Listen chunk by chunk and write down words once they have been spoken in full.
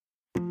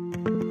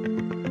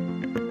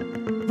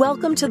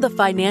Welcome to the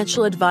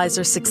Financial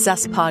Advisor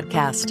Success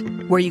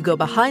Podcast, where you go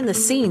behind the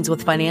scenes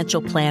with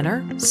financial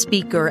planner,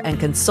 speaker, and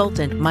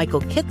consultant Michael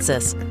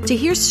Kitces to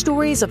hear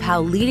stories of how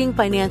leading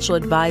financial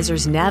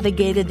advisors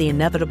navigated the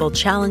inevitable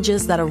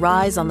challenges that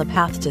arise on the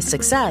path to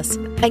success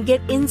and get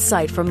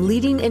insight from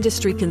leading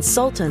industry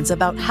consultants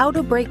about how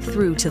to break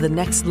through to the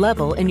next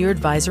level in your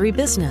advisory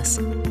business.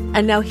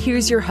 And now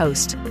here's your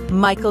host,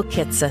 Michael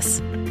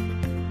Kitces.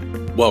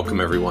 Welcome,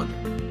 everyone.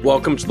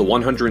 Welcome to the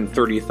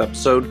 130th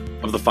episode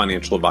of the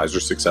Financial Advisor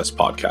Success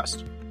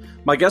Podcast.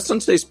 My guest on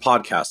today's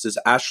podcast is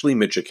Ashley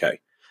Michiquet.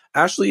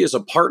 Ashley is a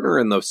partner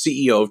and the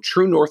CEO of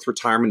True North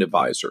Retirement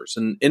Advisors,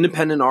 an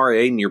independent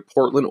RIA near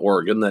Portland,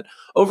 Oregon that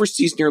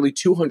oversees nearly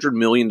 $200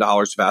 million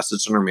of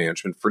assets under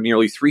management for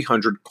nearly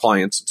 300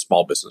 clients and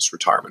small business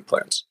retirement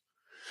plans.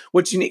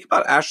 What's unique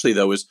about Ashley,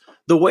 though, is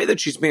the way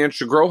that she's managed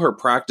to grow her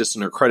practice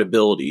and her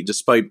credibility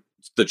despite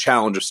the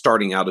challenge of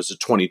starting out as a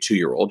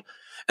 22-year-old.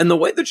 And the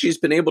way that she's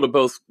been able to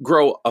both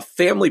grow a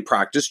family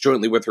practice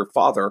jointly with her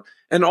father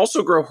and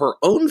also grow her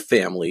own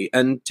family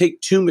and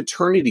take 2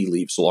 maternity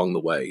leaves along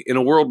the way in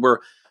a world where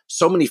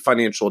so many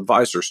financial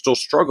advisors still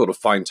struggle to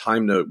find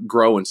time to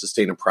grow and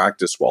sustain a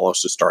practice while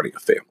also starting a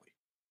family.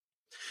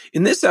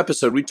 In this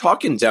episode, we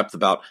talk in depth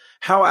about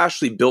how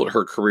Ashley built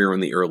her career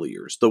in the early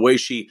years, the way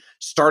she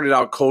started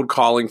out cold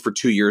calling for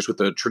 2 years with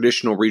a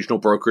traditional regional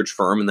brokerage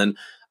firm and then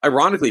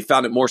ironically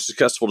found it more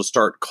successful to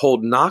start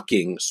cold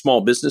knocking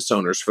small business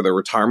owners for their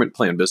retirement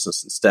plan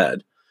business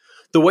instead.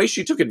 The way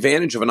she took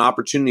advantage of an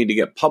opportunity to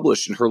get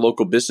published in her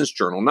local business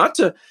journal, not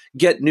to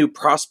get new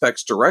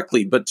prospects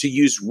directly, but to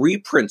use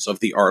reprints of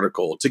the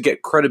article to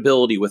get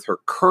credibility with her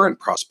current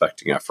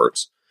prospecting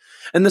efforts.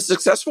 And the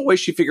successful way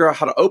she figured out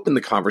how to open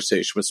the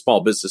conversation with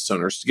small business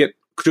owners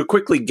to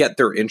quickly get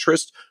their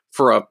interest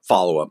for a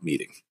follow-up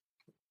meeting.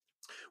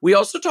 We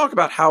also talk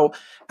about how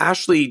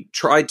Ashley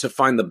tried to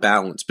find the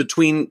balance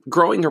between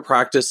growing her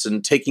practice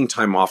and taking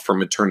time off from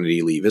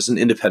maternity leave as an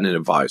independent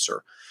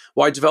advisor,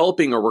 why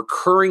developing a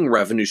recurring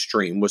revenue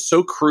stream was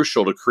so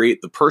crucial to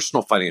create the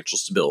personal financial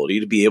stability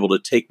to be able to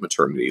take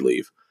maternity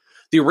leave,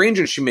 the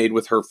arrangement she made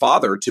with her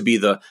father to be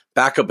the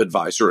backup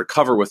advisor to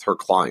cover with her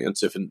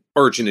clients if an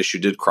urgent issue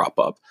did crop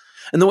up,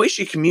 and the way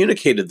she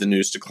communicated the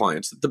news to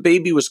clients that the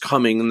baby was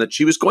coming and that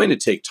she was going to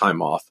take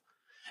time off.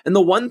 And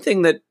the one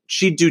thing that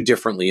she'd do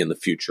differently in the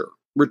future,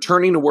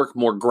 returning to work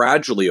more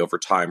gradually over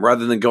time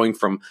rather than going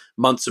from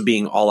months of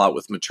being all out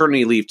with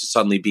maternity leave to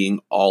suddenly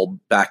being all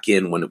back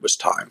in when it was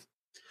time.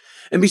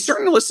 And be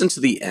certain to listen to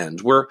the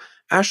end, where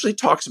Ashley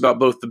talks about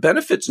both the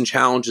benefits and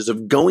challenges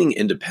of going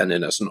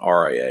independent as an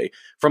RIA,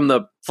 from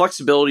the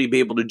flexibility to be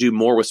able to do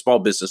more with small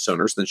business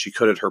owners than she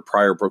could at her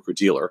prior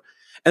broker-dealer,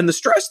 and the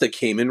stress that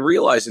came in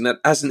realizing that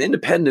as an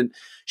independent,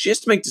 she has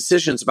to make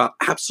decisions about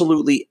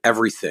absolutely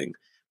everything,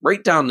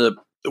 right down to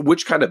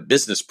which kind of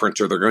business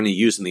printer they're going to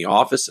use in the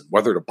office and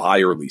whether to buy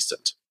or lease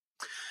it.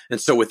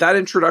 And so with that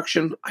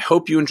introduction, I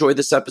hope you enjoy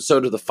this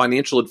episode of the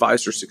Financial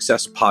Advisor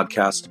Success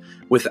Podcast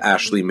with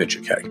Ashley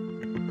Michiquet.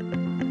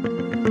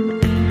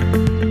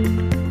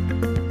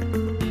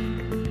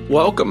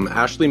 Welcome,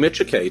 Ashley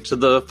Michiquet, to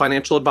the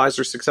Financial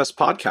Advisor Success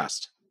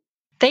Podcast.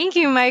 Thank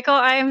you, Michael.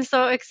 I am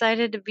so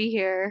excited to be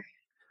here.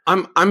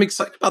 I'm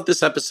excited about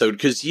this episode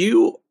because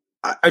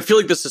I feel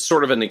like this is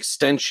sort of an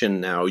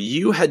extension now.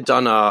 You had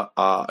done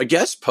a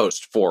guest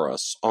post for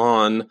us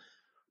on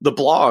the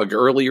blog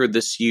earlier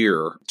this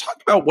year. Talk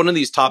about one of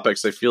these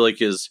topics I feel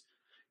like is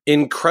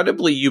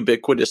incredibly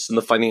ubiquitous in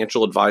the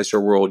financial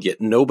advisor world, yet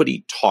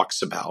nobody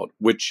talks about,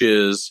 which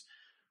is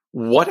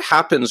what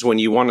happens when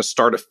you want to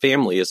start a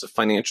family as a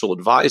financial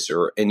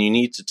advisor and you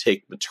need to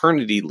take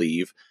maternity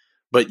leave,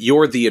 but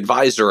you're the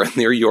advisor and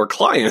they're your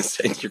clients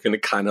and you're going to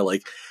kind of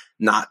like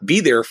not be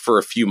there for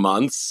a few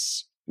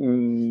months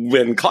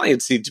when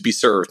clients need to be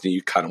served, and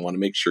you kind of want to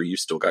make sure you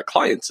still got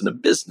clients in a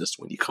business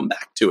when you come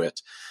back to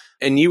it.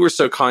 And you were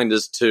so kind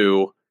as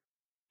to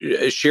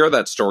share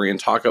that story and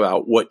talk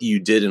about what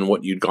you did and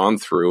what you'd gone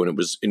through. And it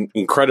was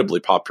incredibly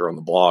popular on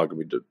the blog.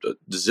 We did a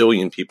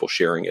zillion people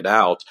sharing it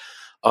out,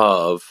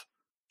 of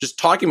just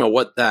talking about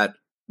what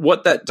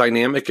that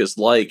dynamic is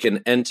like.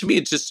 And to me,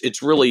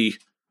 it's really,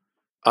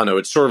 I don't know,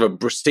 it's sort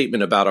of a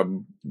statement about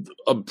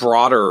a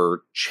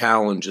broader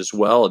challenge as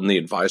well in the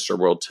advisor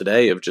world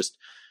today of just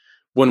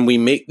when we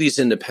make these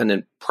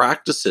independent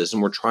practices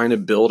and we're trying to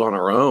build on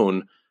our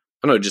own,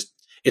 I don't know, just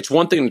it's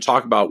one thing to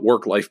talk about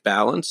work-life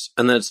balance,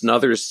 and then it's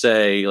another to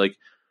say like,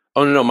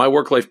 oh, no, my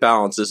work-life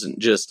balance isn't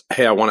just,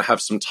 hey, I want to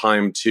have some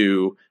time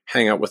to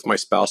hang out with my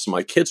spouse and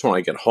my kids when I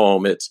get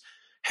home. It's,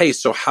 hey,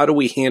 so how do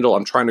we handle,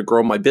 I'm trying to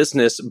grow my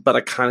business, but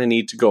I kind of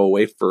need to go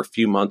away for a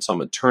few months on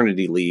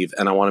maternity leave,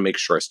 and I want to make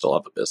sure I still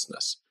have a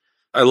business.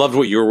 I loved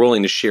what you were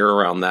willing to share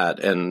around that,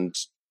 and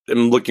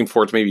I'm looking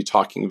forward to maybe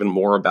talking even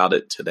more about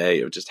it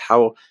today of just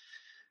how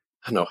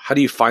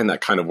do you find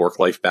that kind of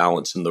work-life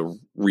balance in the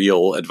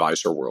real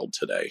advisor world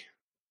today?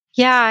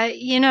 Yeah,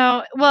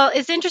 well,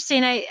 it's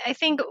interesting. I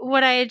think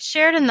what I had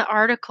shared in the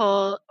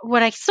article,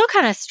 what I still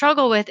kind of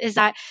struggle with is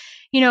that,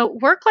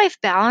 work-life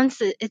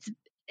balance,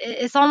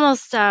 it's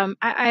almost,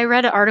 I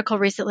read an article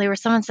recently where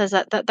someone says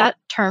that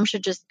term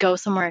should just go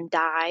somewhere and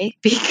die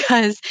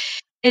because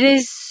it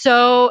is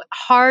so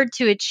hard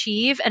to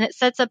achieve, and it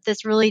sets up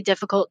this really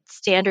difficult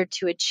standard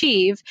to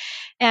achieve.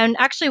 And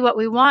actually, what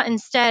we want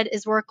instead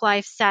is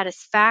work-life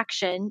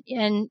satisfaction.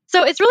 And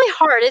so it's really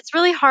hard. It's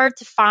really hard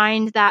to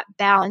find that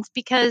balance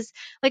because,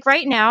 like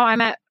right now,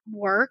 I'm at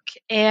work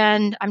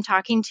and I'm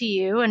talking to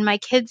you, and my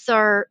kids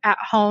are at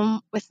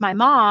home with my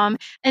mom.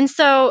 And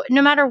so,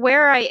 no matter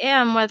where I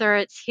am, whether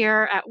it's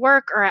here at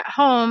work or at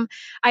home,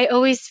 I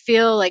always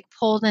feel like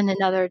pulled in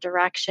another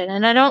direction.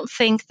 And I don't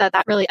think that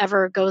really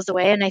ever goes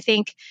away. And I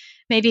think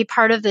maybe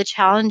part of the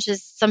challenge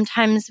is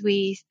sometimes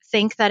we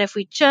think that if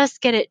we just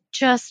get it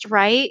just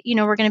right,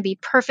 we're going to be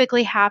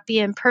perfectly happy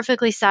and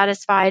perfectly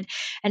satisfied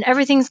and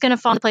everything's going to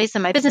fall into place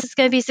and my business is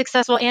going to be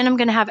successful and I'm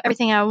going to have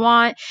everything I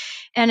want.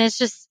 And it's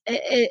just,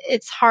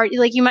 it's hard.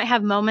 Like you might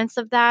have moments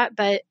of that,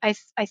 but I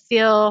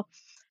feel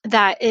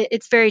that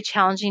it's very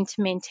challenging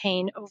to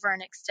maintain over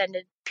an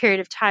extended period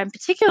of time,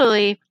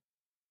 particularly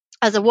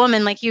as a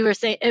woman, like you were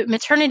saying,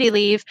 maternity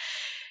leave.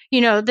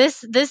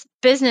 This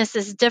business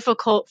is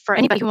difficult for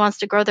anybody who wants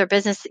to grow their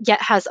business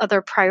yet has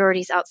other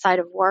priorities outside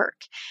of work.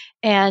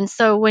 And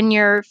so when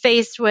you're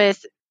faced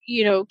with,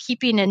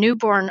 keeping a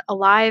newborn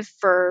alive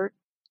for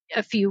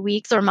a few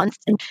weeks or months,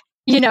 and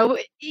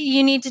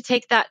you need to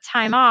take that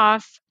time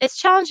off. It's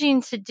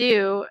challenging to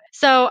do.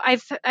 So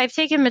I've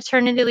taken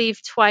maternity leave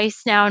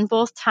twice now, and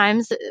both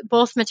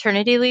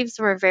maternity leaves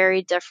were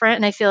very different.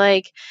 And I feel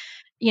like,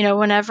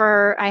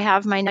 whenever I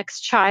have my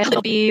next child,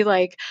 I'll be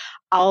like,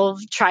 I'll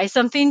try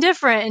something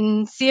different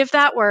and see if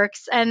that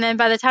works. And then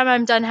by the time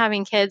I'm done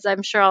having kids,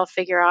 I'm sure I'll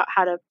figure out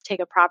how to take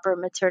a proper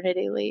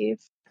maternity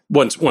leave.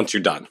 Once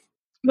you're done.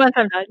 Once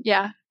I'm done.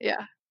 Yeah.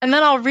 And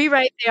then I'll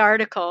rewrite the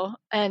article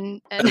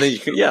and then you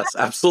can, yes,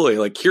 absolutely.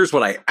 Like, here's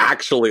what I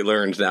actually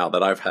learned now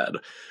that I've had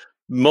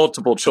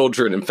multiple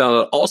children and found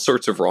out all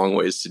sorts of wrong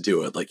ways to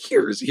do it. Like,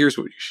 here's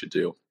what you should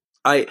do.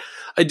 I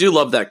do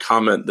love that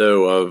comment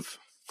though of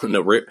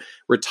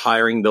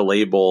retiring the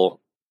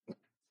label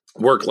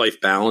work-life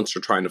balance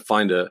or trying to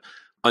find a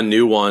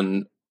new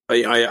one.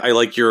 I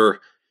like your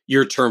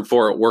term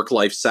for it,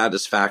 work-life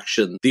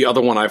satisfaction. The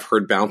other one I've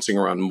heard bouncing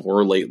around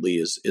more lately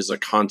is a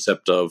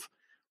concept of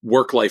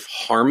work-life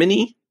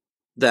harmony,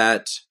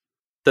 that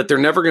they're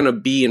never going to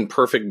be in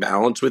perfect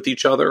balance with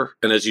each other.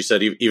 And as you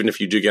said, even if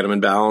you do get them in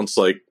balance,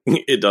 like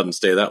it doesn't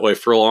stay that way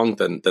for long,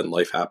 then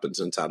life happens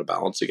and it's out of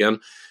balance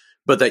again.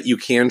 But that you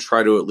can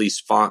try to at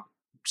least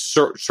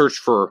search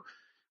for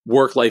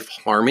work-life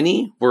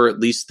harmony, where at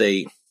least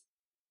they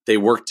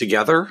work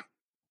together,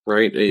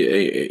 right?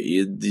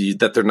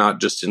 That they're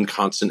not just in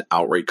constant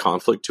outright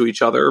conflict to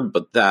each other,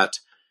 but that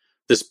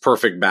this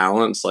perfect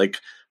balance, like,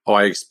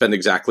 I spend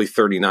exactly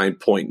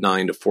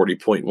 39.9 to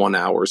 40.1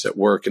 hours at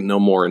work and no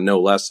more and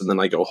no less. And then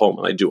I go home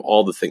and I do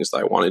all the things that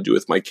I want to do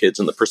with my kids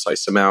in the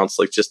precise amounts.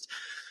 Like, just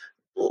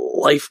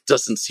life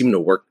doesn't seem to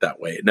work that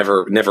way. It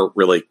never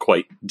really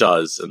quite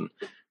does. And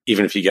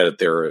even if you get it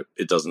there,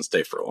 it doesn't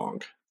stay for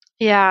long.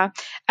 Yeah.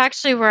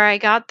 Actually, where I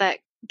got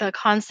the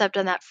concept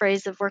and that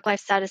phrase of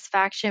work-life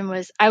satisfaction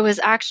was I was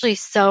actually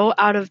so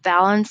out of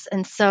balance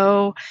and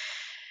so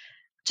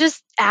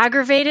just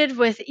aggravated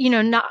with,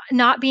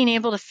 not being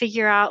able to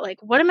figure out, like,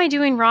 what am I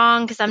doing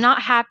wrong? Because I'm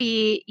not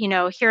happy,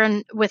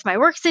 here with my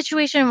work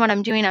situation, what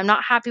I'm doing. I'm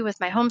not happy with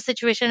my home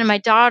situation. And my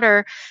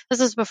daughter, this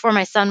was before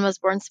my son was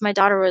born. So my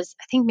daughter was,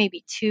 I think,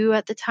 maybe 2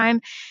 at the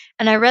time.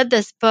 And I read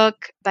this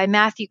book by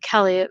Matthew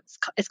Kelly.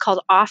 It's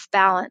called Off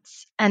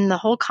Balance. And the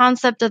whole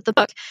concept of the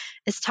book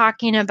is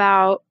talking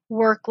about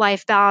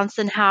work-life balance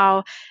and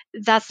how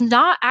that's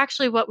not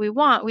actually what we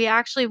want. We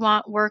actually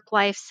want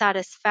work-life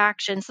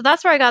satisfaction. So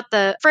that's where I got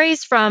the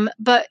phrase from.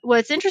 But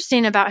what's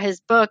interesting about his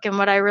book and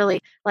what I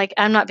really like,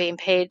 I'm not being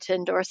paid to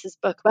endorse his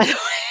book, by the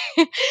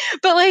way,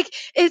 but like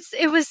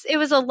it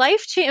was a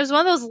life change. It was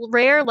one of those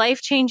rare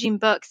life-changing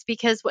books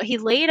because what he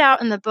laid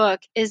out in the book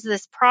is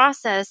this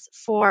process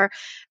for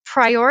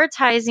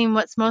prioritizing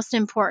what's most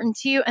important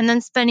to you and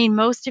then spending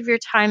most of your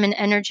time and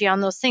energy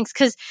on those things.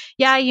 Because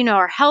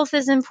our health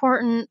is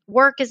important,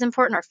 work is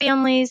important, our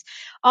families,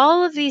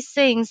 all of these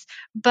things,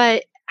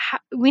 but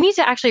we need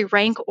to actually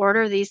rank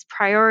order these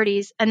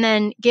priorities and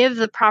then give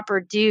the proper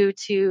due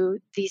to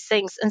these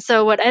things. And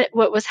so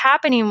what was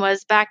happening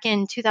was back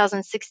in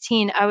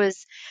 2016,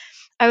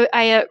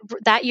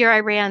 that year I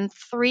ran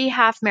 3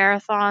 half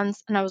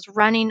marathons and I was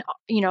running,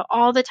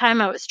 all the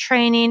time. I was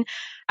training.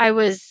 I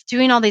was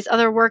doing all these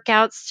other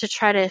workouts to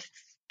try to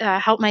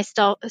help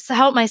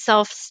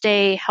myself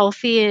stay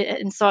healthy.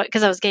 And so,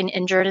 because I was getting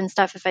injured and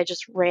stuff if I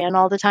just ran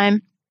all the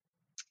time.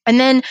 And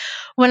then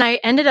when I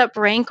ended up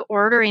rank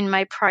ordering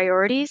my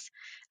priorities,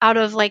 out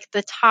of like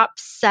the top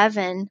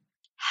 7,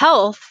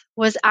 health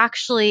was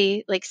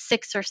actually like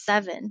 6 or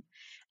 7.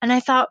 And I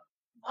thought,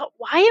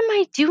 why am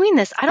I doing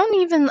this? I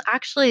don't even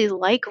actually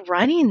like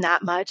running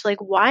that much.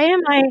 Like, why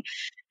am I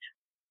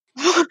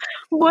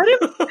What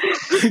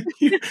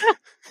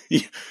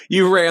if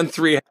you ran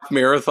 3 half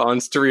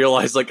marathons to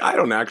realize, like, I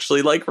don't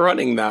actually like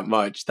running that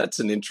much. That's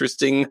an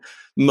interesting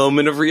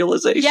moment of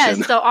realization.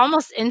 Yes, so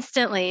almost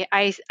instantly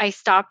I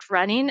stopped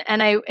running,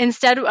 and I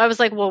was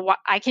like, well,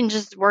 I can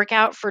just work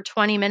out for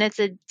 20 minutes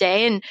a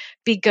day and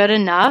be good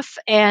enough,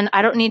 and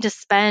I don't need to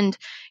spend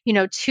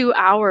 2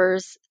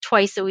 hours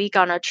twice a week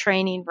on a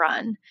training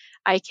run.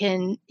 I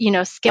can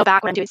scale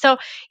back when I'm doing so.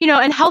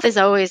 And health is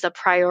always a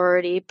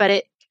priority,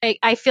 but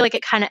I feel like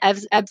it kind of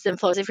ebbs and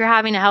flows. If you're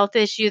having a health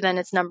issue, then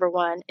it's number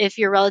one. If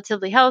you're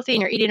relatively healthy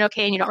and you're eating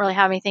okay and you don't really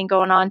have anything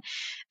going on,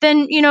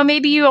 then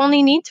maybe you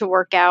only need to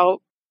work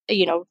out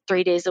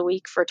 3 days a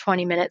week for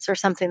 20 minutes or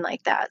something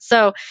like that.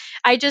 So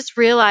I just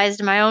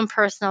realized in my own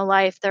personal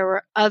life, there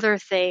were other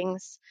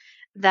things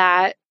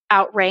that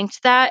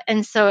outranked that.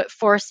 And so it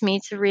forced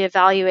me to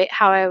reevaluate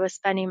how I was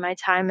spending my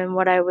time and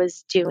what I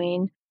was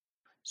doing.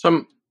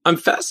 So I'm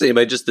fascinated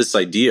by just this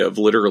idea of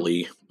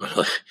literally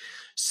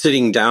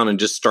sitting down and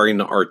just starting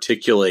to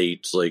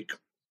articulate, like,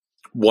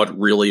 what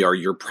really are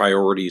your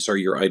priorities, are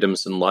your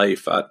items in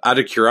life. Out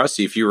of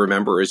curiosity, if you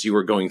remember, as you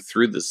were going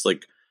through this,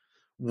 like,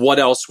 what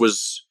else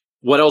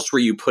were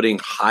you putting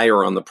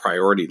higher on the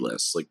priority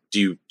list? Like, do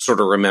you sort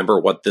of remember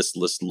what this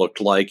list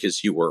looked like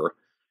as you were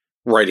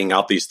writing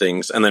out these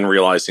things and then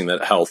realizing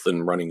that health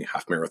and running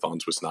half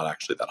marathons was not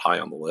actually that high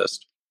on the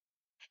list?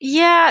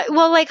 Yeah,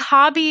 well, like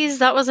hobbies,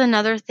 that was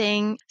another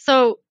thing.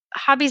 So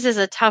hobbies is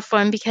a tough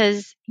one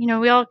because,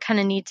 we all kind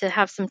of need to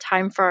have some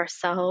time for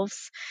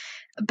ourselves.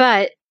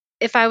 But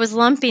if I was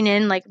lumping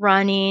in like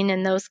running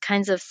and those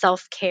kinds of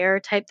self-care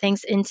type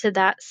things into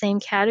that same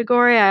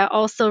category, I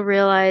also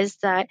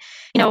realized that,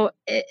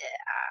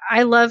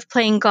 I love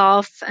playing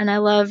golf and I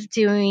love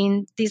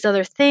doing these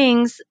other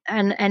things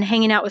and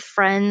hanging out with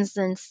friends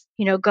and,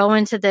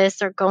 going to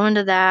this or going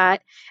to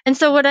that. And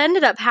so what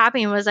ended up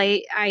happening was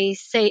I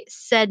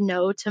said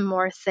no to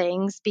more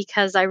things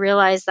because I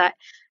realized that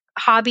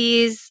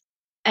hobbies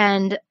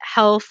and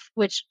health,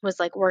 which was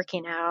like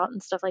working out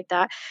and stuff like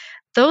that,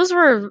 those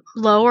were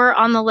lower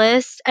on the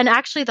list. And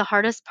actually the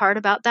hardest part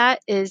about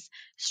that is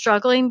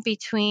struggling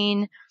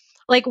between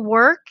like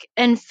work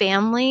and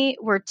family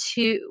were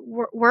two.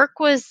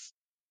 Work was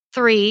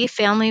 3,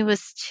 family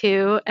was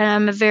 2, and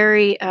I'm a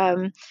very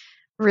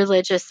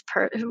religious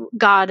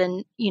God,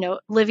 and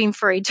living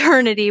for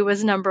eternity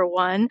was number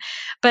 1.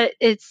 But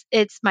it's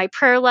my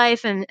prayer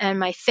life and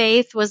my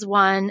faith was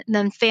 1, and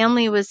then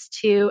family was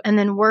 2, and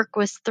then work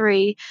was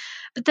 3.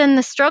 But then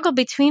the struggle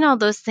between all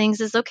those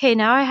things is, okay,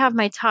 now I have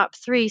my top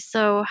 3.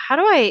 So how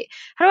do I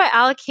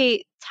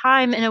allocate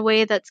time in a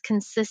way that's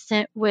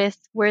consistent with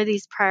where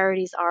these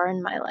priorities are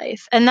in my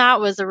life? And that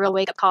was a real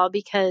wake-up call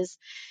because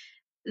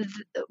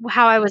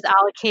how I was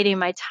allocating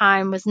my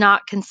time was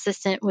not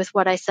consistent with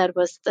what I said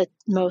was the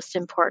most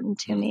important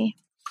to me.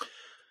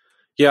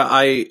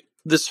 Yeah,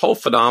 this whole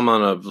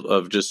phenomenon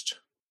of just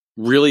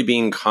really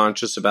being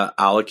conscious about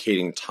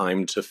allocating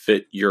time to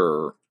fit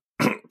your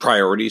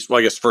priorities. Well,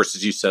 I guess first,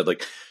 as you said,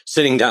 like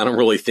sitting down and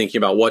really thinking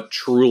about what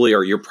truly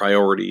are your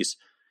priorities,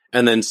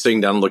 and then sitting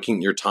down, looking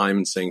at your time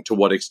and saying, to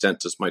what extent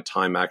does my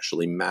time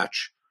actually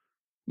match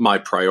my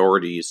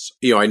priorities?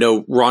 I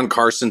know Ron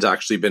Carson's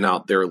actually been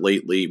out there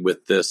lately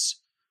with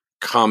this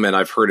comment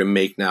I've heard him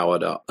make now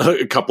at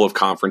a couple of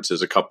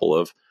conferences, a couple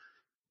of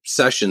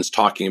sessions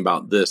talking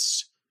about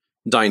this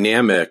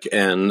dynamic.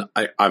 And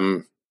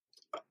I'm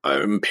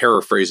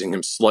paraphrasing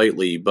him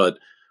slightly, but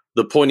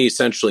the point he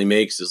essentially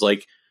makes is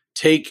like,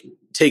 take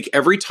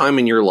every time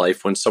in your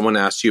life when someone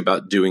asks you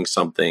about doing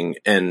something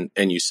and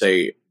you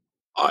say,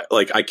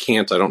 I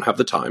can't, I don't have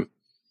the time,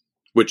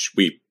 which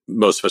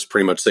most of us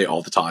pretty much say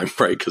all the time,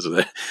 right? Because of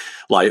the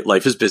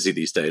life is busy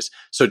these days.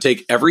 So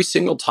take every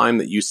single time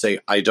that you say,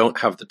 I don't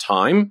have the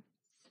time,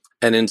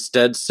 and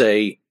instead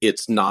say,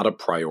 it's not a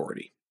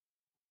priority.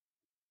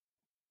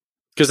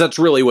 Because that's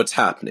really what's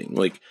happening.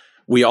 Like,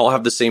 we all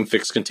have the same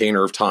fixed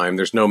container of time.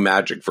 There's no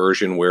magic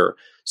version where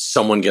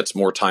someone gets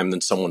more time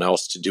than someone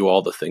else to do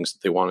all the things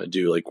that they want to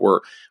do. Like,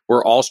 we're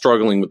all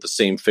struggling with the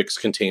same fixed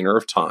container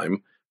of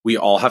time. We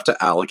all have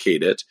to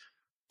allocate it.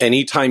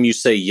 Anytime you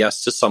say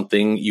yes to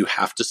something, you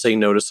have to say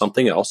no to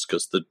something else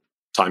because the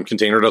time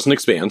container doesn't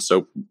expand.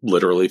 So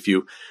literally, if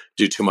you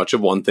do too much of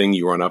one thing,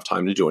 you run out of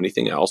time to do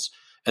anything else.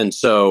 And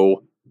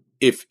so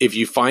if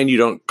you find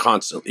you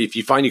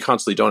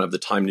constantly don't have the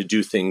time to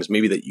do things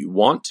maybe that you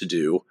want to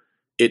do,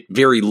 it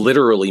very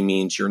literally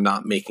means you're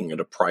not making it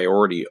a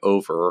priority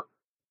over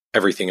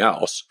everything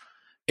else.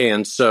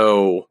 And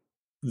so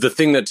the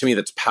thing that to me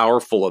that's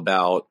powerful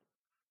about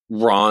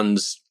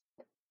Ron's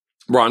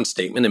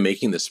statement and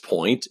making this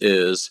point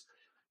is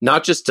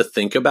not just to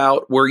think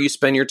about where you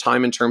spend your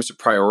time in terms of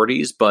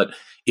priorities, but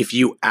if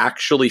you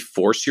actually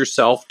force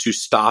yourself to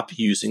stop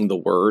using the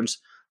words,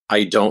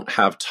 I don't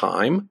have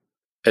time,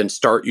 and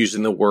start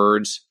using the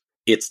words,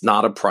 it's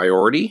not a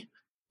priority,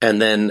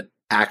 and then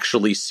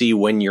actually see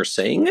when you're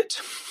saying it,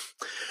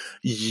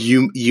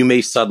 you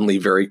may suddenly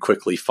very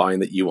quickly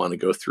find that you want to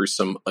go through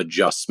some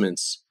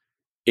adjustments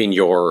in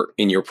your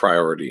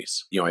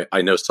priorities.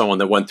 I know someone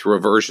that went through a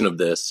version of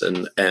this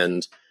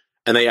and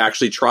and they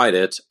actually tried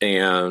it.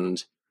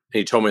 And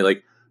he told me,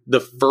 like, the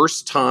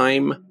first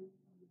time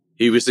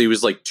he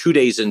was like 2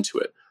 days into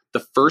it,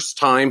 the first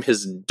time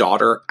his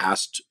daughter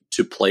asked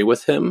to play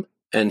with him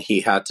and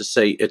he had to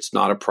say it's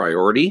not a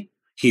priority,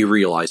 he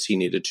realized he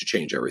needed to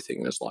change everything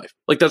in his life.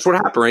 Like, that's what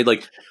happened, right?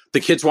 Like, the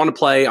kids want to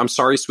play. I'm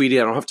sorry, sweetie,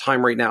 I don't have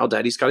time right now.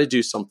 Daddy's got to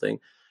do something.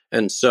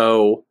 And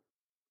so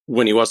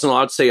when he wasn't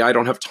allowed to say, I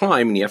don't have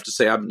time, and you have to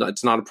say,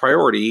 it's not a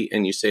priority,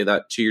 and you say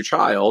that to your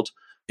child,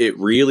 it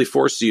really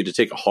forces you to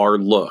take a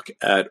hard look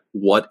at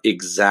what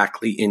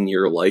exactly in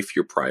your life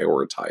you're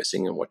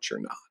prioritizing and what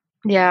you're not.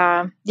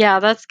 Yeah. Yeah,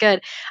 that's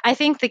good. I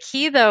think the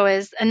key though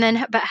is,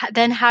 but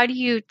then how do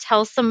you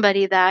tell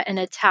somebody that in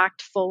a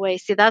tactful way?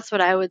 See, that's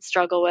what I would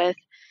struggle with,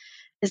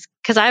 is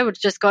because I would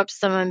just go up to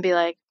someone and be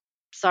like,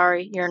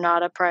 sorry, you're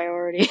not a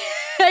priority.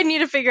 I need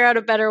to figure out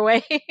a better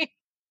way.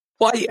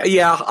 Well,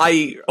 yeah,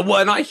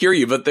 and I hear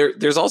you, but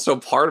there's also a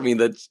part of me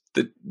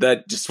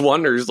that just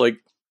wonders, like,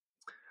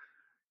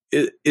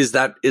 is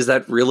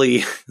that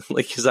really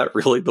like, is that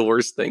really the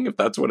worst thing if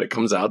that's what it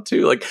comes out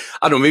to? Like,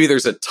 I don't know, maybe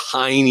there's a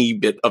tiny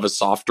bit of a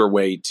softer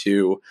way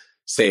to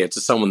say it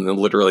to someone than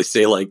literally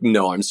say, like,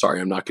 no, I'm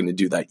sorry, I'm not going to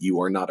do that.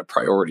 You are not a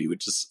priority,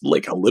 which is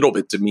like a little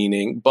bit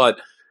demeaning,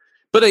 but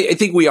I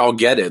think we all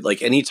get it.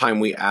 Like, anytime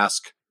we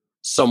ask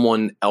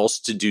someone else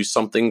to do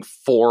something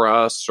for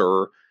us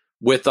or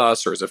with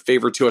us or as a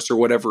favor to us or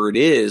whatever it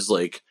is,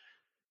 like,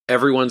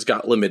 everyone's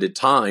got limited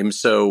time.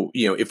 So,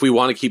 if we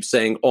want to keep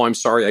saying, oh, I'm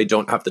sorry, I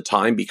don't have the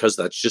time, because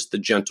that's just the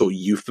gentle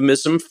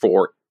euphemism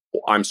for,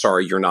 I'm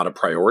sorry, you're not a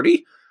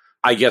priority,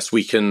 I guess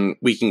we can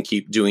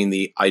keep doing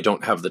the I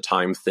don't have the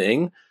time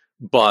thing.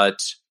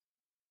 But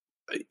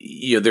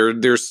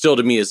there's still,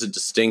 to me, is a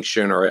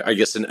distinction, or I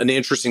guess an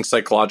interesting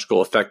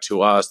psychological effect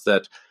to us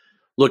that,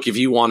 look, if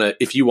you want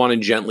to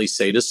gently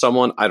say to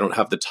someone, I don't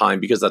have the time,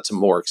 because that's a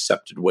more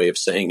accepted way of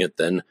saying it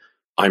than,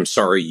 I'm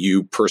sorry,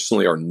 you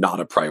personally are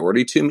not a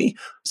priority to me.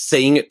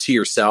 Saying it to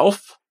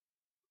yourself,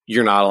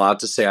 you're not allowed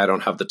to say, I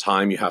don't have the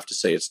time. You have to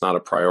say it's not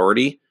a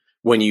priority.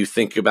 When you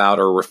think about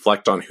or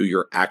reflect on who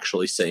you're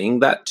actually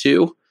saying that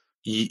to,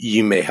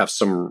 you may have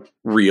some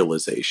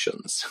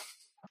realizations.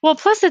 Well,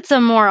 plus it's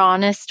a more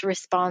honest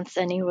response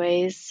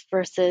anyways,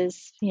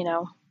 versus,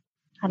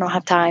 I don't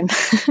have time.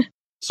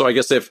 So I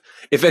guess if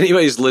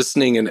anybody's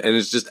listening and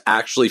has just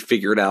actually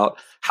figured out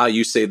how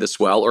you say this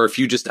well, or if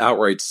you just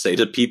outright say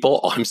to people,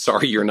 oh, I'm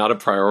sorry, you're not a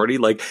priority,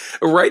 like,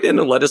 write in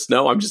and let us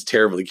know. I'm just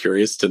terribly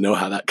curious to know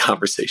how that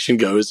conversation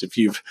goes, if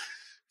you've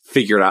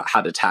figured out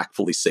how to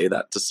tactfully say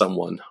that to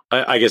someone.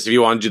 I guess if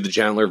you want to do the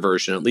gentler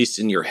version, at least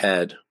in your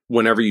head,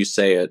 whenever you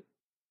say it,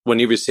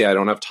 whenever you say, I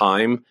don't have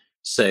time,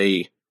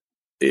 say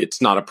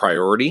it's not a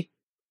priority,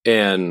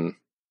 and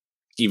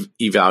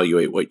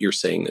evaluate what you're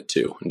saying it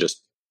to, and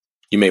just,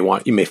 you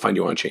may find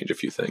you want to change a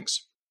few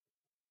things.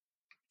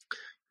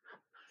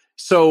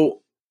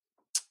 So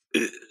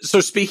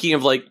speaking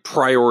of, like,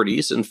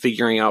 priorities and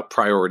figuring out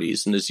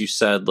priorities, and as you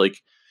said,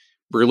 like,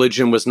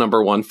 religion was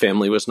number one,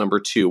 family was number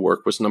two,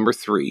 work was number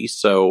three.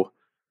 So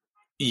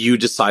you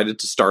decided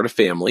to start a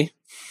family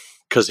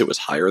because it was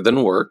higher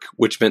than work,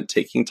 which meant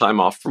taking time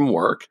off from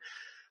work.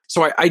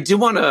 So I do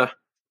want to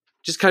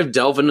just kind of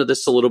delve into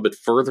this a little bit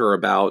further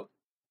about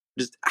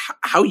just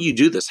how you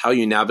do this, how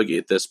you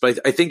navigate this. But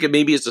I think it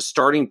maybe as a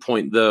starting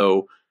point,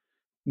 though,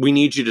 we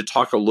need you to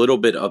talk a little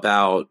bit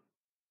about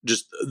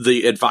just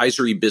the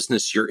advisory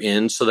business you're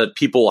in, so that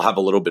people will have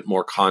a little bit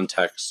more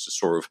context to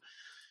sort of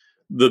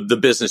the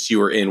business you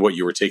were in, what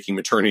you were taking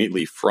maternity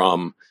leave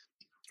from,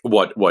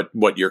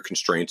 what your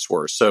constraints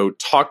were. So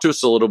talk to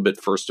us a little bit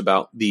first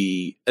about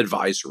the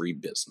advisory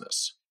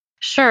business.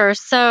 Sure.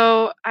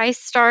 So I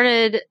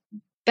started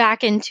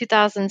back in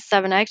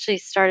 2007. I actually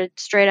started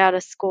straight out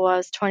of school. I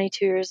was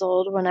 22 years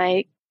old when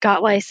I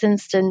got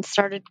licensed and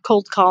started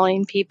cold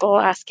calling people,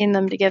 asking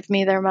them to give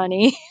me their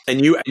money.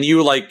 And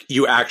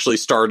you actually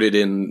started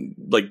in,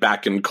 like,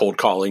 back in cold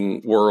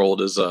calling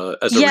world as a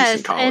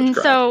recent college and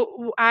grad.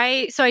 So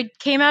I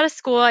came out of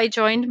school. I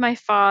joined my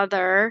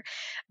father,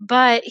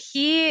 but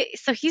he's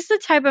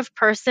the type of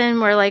person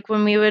where, like,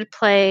 when we would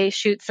play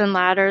Chutes and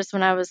Ladders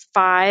when I was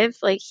 5,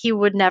 like, he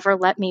would never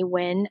let me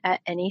win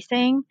at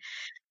anything.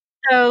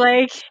 So,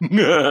 like,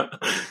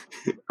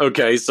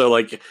 okay, so,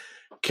 like,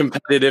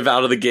 competitive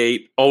out of the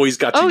gate, always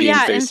got your game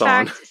face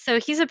on. In fact, so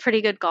he's a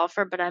pretty good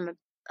golfer, but I'm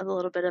a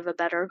little bit of a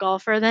better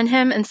golfer than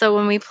him. And so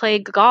when we play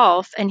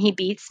golf and he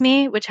beats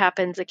me, which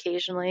happens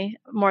occasionally,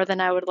 more than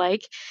I would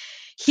like,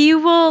 he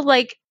will,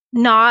 like,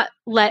 not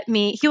let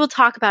me, he will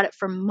talk about it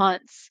for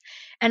months.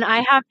 And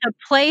I have to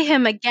play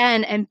him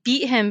again and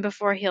beat him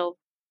before he'll,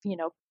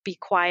 be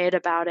quiet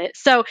about it.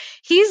 So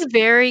he's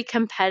very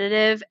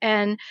competitive,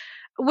 and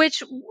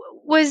which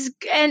was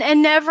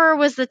and never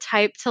was the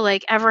type to,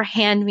 like, ever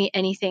hand me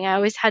anything. I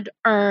always had to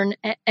earn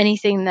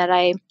anything that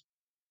I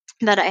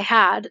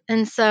had.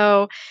 And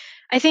so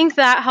I think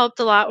that helped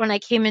a lot when I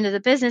came into the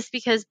business,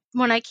 because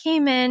when I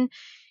came in,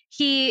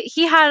 he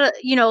had,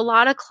 a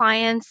lot of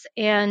clients,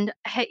 and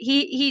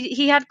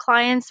he had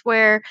clients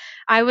where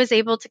I was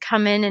able to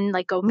come in and,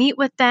 like, go meet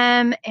with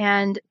them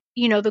and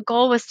the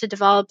goal was to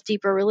develop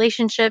deeper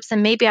relationships,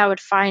 and maybe I would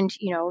find,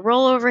 a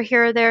rollover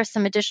here or there,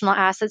 some additional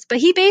assets. But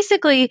he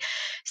basically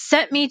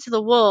sent me to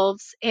the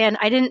wolves, and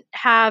I didn't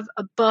have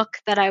a book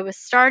that I was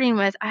starting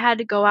with. I had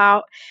to go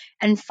out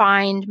and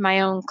find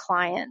my own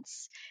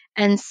clients.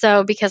 And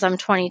so because I'm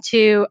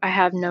 22, I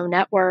have no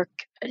network.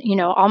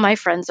 All my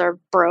friends are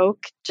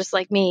broke, just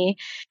like me.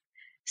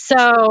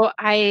 So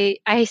I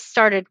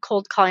started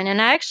cold calling,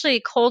 and I actually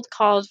cold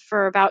called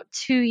for about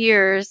 2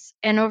 years.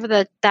 And over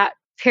that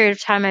period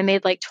of time, I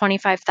made like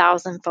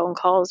 25,000 phone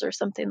calls or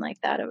something like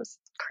that. It was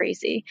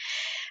crazy.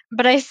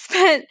 But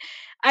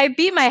I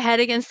beat my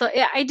head against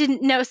I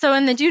didn't know. So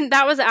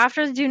that was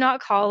after the do not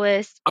call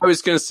list. I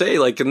was going to say,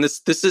 like, and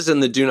this is in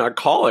the do not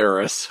call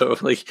era. So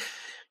like,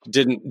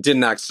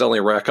 didn't accidentally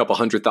rack up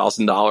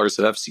 $100,000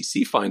 of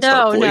FCC fines.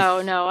 No.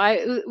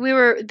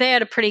 They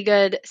had a pretty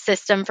good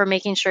system for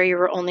making sure you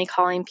were only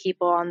calling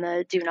people on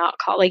the do not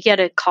call. Like, you had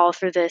to call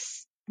through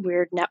this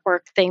weird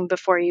network thing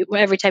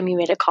every time you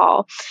made a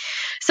call.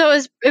 So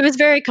it was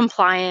very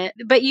compliant,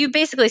 but you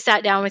basically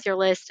sat down with your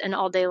list and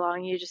all day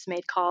long you just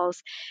made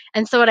calls.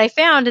 And so what I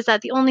found is that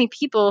the only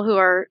people who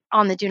are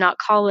on the do not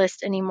call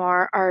list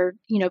anymore are,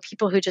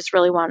 people who just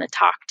really want to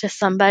talk to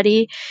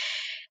somebody.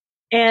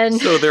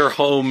 And so they're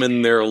home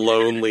and they're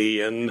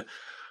lonely, and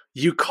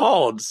you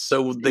called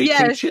so they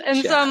can chit-chat.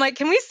 And so I'm like,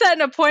 can we set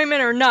an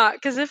appointment or not?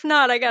 Because if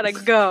not, I gotta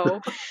go.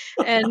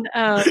 And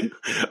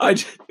I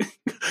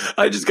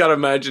just gotta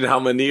imagine how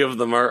many of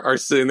them are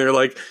sitting there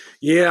like,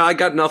 yeah, I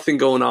got nothing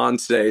going on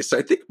today, so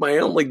I think my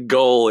only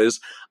goal is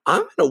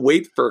I'm gonna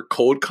wait for a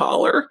cold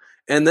caller,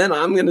 and then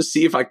I'm gonna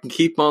see if I can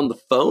keep on the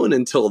phone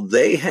until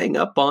they hang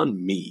up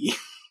on me.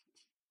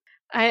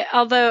 I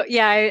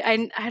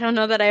don't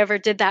know that I ever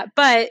did that,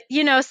 but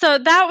so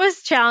that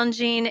was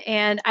challenging.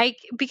 And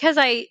because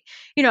I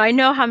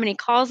know how many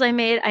calls I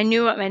made, I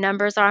knew what my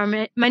numbers are.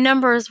 My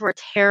numbers were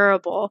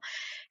terrible.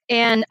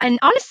 And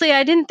honestly,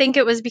 I didn't think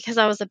it was because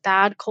I was a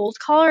bad cold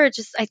caller.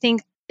 I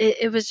think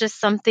it was just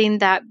something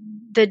that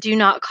the do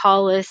not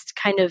call list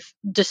kind of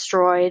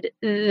destroyed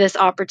this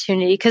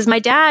opportunity. Because my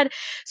dad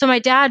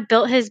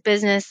built his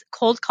business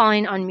cold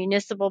calling on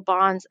municipal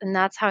bonds, and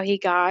that's how he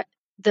got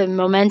the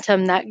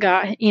momentum that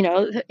got,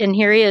 and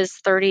here he is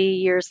 30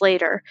 years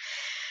later,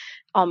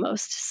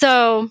 almost.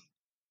 So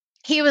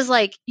he was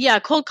like, yeah,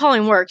 cold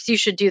calling works. You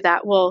should do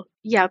that. Well,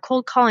 yeah,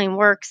 cold calling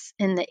works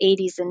in the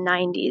 80s and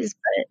 90s,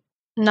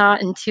 but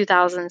not in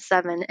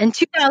 2007 and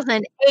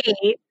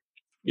 2008.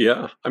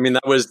 Yeah. I mean,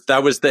 that was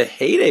the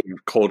heyday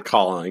of cold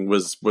calling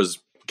was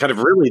kind of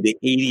really the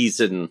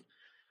 80s and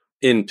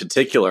in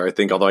particular, I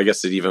think, although I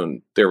guess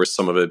there was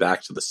some of it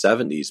back to the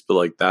 70s, but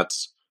like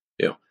that's,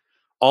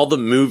 all the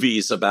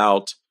movies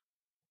about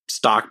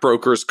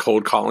stockbrokers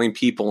cold calling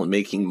people and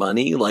making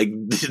money, like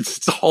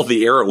it's all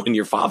the era when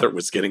your father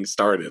was getting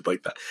started.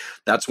 Like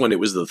that's when it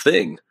was the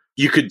thing.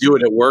 You could do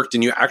it, it worked,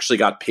 and you actually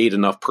got paid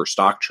enough per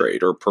stock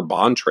trade or per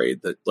bond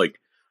trade that like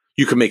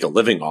you could make a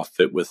living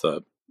off it with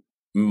a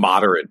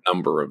moderate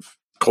number of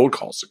cold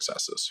call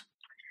successes.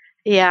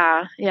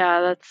 Yeah,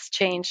 that's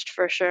changed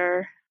for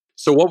sure.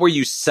 So what were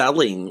you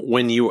selling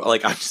when you,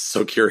 like, I'm just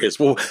so curious.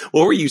 Well,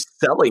 what were you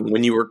selling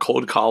when you were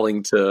cold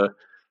calling to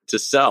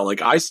sell?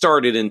 Like, I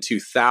started in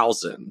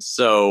 2000.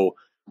 So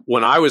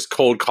when I was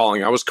cold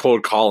calling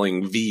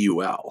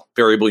VUL,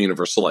 Variable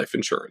Universal Life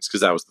Insurance, because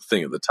that was the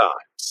thing at the time.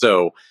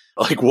 So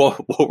like, what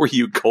were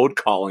you cold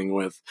calling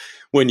with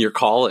when you're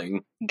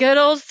calling? Good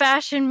old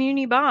fashioned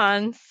muni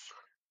bonds.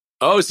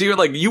 Oh, so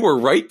you were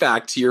right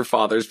back to your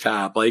father's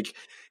path. Like,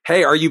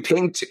 hey, are you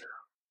paying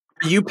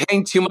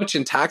too much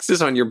in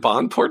taxes on your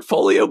bond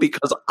portfolio?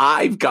 Because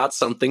I've got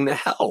something to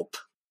help.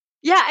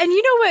 Yeah. And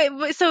you know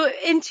what? So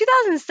in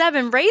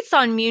 2007, rates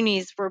on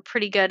munis were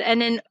pretty good.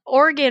 And in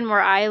Oregon,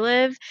 where I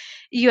live,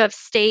 you have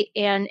state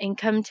and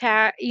income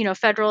tax,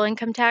 federal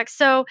income tax.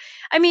 So,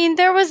 I mean,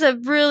 there was a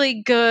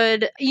really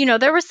good,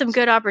 there were some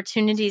good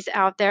opportunities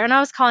out there. And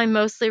I was calling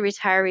mostly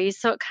retirees.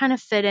 So it kind of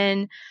fit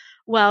in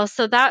well.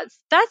 So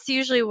that's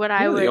usually what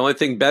I would. The only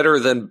thing better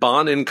than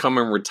bond income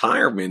in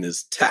retirement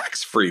is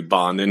tax-free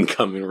bond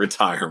income in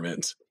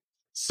retirement.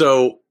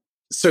 So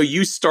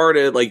you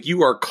started, like,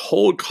 you are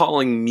cold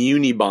calling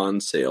muni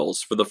bond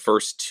sales for the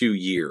first 2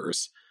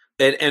 years.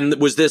 And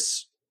was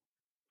this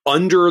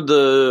under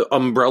the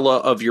umbrella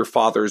of your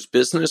father's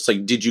business?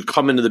 Like, did you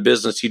come into the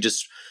business, he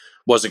just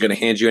wasn't going to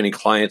hand you any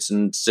clients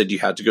and said you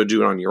had to go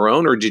do it on your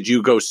own? Or did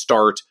you go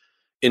start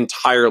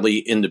entirely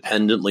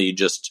independently,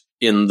 just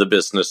in the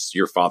business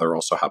your father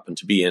also happened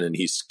to be in, and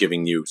he's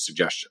giving you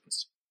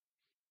suggestions?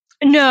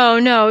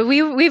 No.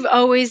 We've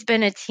always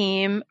been a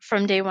team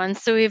from day one.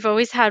 So we've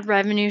always had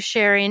revenue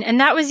sharing.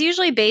 And that was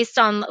usually based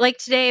on, like,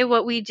 today,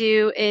 what we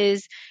do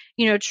is,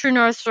 True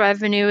North's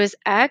revenue is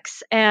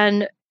X,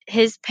 and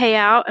his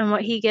payout and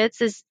what he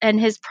gets and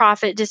his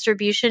profit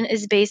distribution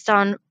is based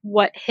on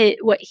what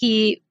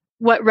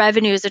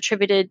revenue is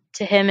attributed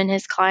to him and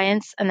his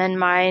clients. And then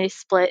my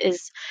split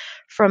is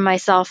from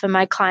myself and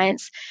my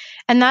clients.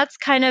 And that's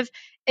kind of,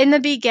 in the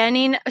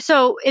beginning,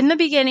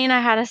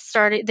 I had to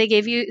start it.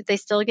 They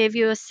still gave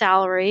you a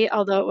salary,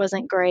 although it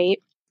wasn't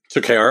great. It's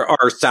okay.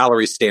 Our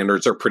salary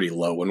standards are pretty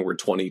low when we're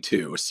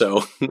 22.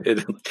 So,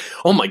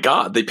 oh my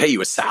God, they pay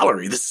you a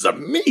salary. This is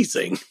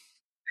amazing.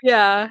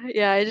 Yeah.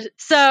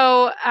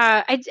 So,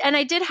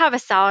 I did have a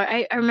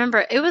salary. I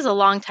remember it was a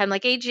long time.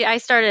 Like I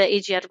started at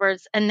AG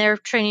Edwards, and their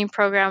training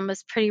program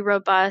was pretty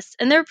robust,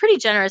 and they're pretty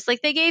generous.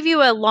 Like they gave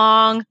you a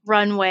long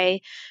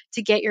runway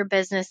to get your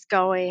business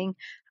going.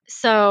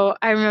 So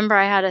I remember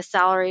I had a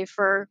salary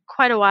for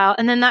quite a while,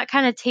 and then that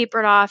kind of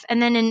tapered off.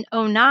 And then in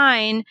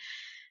 2009,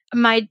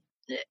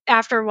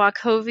 after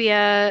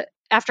Wachovia,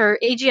 after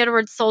AG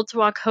Edwards sold to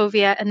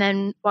Wachovia, and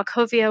then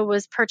Wachovia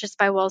was purchased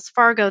by Wells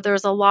Fargo, there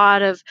was a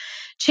lot of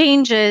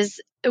changes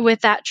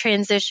with that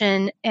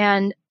transition,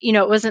 and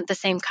it wasn't the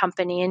same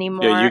company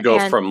anymore. Yeah, you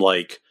go from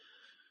like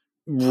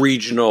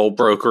regional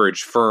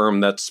brokerage firm,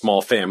 that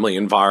small family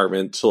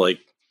environment, to like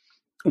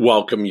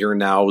welcome, you're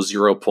now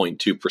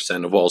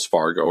 0.2% of Wells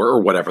Fargo, or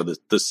whatever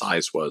the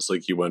size was.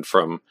 Like you went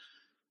from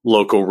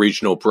local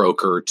regional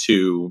broker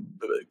to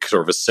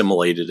sort of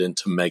assimilated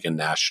into mega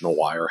national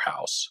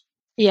wirehouse.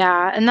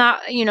 Yeah. And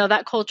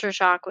that culture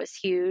shock was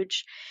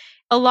huge.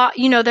 A lot,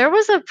 there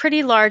was a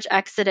pretty large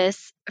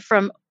exodus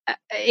from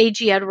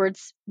AG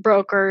Edwards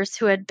brokers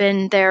who had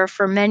been there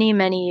for many,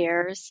 many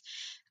years.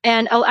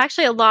 And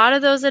actually, a lot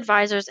of those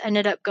advisors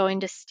ended up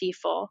going to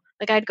Stifel.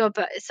 Like I'd go,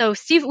 so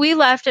we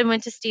left and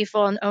went to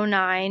Stifel in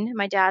 2009,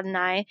 my dad and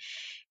I.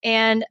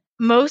 And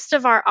most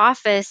of our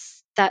office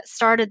that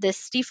started this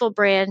Stifel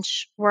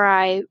branch where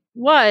I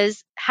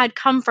was had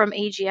come from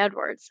AG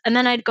Edwards. And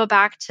then I'd go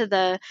back to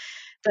the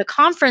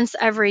conference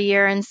every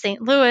year in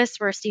St. Louis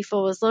where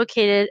Stifel was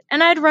located,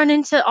 and I'd run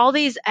into all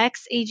these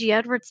ex-AG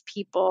Edwards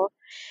people.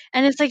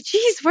 And it's like,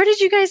 geez, where did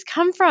you guys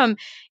come from?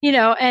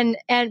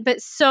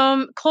 But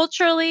so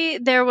culturally,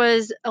 there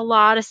was a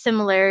lot of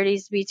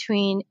similarities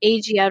between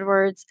AG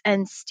Edwards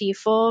and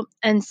Stifel.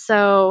 And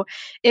so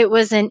it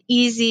was an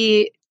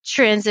easy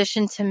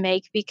transition to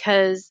make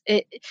because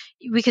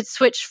we could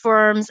switch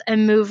firms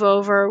and move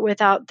over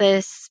without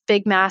this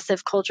big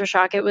massive culture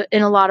shock.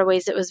 In a lot of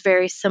ways it was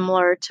very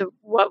similar to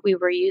what we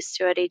were used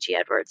to at AG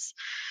Edwards.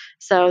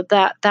 So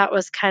that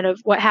was kind of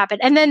what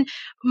happened. And then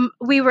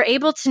we were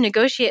able to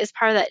negotiate as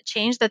part of that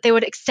change that they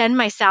would extend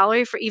my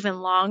salary for even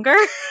longer.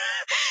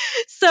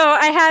 So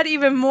I had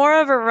even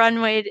more of a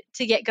runway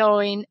to get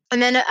going. And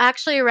then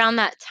actually around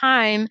that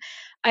time,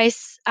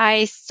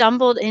 I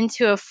stumbled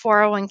into a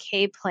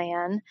 401k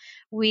plan.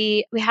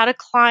 We had a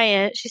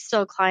client, she's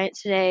still a client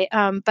today,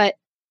 but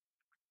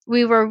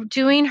we were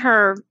doing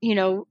her,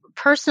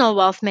 personal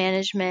wealth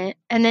management.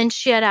 And then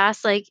she had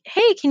asked like,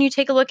 hey, can you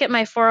take a look at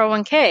my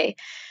 401k?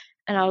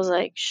 And I was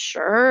like,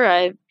 sure.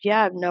 I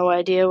have no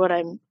idea what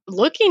I'm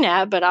looking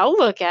at, but I'll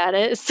look at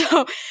it.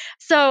 So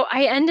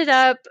we ended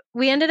up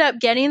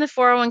getting the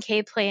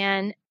 401k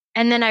plan.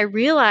 And then I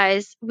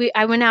realized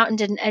I went out and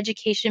did an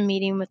education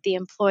meeting with the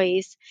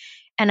employees.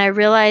 And I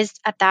realized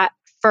at that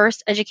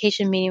first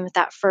education meeting with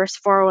that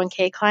first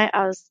 401k client,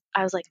 I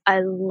was like, I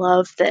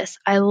love this.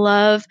 I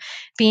love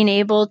being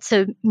able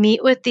to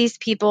meet with these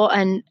people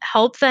and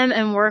help them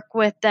and work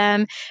with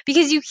them,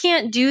 because you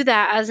can't do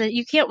that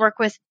you can't work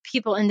with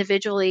people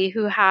individually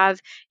who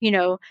have,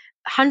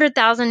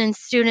 100,000 in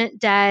student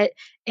debt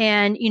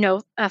and,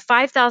 a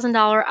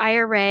 $5,000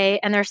 IRA,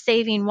 and they're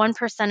saving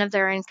 1% of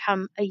their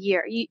income a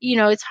year.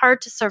 It's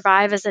hard to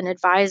survive as an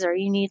advisor.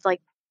 You need like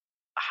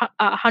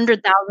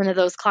 100,000 of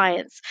those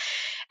clients.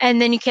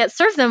 And then you can't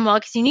serve them well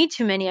because you need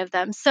too many of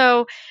them.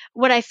 So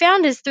what I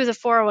found is through the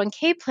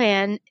 401k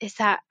plan is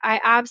that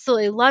I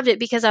absolutely loved it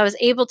because I was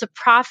able to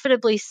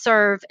profitably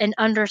serve an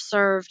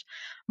underserved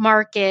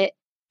market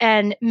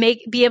and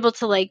be able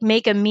to like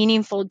make a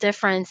meaningful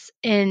difference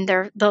in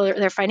their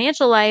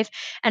financial life.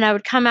 And I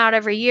would come out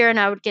every year and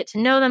I would get to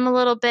know them a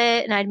little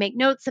bit, and I'd make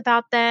notes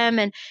about them,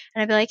 and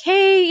I'd be like,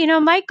 hey,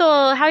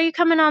 Michael, how are you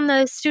coming on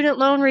the student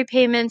loan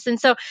repayments? And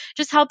so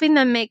just helping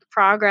them make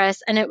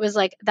progress. And it was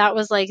like, that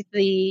was like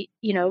the,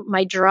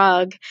 my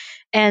drug.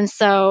 And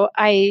so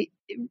I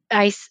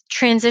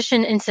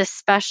transitioned into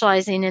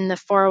specializing in the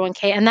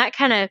 401k, and that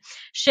kind of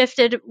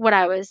shifted what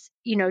I was,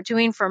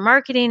 doing for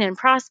marketing and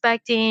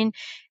prospecting.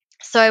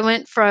 So I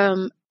went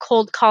from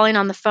cold calling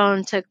on the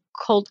phone to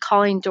cold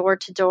calling door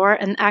to door.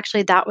 And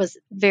actually that was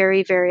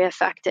very, very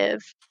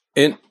effective.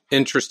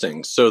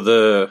 Interesting. So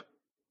the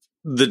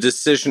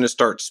decision to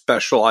start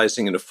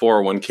specializing in a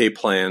 401k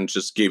plan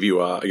just gave you,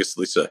 I guess, at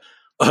least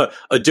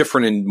a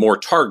different and more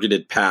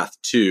targeted path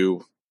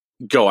to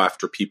go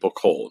after people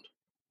cold.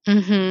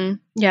 Mm-hmm.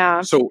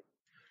 Yeah. So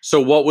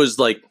what was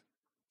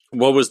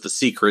the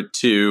secret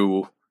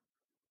to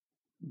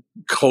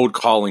cold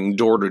calling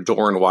door to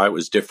door and why it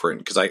was different?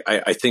 Because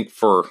I think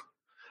for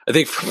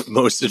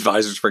most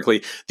advisors,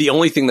 frankly, the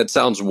only thing that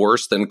sounds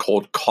worse than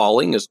cold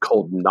calling is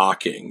cold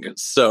knocking.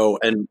 So,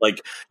 and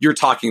like you're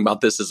talking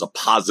about this as a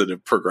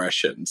positive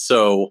progression.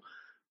 So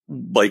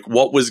like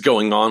what was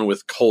going on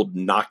with cold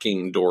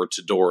knocking door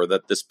to door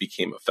that this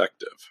became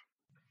effective?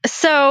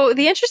 So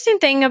the interesting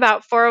thing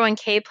about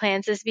 401k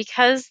plans is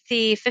because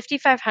the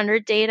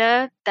 5,500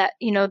 data that,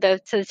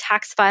 the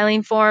tax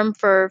filing form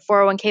for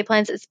 401k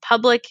plans is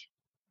public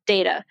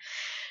data.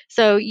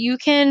 So you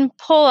can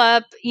pull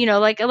up,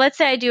 like let's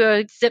say I do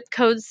a zip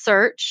code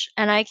search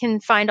and I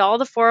can find all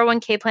the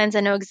 401k plans.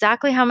 I know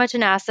exactly how much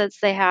in assets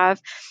they have,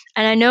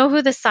 and I know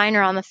who the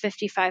signer on the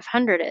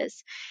 5500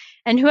 is.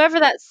 And whoever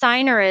that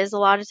signer is, a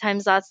lot of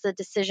times that's the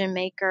decision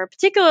maker,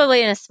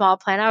 particularly in a small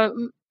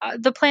plan.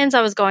 The plans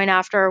I was going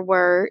after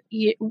were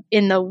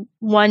in the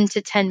 1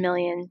 to 10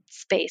 million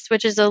space,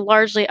 which is a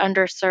largely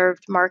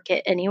underserved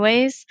market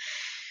anyways.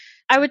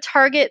 I would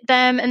target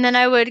them and then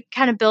I would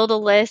kind of build a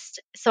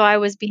list so I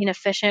was being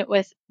efficient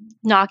with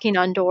knocking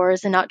on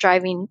doors and not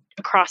driving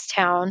across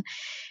town.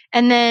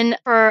 And then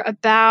for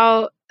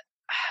about,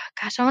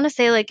 I want to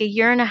say like a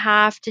year and a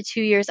half to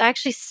 2 years, I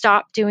actually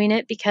stopped doing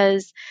it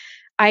because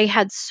I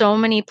had so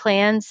many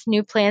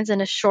new plans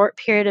in a short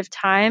period of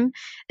time.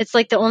 It's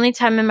like the only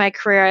time in my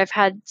career I've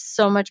had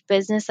so much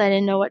business, I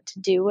didn't know what to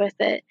do with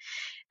it.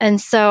 And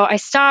so I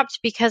stopped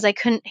because I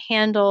couldn't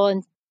handle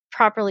and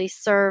properly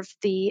serve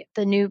the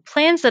new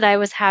plans that I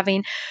was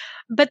having.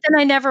 But then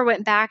I never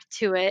went back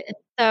to it.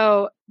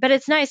 So, but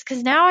it's nice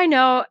because now I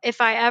know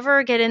if I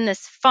ever get in this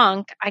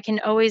funk, I can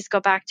always go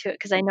back to it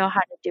because I know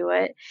how to do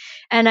it.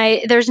 And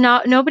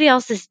nobody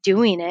else is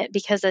doing it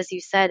because, as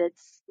you said,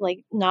 it's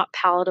like not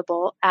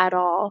palatable at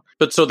all.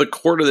 But so the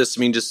core to this,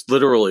 I mean, just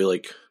literally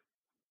like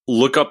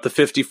look up the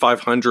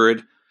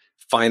 5500,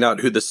 find out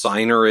who the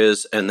signer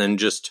is, and then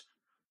just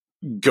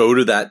go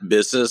to that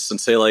business and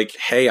say like,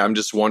 hey, I'm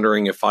just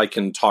wondering if I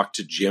can talk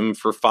to Jim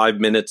for 5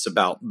 minutes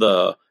about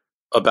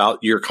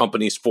your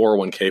company's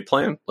 401k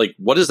plan. Like,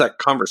 what does that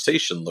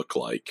conversation look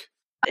like?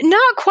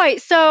 Not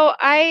quite. So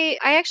I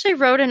actually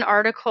wrote an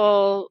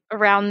article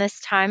around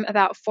this time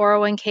about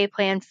 401k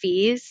plan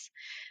fees.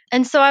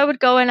 And so I would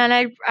go in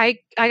and I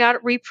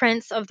got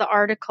reprints of the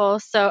article.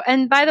 So,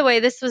 and by the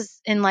way, this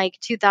was in like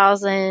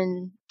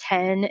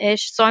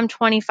 2010-ish. So I'm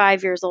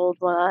 25 years old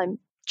when I'm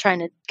trying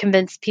to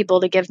convince people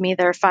to give me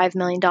their $5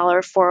 million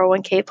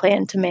 401k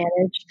plan to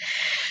manage.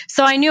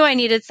 So I knew I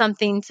needed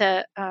something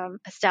to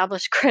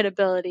establish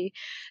credibility.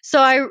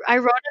 So I wrote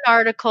an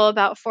article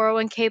about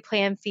 401k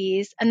plan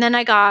fees, and then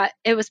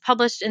it was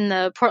published in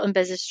the Portland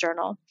Business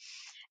Journal.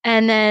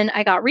 And then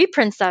I got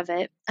reprints of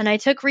it, and I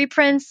took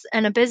reprints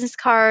and a business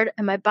card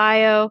and my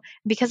bio.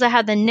 Because I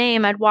had the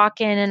name, I'd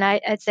walk in and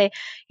I'd say,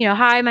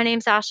 hi, my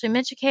name's Ashley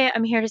Michike.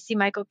 I'm here to see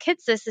Michael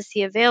Kitces. Is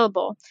he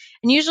available?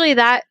 And usually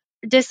that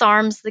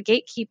disarms the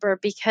gatekeeper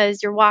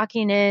because you're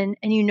walking in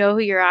and you know who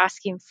you're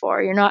asking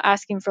for. You're not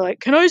asking for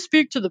like, can I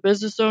speak to the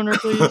business owner,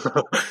 please?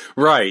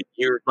 Right.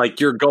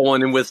 You're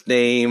going in with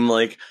name,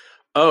 like,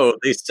 oh,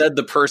 they said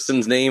the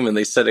person's name and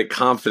they said it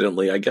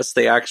confidently. I guess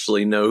they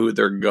actually know who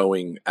they're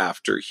going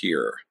after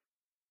here.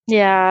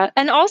 Yeah.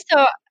 And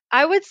also,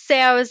 I would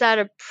say I was at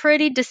a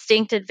pretty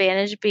distinct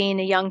advantage being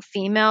a young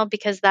female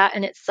because that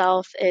in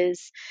itself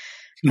is...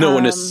 No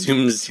one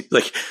assumes,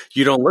 like,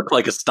 you don't look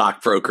like a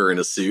stockbroker in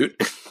a suit.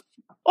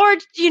 Or,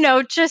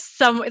 just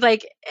some,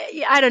 like,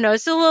 I don't know,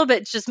 it's a little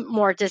bit just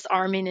more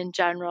disarming in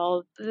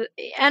general.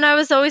 And I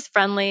was always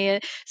friendly.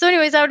 So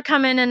anyways, I would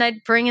come in and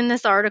I'd bring in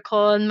this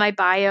article and my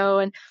bio.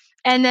 And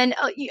then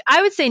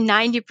I would say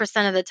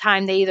 90% of the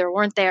time they either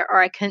weren't there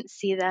or I couldn't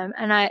see them.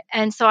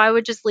 And so I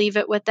would just leave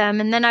it with them.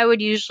 And then I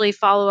would usually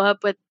follow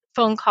up with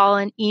phone call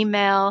and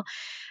email.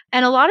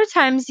 And a lot of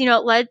times, it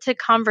led to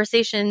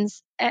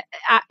conversations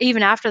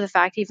even after the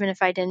fact, even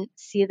if I didn't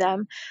see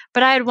them.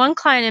 But I had one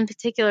client in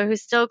particular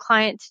who's still a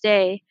client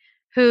today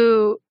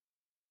who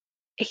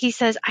he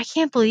says, I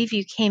can't believe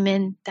you came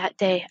in that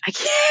day. I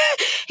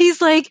can't. He's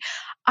like,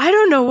 I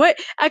don't know what,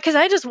 because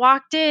I just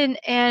walked in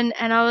and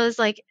I was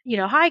like,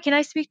 hi, can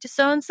I speak to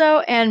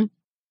so-and-so? And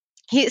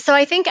so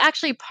I think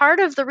actually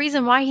part of the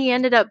reason why he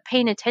ended up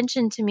paying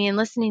attention to me and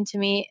listening to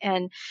me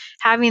and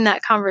having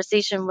that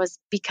conversation was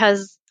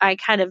because I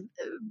kind of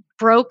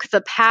broke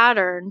the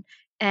pattern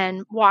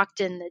and walked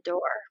in the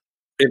door.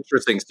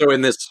 Interesting. So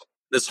in this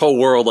whole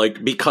world,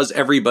 like, because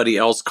everybody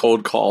else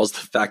cold calls, the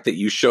fact that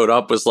you showed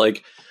up was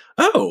like,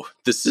 oh,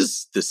 this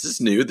is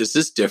new. This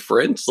is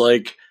different.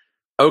 Like,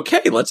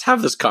 okay, let's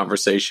have this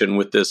conversation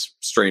with this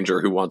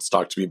stranger who wants to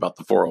talk to me about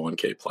the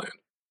 401k plan.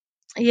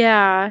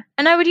 Yeah.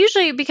 And I would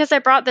usually, because I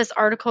brought this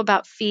article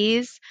about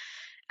fees,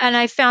 and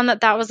I found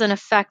that was an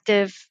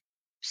effective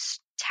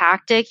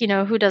tactic,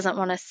 who doesn't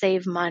want to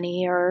save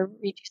money or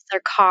reduce their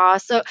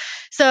costs.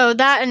 So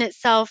that in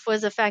itself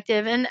was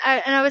effective. And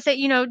I would say,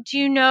 do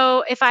you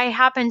know if I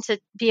happen to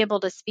be able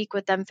to speak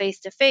with them face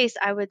to face,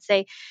 I would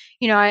say,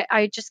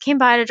 I just came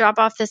by to drop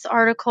off this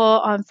article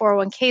on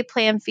 401k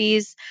plan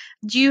fees.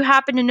 Do you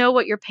happen to know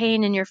what you're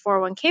paying in your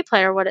 401k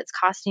plan or what it's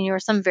costing you or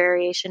some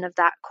variation of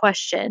that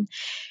question?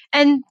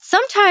 And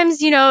sometimes,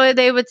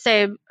 they would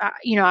say, I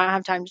don't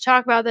have time to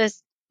talk about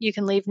this. You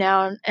can leave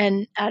now.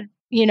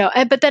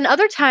 But then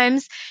other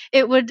times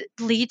it would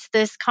lead to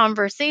this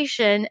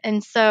conversation.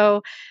 And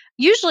so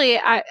usually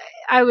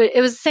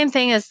it was the same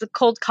thing as the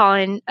cold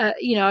calling. I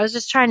was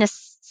just trying to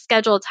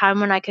schedule a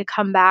time when I could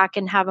come back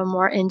and have a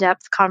more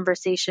in-depth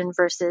conversation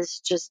versus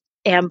just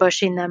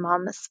ambushing them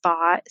on the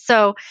spot.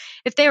 So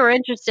if they were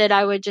interested,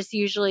 I would just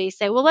usually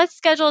say, well, let's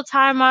schedule a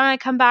time. Why don't I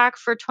come back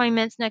for 20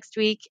 minutes next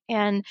week?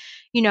 And,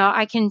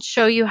 I can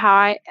show you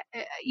how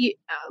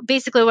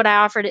basically what I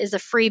offered is a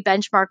free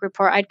benchmark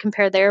report. I'd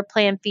compare their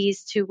plan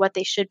fees to what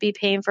they should be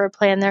paying for a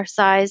plan their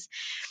size.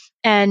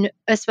 And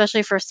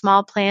especially for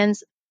small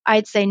plans,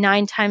 I'd say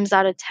 9 times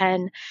out of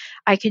 10,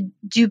 I could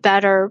do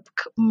better,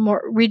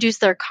 reduce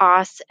their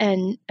costs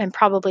and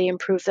probably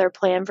improve their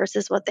plan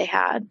versus what they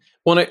had.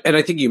 Well, and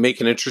I think you make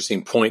an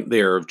interesting point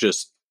there of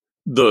just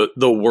the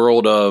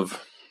world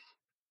of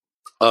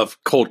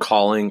cold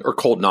calling or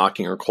cold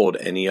knocking or cold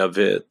any of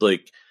it.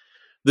 Like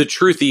the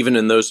truth, even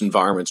in those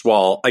environments,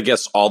 while I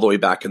guess all the way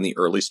back in the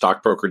early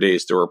stockbroker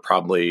days, there were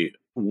probably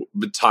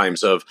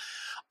times of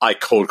I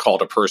cold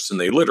called a person,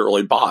 they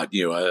literally bought,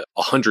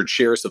 100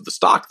 shares of the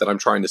stock that I'm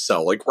trying to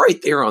sell, like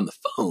right there on the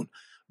phone.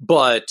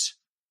 But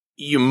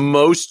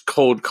most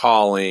cold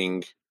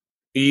calling,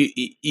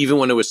 even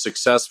when it was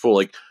successful,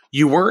 like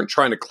you weren't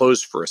trying to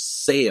close for a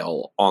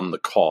sale on the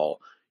call.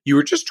 You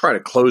were just trying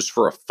to close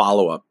for a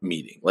follow-up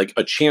meeting, like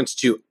a chance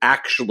to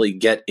actually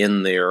get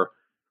in there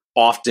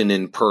often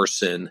in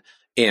person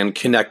and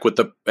connect with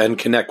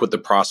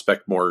the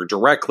prospect more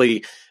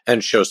directly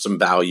and show some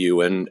value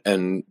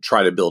and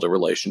try to build a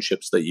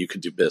relationship so that you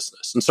could do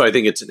business. And so I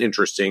think it's an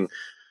interesting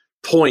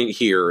point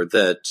here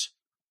that,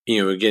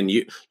 again,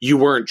 you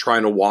weren't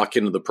trying to walk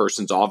into the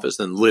person's office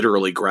and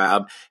literally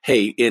grab,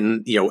 hey,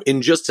 in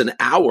just an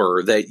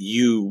hour that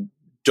you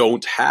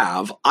don't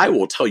have, I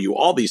will tell you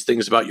all these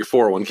things about your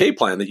 401k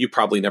plan that you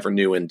probably never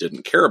knew and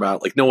didn't care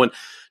about. Like no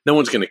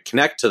one's going to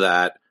connect to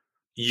that.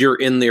 You're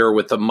in there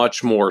with a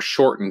much more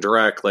short and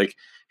direct, like,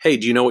 hey,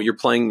 do you know what you're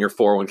playing in your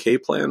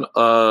 401k plan?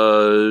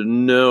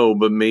 No,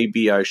 but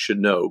maybe I should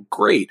know.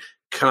 Great.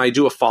 Can I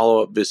do a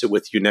follow-up visit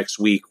with you next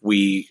week?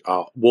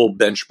 We'll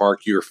benchmark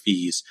your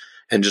fees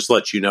and just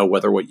let you know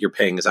whether what you're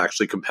paying is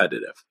actually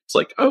competitive. It's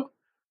like, oh,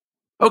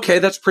 okay,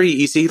 that's pretty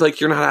easy. Like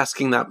you're not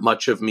asking that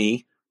much of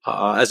me.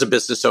 As a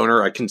business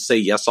owner, I can say,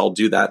 yes, I'll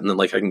do that. And then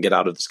like I can get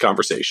out of this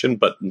conversation,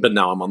 but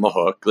now I'm on the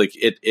hook. Like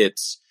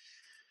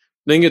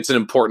I think it's an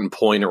important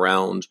point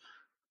around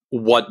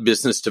what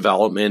business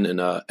development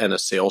and a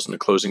sales and a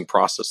closing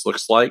process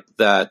looks like,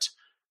 that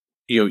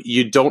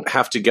you don't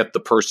have to get the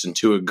person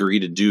to agree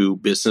to do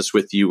business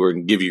with you or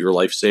give you your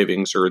life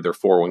savings or their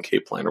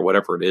 401k plan or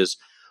whatever it is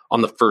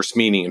on the first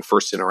meeting and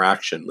first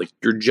interaction. Like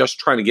you're just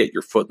trying to get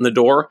your foot in the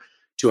door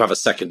to have a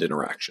second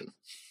interaction.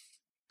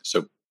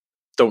 So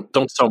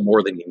don't sell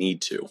more than you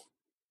need to.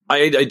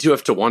 I do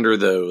have to wonder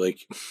though, like,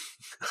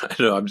 I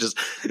don't know, I'm just,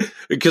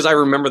 because I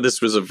remember this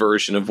was a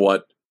version of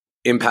what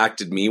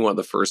impacted me one of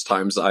the first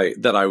times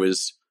that I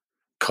was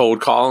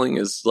cold calling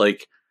is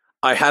like,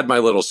 I had my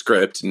little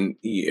script and,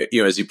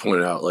 as you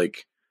pointed out,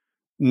 like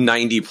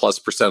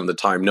 90+% of the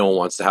time, no one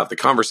wants to have the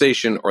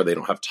conversation or they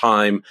don't have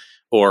time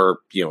or,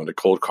 in a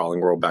cold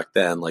calling world back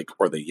then, like,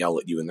 or they yell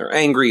at you and they're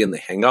angry and they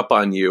hang up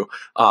on you.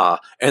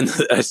 And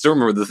I still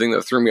remember the thing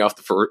that threw me off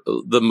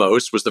the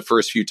most was the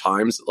first few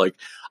times, like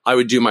I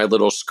would do my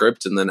little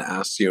script and then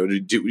ask,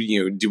 would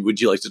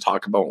you like to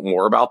talk about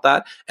more about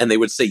that? And they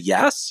would say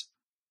yes.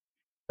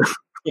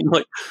 I'm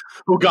like,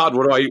 oh God,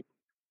 what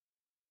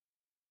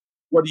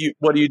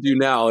do you do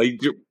now? Like,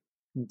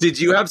 did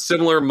you have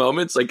similar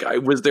moments? Like,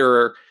 was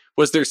there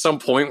some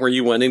point where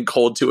you went in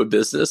cold to a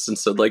business and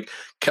said like,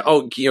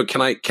 oh,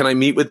 can I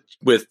meet with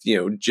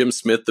Jim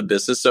Smith, the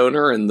business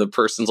owner? And the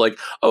person's like,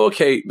 oh,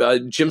 okay,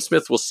 Jim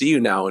Smith will see you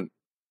now. And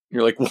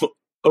you're like, well,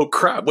 oh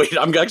crap, wait,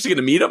 I'm actually going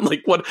to meet him?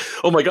 Like what?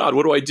 Oh my God,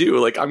 what do I do?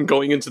 Like I'm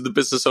going into the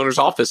business owner's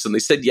office and they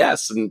said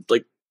yes. And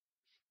like,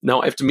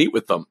 now I have to meet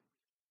with them.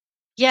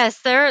 Yes,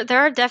 there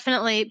are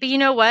definitely, but you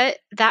know what?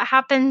 That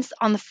happens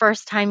on the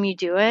first time you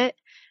do it.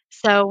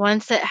 So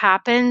once it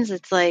happens,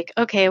 it's like,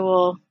 okay,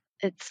 well,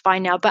 it's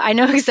fine now. But I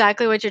know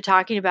exactly what you're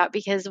talking about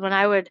because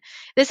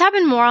this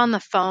happened more on the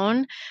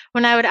phone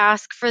when I would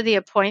ask for the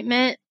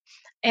appointment.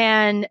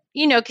 And,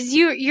 because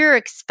you're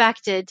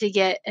expected to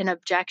get an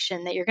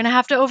objection that you're going to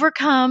have to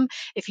overcome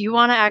if you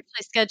want to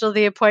actually schedule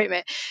the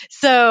appointment.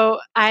 So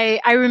I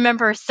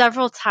remember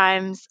several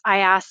times I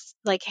asked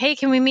like, hey,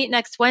 can we meet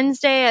next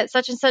Wednesday at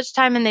such and such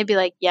time? And they'd be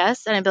like,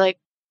 yes. And I'd be like,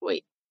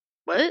 wait,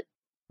 what?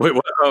 Wait,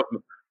 what?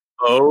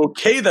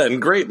 Okay, then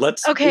great.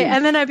 Let's. Okay.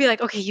 And then I'd be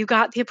like, okay, you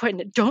got the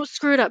appointment. Don't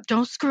screw it up.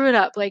 Don't screw it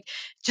up. Like,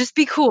 just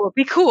be cool.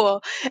 Be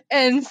cool.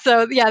 And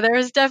so, yeah,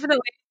 there's definitely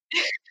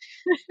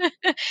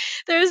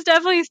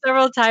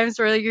several times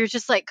where you're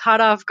just like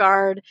caught off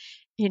guard.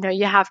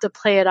 You have to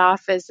play it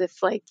off as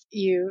if like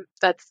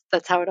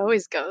that's how it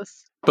always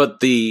goes. But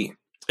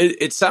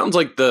it sounds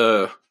like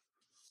the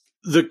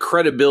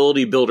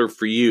credibility builder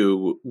for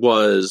you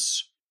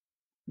was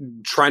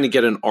trying to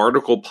get an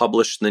article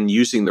published and then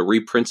using the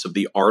reprints of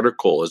the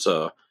article as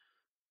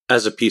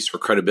a piece for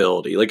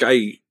credibility. Like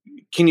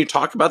can you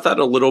talk about that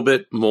a little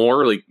bit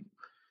more? Like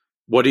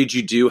what did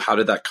you do? How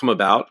did that come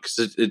about?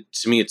 Because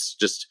to me,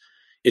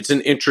 it's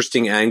an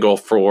interesting angle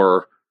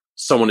for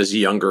someone as a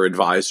younger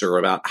advisor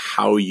about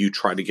how you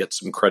try to get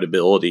some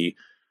credibility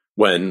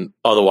when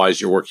otherwise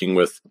you're working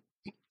with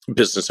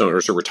business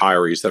owners or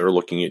retirees that are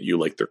looking at you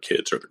like their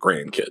kids or their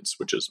grandkids,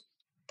 which is.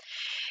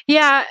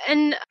 Yeah.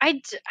 And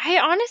I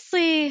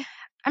honestly,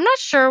 I'm not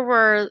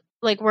sure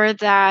where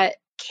that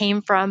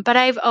came from, but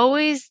I've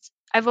always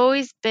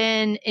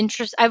been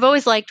interested. I've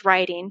always liked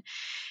writing.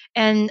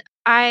 And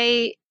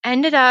I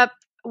ended up,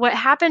 what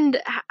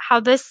happened, how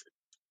this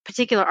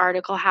particular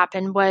article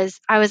happened was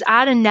I was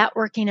at a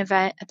networking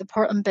event at the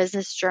Portland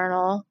Business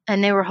Journal,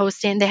 and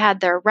they had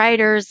their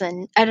writers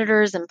and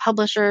editors and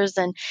publishers,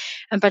 and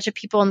a bunch of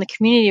people in the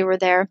community were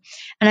there.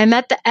 And I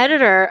met the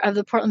editor of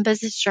the Portland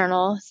Business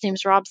Journal. His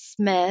name's Rob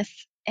Smith,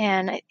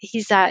 and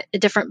he's at a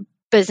different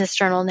business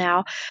journal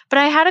now. But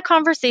I had a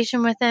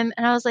conversation with him,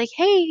 and I was like,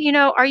 hey,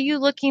 are you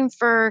looking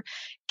for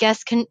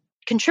guest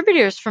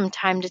contributors from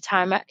time to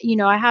time?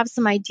 I have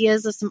some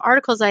ideas of some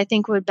articles I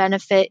think would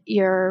benefit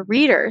your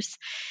readers.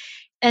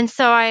 And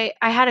so I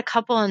had a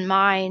couple in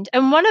mind.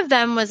 And one of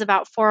them was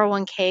about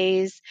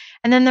 401ks.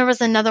 And then there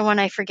was another one,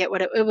 I forget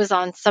what it was,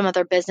 on some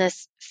other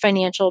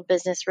financial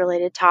business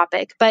related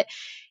topic. But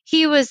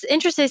he was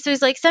interested. So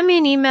he's like, send me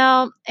an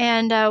email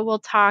and we'll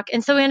talk.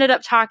 And so we ended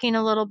up talking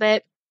a little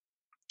bit.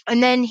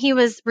 And then he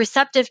was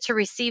receptive to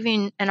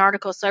receiving an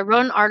article. So I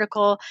wrote an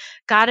article,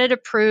 got it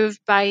approved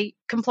by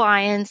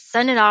compliance,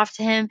 sent it off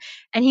to him,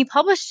 and he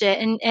published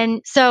it.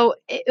 And so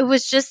it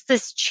was just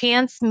this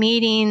chance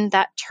meeting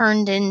that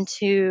turned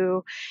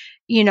into,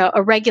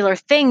 a regular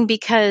thing,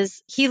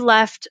 because he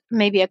left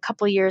maybe a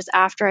couple years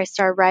after I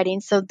started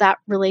writing. So that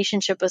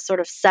relationship was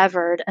sort of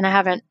severed, and I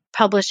haven't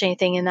published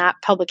anything in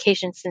that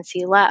publication since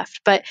he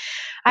left. But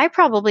I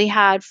probably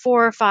had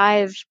 4 or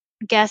 5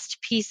 guest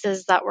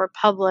pieces that were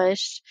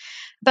published.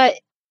 But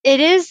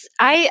it is,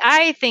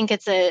 I think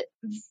it's an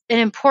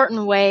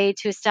important way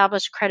to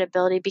establish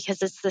credibility,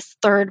 because it's this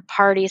third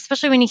party,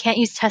 especially when you can't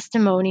use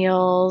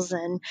testimonials,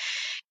 and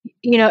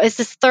it's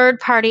this third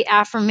party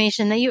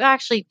affirmation that you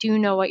actually do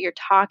know what you're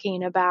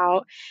talking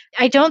about.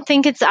 I don't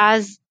think it's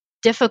as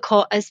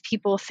difficult as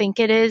people think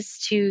it is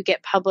to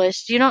get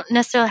published. You don't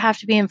necessarily have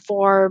to be in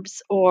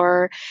Forbes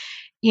or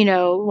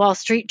Wall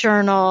Street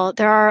Journal.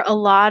 There are a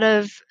lot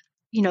of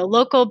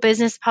local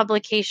business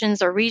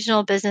publications or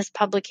regional business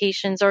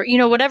publications, or,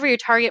 whatever your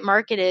target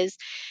market is,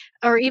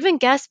 or even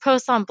guest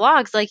posts on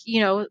blogs. Like,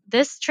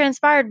 this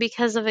transpired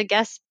because of a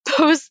guest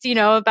post,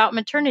 about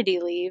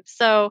maternity leave.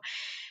 So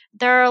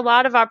there are a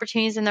lot of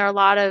opportunities, and there are a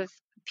lot of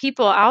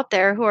people out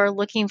there who are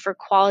looking for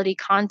quality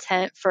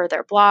content for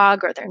their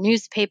blog or their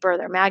newspaper or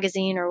their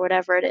magazine or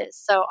whatever it is.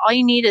 So all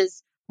you need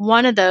is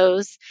one of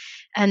those,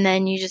 and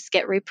then you just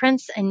get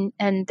reprints, and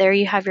there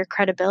you have your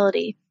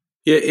credibility.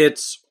 Yeah,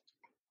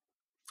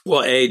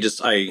 well, I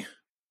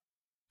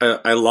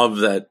love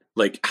that.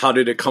 Like, how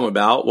did it come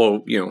about?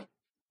 Well,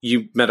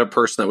 you met a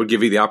person that would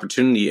give you the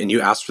opportunity, and you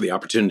asked for the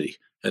opportunity,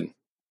 and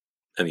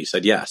he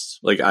said yes.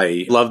 Like,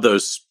 I love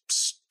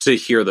to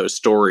hear those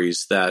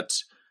stories that,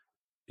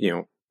 I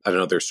don't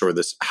know, there's sort of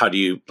this, how do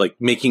you, like,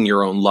 making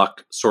your own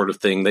luck sort of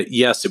thing, that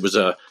yes, it was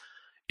a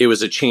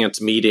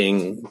chance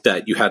meeting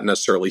that you hadn't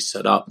necessarily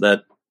set up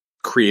that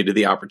created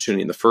the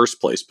opportunity in the first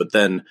place, but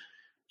then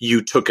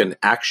you took an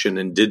action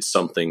and did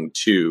something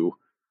to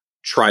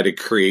try to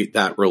create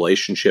that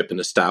relationship and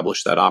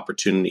establish that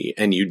opportunity,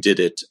 and you did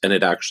it, and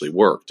it actually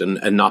worked. And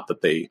not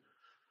that they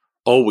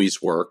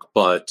always work,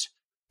 but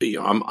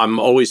I'm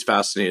always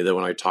fascinated that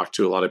when I talk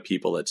to a lot of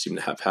people that seem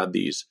to have had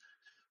these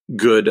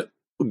good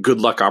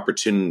luck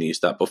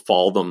opportunities that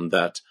befall them,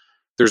 that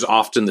there's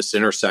often this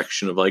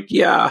intersection of like,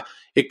 yeah,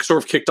 it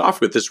sort of kicked off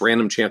with this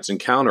random chance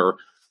encounter,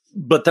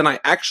 but then I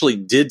actually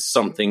did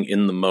something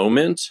in the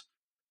moment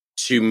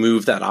to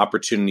move that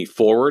opportunity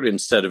forward,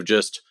 instead of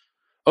just,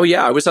 oh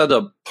yeah, I was at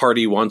a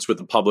party once with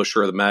the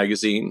publisher of the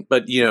magazine,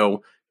 but it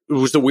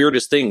was the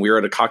weirdest thing. We were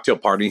at a cocktail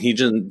party, and he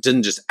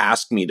didn't just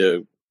ask me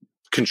to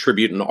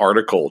contribute an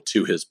article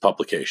to his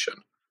publication.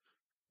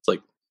 It's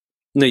like,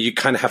 no, you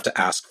kind of have to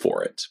ask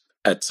for it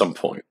at some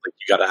point. Like,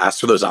 you got to ask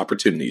for those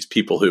opportunities.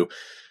 People who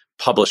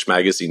publish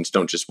magazines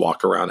don't just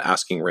walk around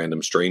asking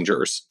random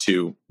strangers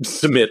to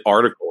submit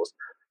articles.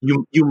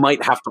 You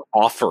might have to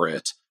offer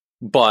it,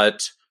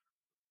 but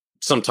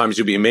sometimes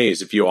you'll be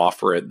amazed if you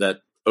offer it that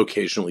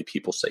occasionally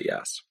people say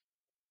yes.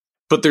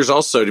 But there's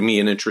also, to me,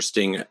 an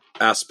interesting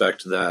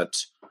aspect that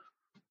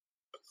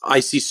I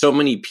see so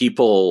many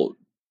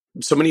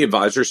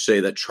advisors say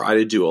that try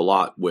to do a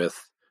lot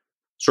with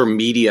sort of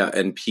media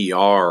and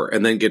PR,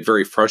 and then get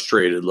very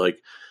frustrated. Like,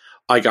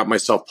 I got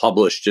myself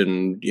published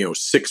in,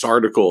 6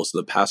 articles in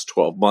the past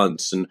 12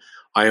 months, and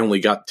I only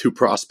got 2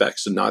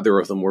 prospects, and neither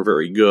of them were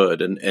very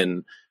good.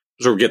 And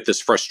sort of get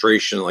this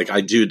frustration. Like,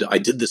 I did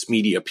this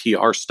media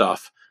PR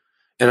stuff,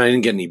 and I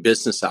didn't get any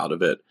business out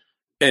of it.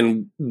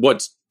 And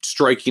what's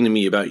striking to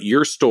me about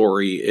your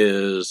story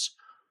is,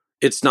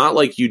 it's not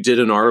like you did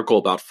an article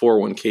about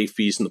 401k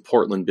fees in the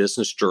Portland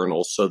Business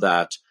Journal so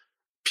that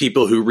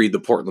people who read the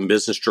Portland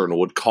Business Journal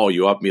would call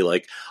you up and be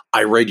like,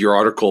 I read your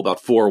article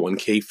about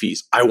 401k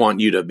fees. I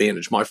want you to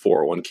manage my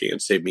 401k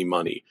and save me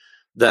money.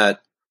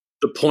 That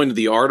the point of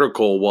the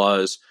article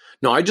was,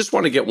 no, I just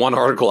want to get one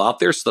article out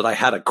there so that I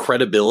had a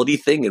credibility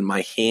thing in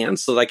my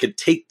hands, so that I could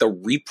take the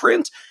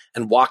reprint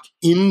and walk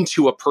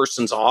into a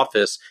person's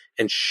office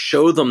and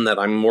show them that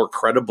I'm more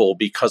credible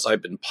because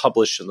I've been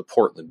published in the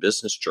Portland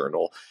Business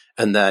Journal,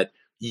 and that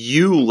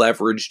you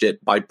leveraged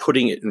it by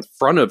putting it in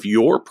front of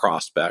your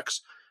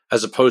prospects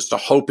as opposed to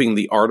hoping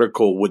the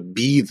article would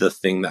be the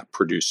thing that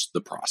produced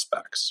the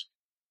prospects.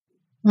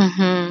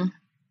 Mm-hmm.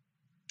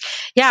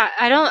 Yeah,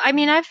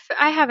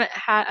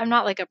 I'm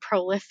not like a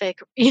prolific,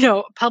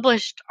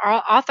 published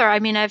author. I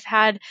mean, I've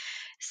had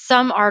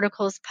some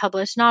articles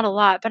published, not a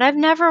lot, but I've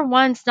never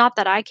once, not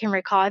that I can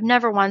recall, I've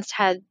never once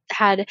had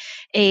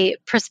a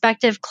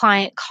prospective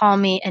client call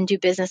me and do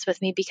business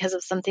with me because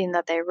of something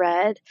that they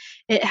read.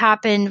 It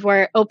happened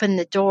where it opened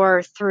the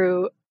door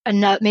through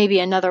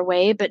maybe another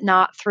way, but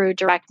not through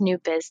direct new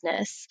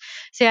business.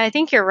 So yeah, I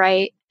think you're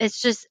right.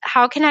 It's just,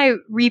 how can I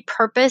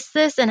repurpose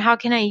this and how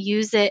can I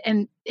use it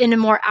in a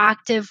more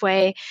active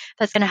way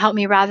that's going to help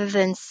me, rather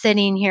than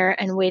sitting here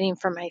and waiting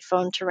for my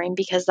phone to ring,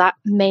 because that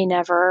may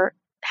never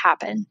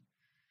happen.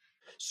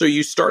 So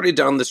you started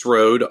down this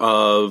road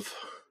of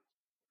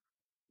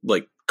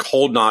like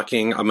cold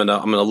knocking. I'm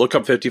gonna look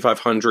up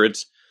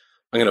 5500s.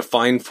 I'm gonna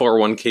find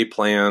 401k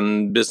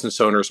plan business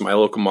owners in my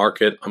local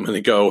market. I'm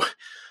gonna go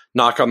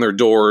knock on their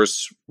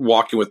doors,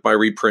 walking with my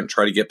reprint,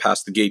 try to get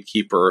past the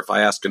gatekeeper. If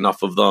I ask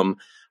enough of them,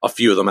 a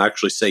few of them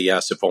actually say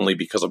yes, if only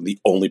because I'm the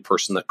only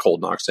person that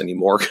cold knocks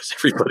anymore, because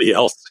everybody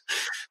else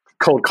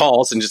cold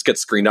calls and just gets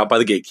screened out by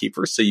the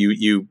gatekeeper. So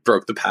you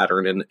broke the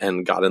pattern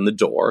and got in the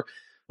door.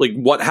 Like,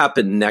 what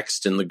happened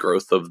next in the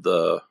growth of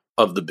the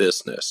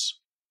business?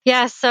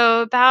 Yeah,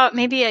 so about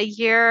maybe a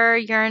year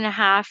and a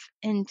half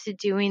into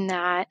doing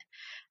that,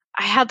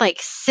 I had like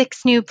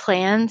 6 new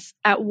plans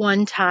at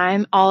one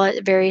time, all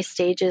at various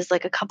stages,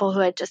 like a couple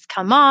who had just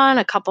come on,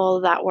 a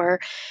couple that were,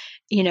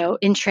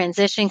 in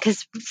transition.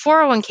 Because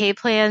 401k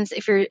plans,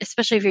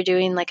 especially if you're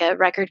doing like a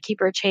record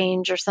keeper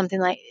change or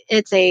something, like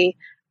it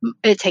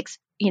takes,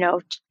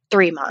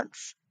 3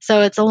 months.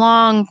 So it's a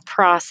long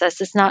process.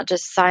 It's not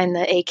just sign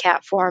the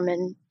ACAT form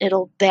and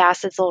the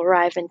assets will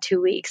arrive in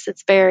 2 weeks.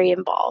 It's very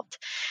involved.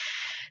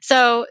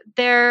 So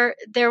there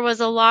was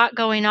a lot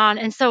going on.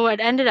 And so what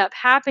ended up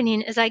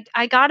happening is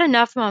I got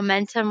enough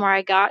momentum where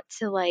I got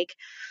to like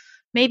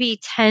maybe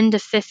 10 to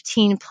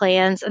 15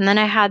 plans. And then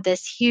I had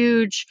this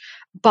huge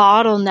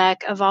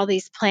bottleneck of all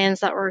these plans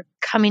that were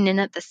coming in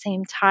at the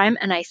same time.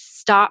 And I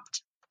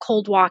stopped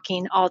cold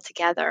walking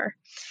altogether.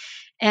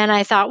 And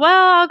I thought,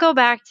 well, I'll go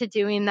back to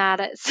doing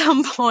that at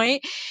some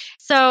point.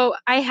 So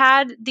I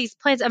had these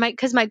plans,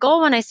 because my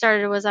goal when I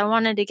started was I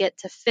wanted to get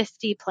to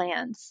 50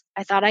 plans.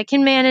 I thought I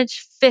can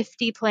manage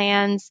 50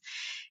 plans,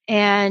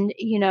 and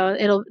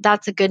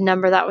that's a good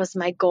number. That was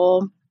my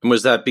goal. And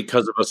was that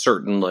because of a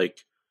certain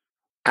like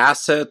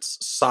assets,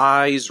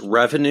 size,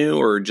 revenue,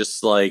 or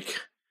just like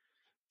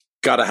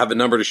got to have a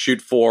number to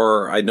shoot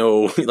for? I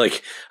know,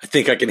 like, I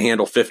think I can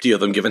handle 50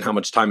 of them given how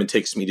much time it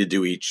takes me to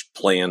do each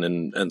plan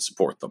and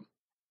support them.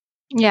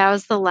 Yeah, it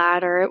was the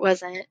latter. It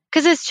wasn't,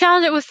 because it's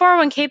challenging with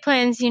 401k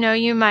plans.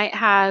 You might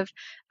have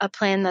a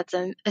plan that's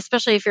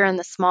especially if you're in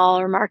the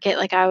smaller market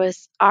like I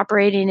was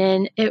operating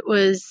in. It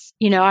was,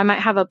 I might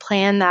have a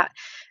plan that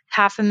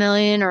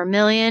 $500,000 or $1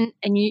 million,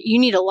 and you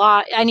need a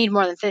lot. I need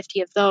more than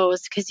 50 of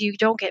those, because you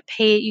don't get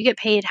paid. You get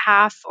paid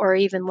half or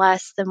even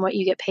less than what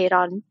you get paid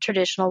on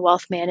traditional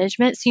wealth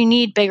management. So you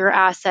need bigger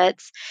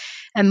assets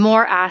and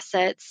more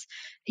assets.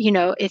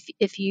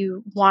 If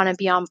you want to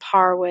be on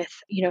par with,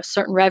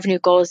 certain revenue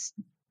goals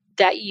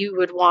that you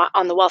would want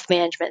on the wealth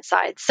management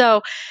side.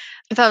 So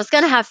if I was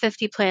going to have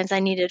 50 plans, I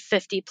needed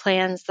 50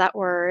 plans that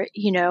were,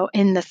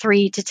 in the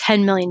 $3 to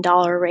 $10 million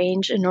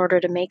range in order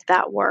to make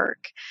that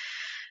work.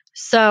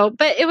 So,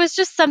 but it was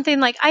just something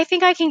like, I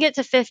think I can get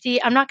to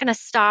 50. I'm not going to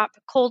stop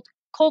cold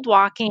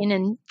walking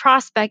and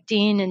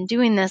prospecting and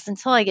doing this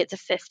until I get to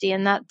 50.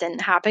 And that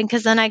didn't happen,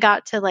 because then I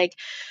got to like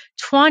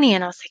 20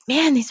 and I was like,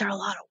 man, these are a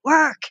lot of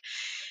work.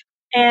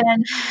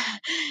 And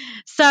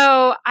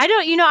so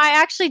I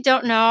actually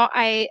don't know.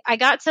 I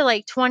got to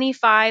like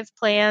 25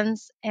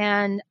 plans,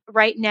 and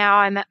right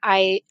now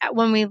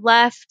when we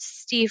left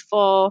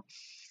Stifel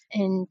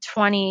in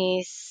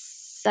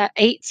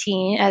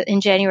 2018,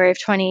 in January of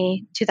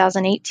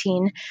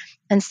 2018,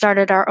 and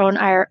started our own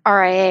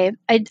RIA,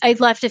 I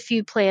left a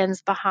few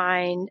plans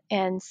behind.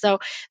 And so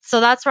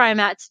that's where I'm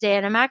at today.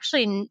 And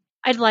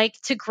I'd like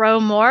to grow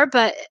more,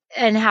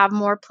 and have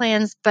more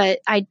plans, but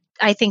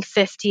I think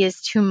 50 is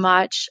too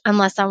much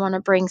unless I want to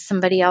bring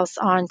somebody else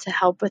on to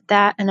help with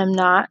that. And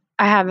I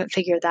haven't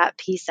figured that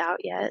piece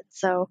out yet.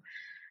 So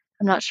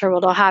I'm not sure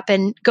what'll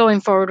happen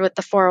going forward with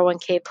the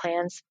 401k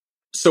plans.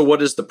 So what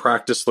does the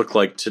practice look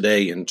like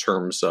today in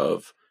terms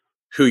of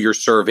who you're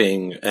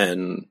serving,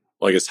 and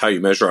I guess how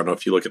you measure? I don't know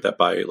if you look at that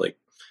by like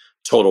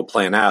total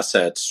plan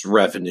assets,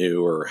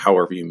 revenue, or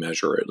however you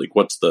measure it. Like,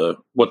 what's the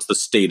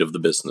state of the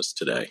business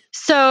today?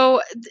 So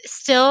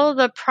still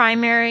the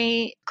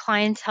primary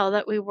clientele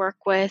that we work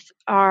with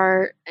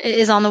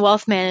is on the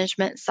wealth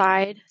management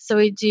side. So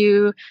we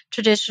do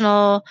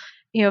traditional,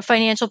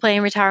 financial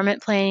planning,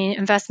 retirement planning,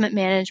 investment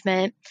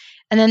management.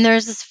 And then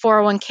there's this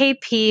 401k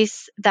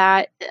piece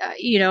that,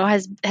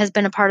 has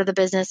been a part of the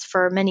business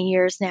for many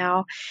years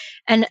now.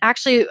 And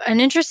actually, an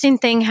interesting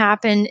thing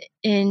happened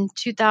in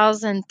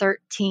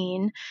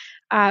 2013.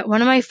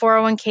 One of my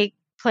 401k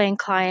plan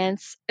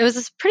clients, it was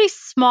this pretty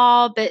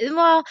small bit,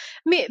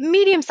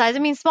 medium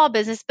size, small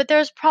business, but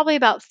there's probably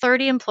about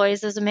 30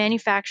 employees. There's a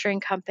manufacturing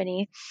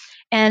company,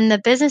 and the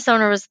business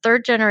owner was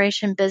third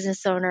generation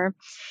business owner,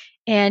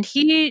 and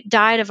he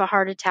died of a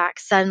heart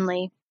attack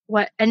suddenly.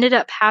 What ended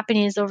up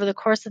happening is over the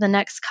course of the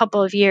next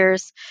couple of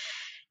years,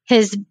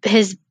 his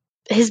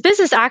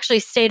business actually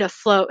stayed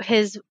afloat.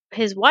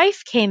 His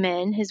wife came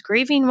in, his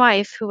grieving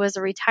wife, who was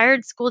a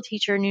retired school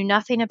teacher, knew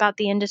nothing about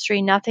the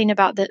industry, nothing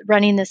about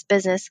running this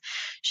business.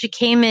 She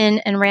came in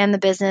and ran the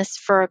business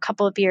for a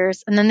couple of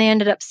years, and then they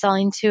ended up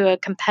selling to a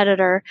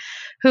competitor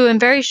who in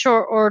very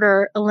short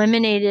order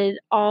eliminated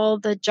all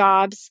the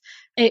jobs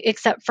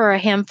except for a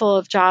handful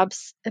of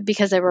jobs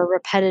because they were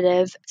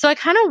repetitive. So I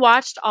kind of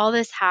watched all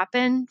this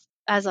happen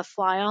as a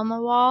fly on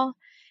the wall.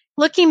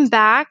 Looking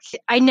back,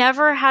 I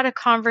never had a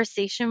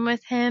conversation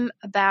with him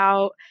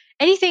about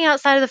anything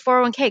outside of the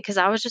 401k because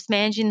I was just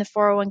managing the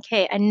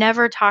 401k. I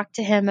never talked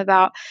to him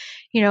about,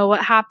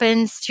 what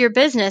happens to your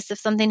business if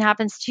something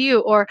happens to you,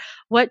 or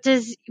what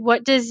does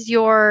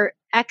your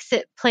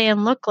exit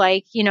plan look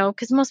like,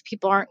 because most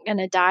people aren't going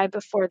to die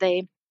before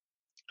they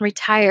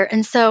retire.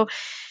 And so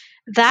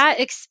that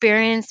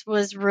experience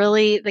was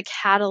really the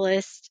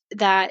catalyst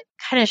that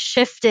kind of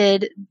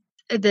shifted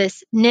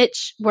this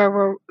niche where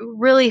we're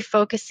really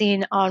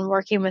focusing on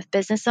working with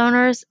business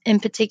owners, in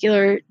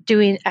particular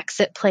doing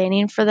exit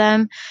planning for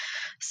them.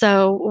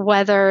 So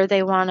whether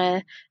they want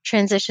to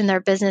transition their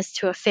business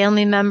to a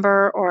family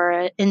member or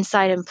an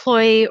inside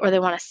employee, or they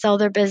want to sell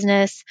their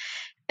business,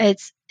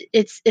 it's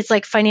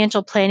like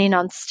financial planning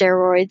on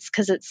steroids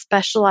because it's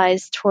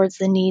specialized towards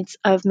the needs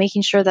of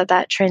making sure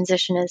that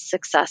transition is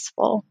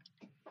successful.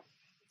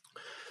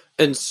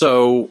 And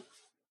so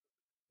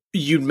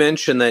you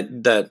mentioned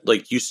that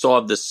like you still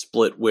have this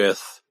split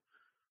with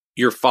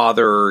your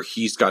father.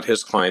 He's got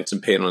his clients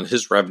and paying on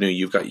his revenue.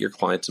 You've got your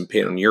clients and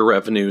paying on your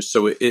revenue.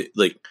 So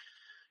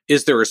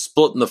is there a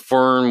split in the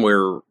firm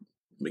where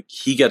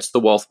he gets the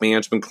wealth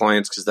management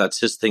clients because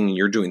that's his thing and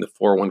you're doing the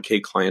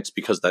 401k clients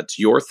because that's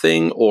your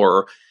thing?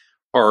 Or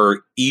are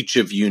each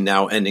of you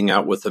now ending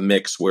out with a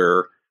mix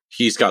where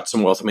he's got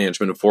some wealth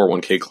management and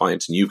 401k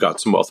clients and you've got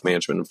some wealth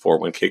management and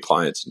 401k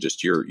clients, and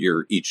just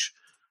you're each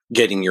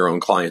getting your own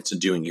clients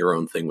and doing your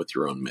own thing with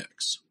your own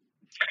mix?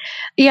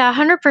 Yeah,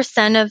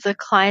 100% of the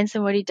clients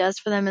and what he does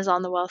for them is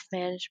on the wealth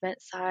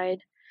management side.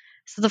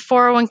 So the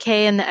 401k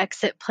and the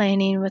exit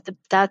planning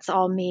that's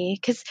all me.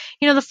 Because,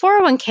 the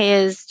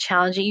 401k is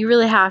challenging. You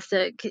really have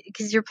to,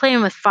 because you're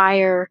playing with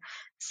fire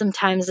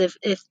sometimes if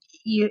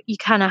you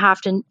kind of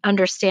have to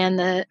understand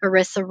the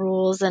ERISA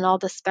rules and all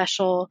the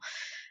special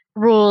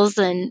rules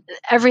and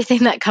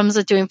everything that comes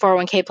with doing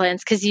 401k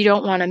plans, because you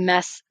don't want to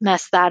mess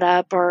that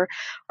up or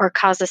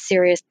cause a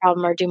serious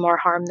problem or do more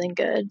harm than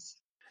good.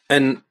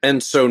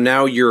 And so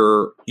now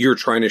you're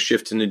trying to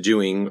shift into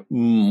doing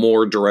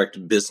more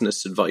direct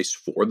business advice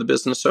for the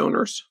business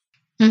owners?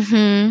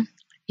 Mm-hmm.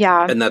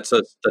 Yeah. And that's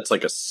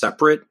like a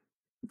separate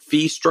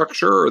fee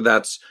structure, or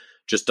that's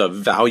just a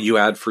value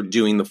add for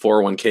doing the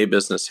 401k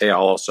business? Hey,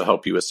 I'll also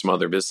help you with some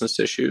other business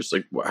issues.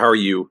 Like, how are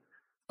you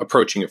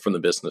approaching it from the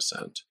business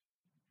end?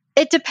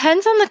 It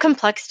depends on the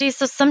complexity.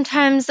 So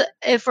sometimes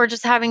if we're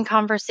just having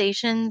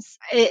conversations,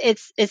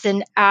 it's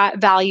an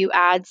value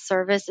add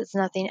service. It's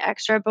nothing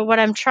extra. But what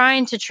I'm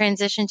trying to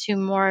transition to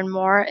more and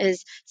more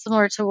is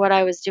similar to what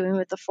I was doing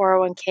with the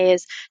 401k,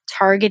 is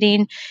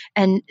targeting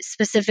and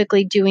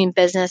specifically doing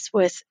business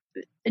with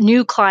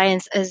new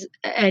clients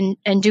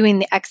and doing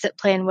the exit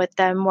plan with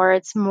them, where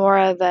it's more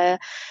of a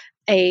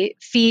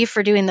fee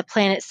for doing the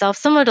plan itself,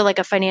 similar to like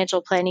a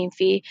financial planning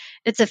fee.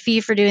 It's a fee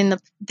for doing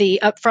the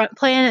upfront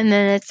plan, and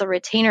then it's a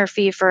retainer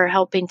fee for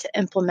helping to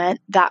implement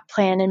that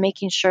plan and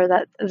making sure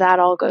that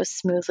all goes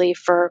smoothly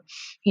for,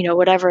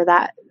 whatever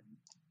that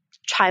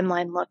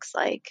timeline looks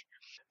like.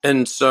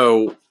 And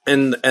so,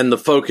 and the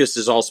focus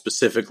is all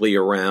specifically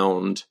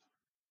around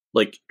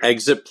like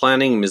exit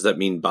planning. Does that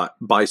mean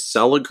buy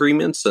sell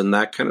agreements and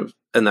that kind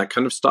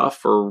of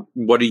stuff, or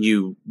what are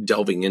you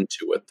delving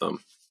into with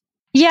them?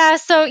 Yeah,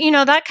 so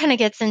that kind of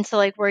gets into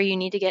like where you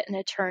need to get an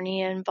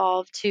attorney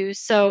involved too.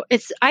 So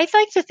I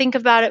like to think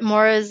about it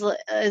more as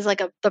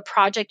like the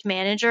project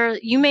manager.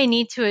 You may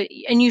need to,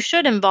 and you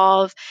should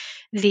involve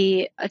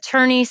the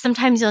attorney.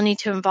 Sometimes you'll need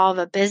to involve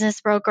a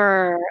business broker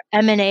or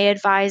M&A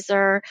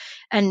advisor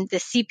and the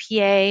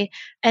CPA.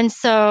 And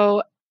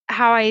so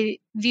how I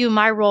view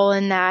my role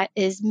in that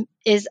is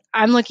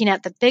I'm looking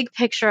at the big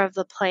picture of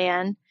the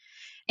plan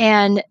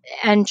and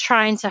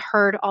trying to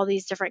herd all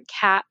these different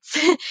cats,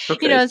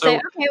 Okay, and so say,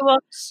 okay, well,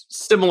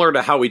 similar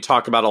to how we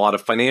talk about a lot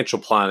of financial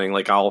planning,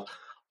 like I'll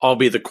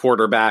be the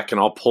quarterback and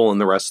I'll pull in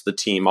the rest of the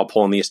team. I'll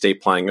pull in the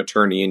estate planning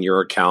attorney and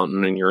your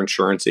accountant and your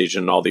insurance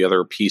agent and all the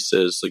other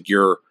pieces. Like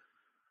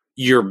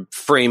you're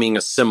framing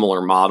a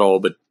similar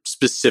model, but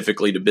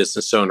specifically to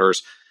business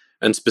owners.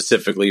 and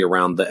specifically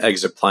around the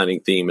exit planning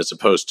theme as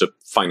opposed to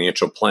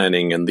financial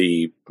planning and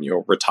the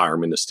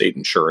retirement estate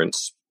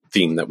insurance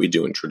theme that we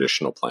do in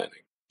traditional planning.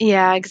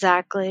 Yeah,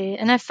 exactly.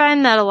 And I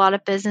find that a lot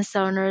of business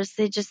owners,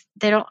 they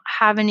don't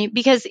have any,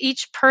 because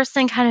each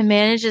person kind of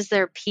manages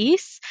their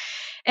piece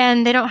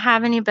and they don't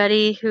have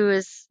anybody who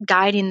is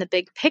guiding the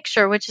big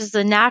picture, which is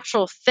a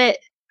natural fit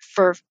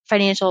for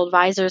financial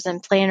advisors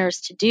and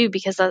planners to do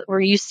because we're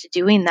used to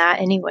doing that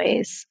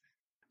anyways.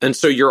 And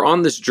so you're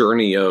on this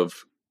journey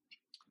of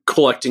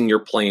collecting your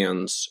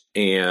plans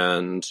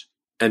and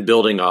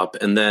building up,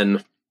 and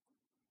then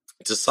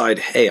decide,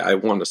 hey, I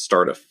want to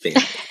start a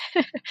family.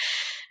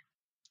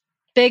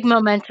 Big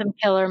momentum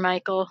killer,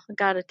 Michael. I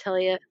got to tell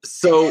you.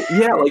 So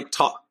yeah, like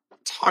talk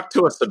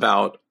to us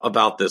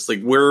about this.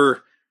 Like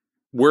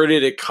where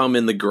did it come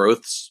in the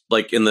growth,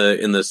 like in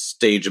the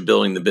stage of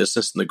building the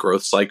business and the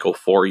growth cycle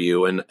for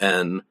you? And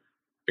I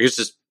guess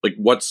just like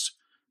what's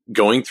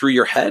going through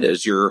your head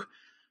as you're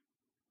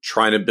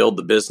trying to build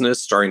the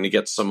business, starting to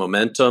get some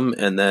momentum,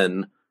 and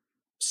then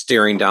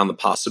staring down the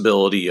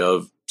possibility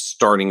of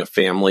starting a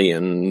family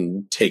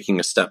and taking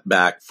a step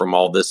back from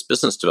all this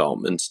business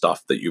development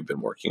stuff that you've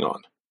been working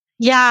on.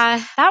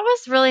 Yeah, that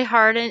was really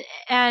hard.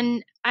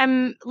 And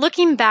I'm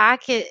looking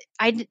back,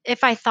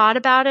 if I thought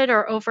about it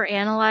or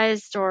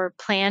overanalyzed or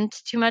planned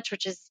too much,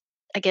 which is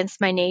against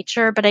my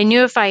nature, but I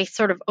knew if I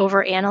sort of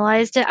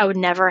overanalyzed it, I would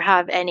never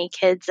have any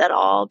kids at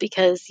all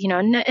because,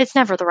 it's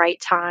never the right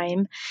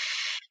time.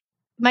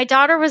 My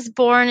daughter was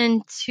born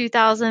in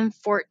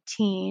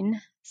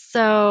 2014.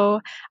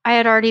 So I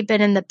had already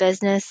been in the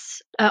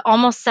business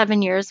almost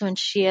 7 years when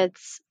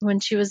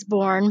she was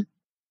born.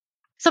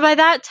 So by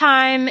that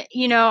time,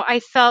 I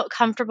felt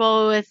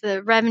comfortable with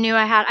the revenue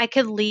I had. I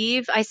could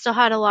leave. I still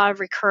had a lot of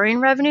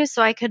recurring revenue,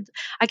 so I could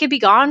be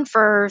gone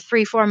for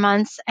 3-4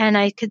 months and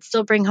I could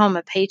still bring home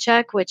a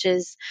paycheck, which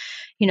is,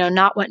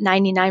 not what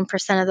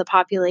 99% of the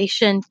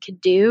population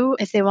could do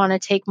if they want to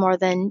take more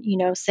than,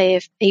 say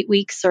if 8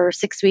 weeks or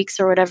 6 weeks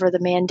or whatever the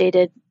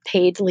mandated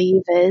paid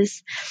leave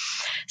is.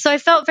 So I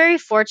felt very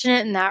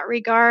fortunate in that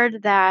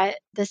regard that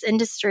this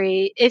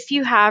industry, if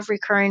you have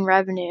recurring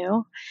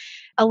revenue,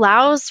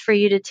 allows for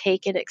you to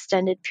take an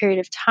extended period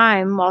of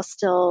time while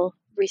still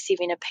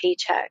receiving a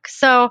paycheck.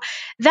 So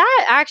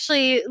that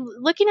actually,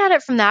 looking at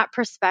it from that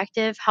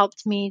perspective,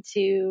 helped me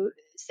to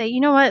say, you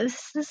know what,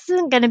 this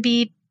isn't going to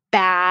be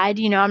bad.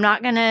 It's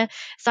not going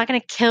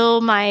to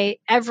kill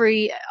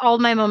all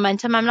my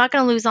momentum. I'm not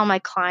going to lose all my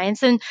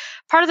clients. And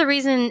part of the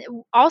reason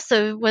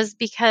also was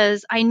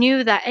because I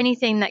knew that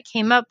anything that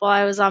came up while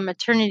I was on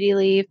maternity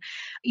leave,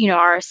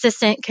 our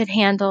assistant could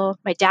handle,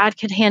 my dad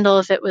could handle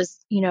if it was,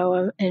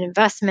 an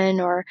investment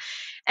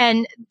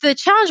and the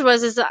challenge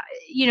was,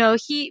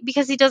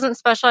 because he doesn't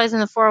specialize in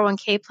the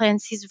 401k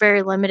plans, he's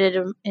very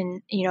limited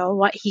in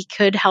what he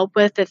could help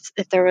with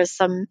if there was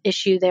some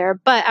issue there,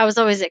 but I was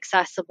always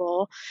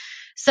accessible.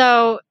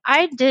 So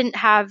I didn't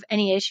have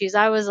any issues.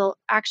 I was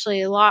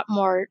actually a lot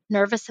more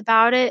nervous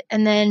about it.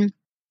 And then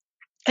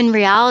in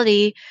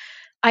reality,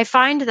 I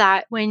find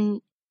that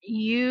when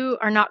you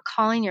are not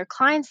calling your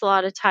clients a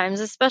lot of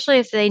times, especially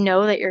if they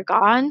know that you're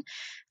gone,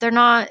 they're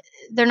not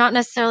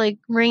necessarily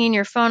ringing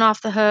your phone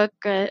off the hook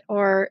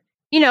or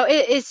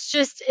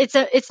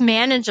it's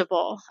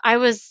manageable.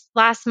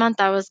 Last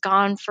month I was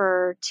gone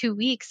for 2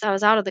 weeks. I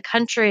was out of the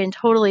country and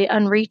totally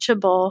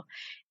unreachable.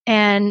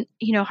 And,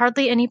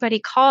 hardly anybody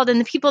called. And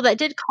the people that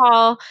did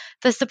call,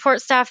 the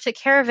support staff took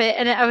care of it.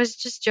 And I was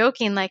just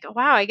joking, like,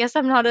 wow, I guess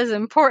I'm not as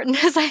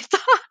important as I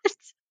thought.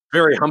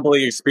 Very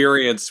humbling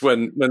experience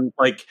when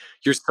like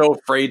you're so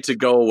afraid to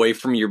go away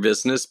from your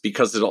business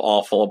because it'll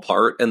all fall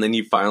apart, and then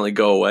you finally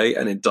go away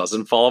and it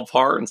doesn't fall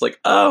apart, and it's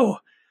like, oh,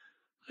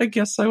 I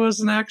guess I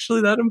wasn't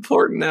actually that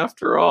important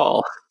after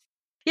all.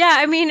 Yeah,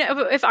 I mean,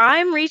 if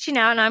I'm reaching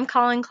out and I'm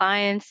calling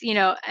clients,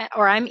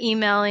 or I'm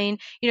emailing,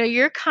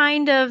 you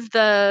kind of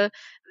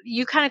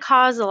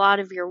cause a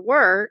lot of your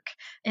work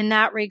in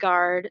that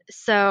regard.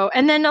 So,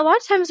 and then a lot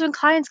of times when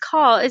clients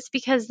call, it's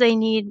because they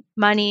need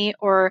money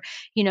or,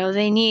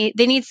 they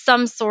need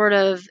some sort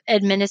of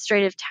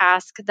administrative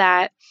task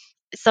that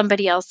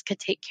somebody else could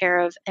take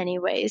care of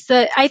anyways.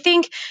 So I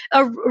think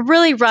a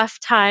really rough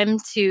time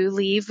to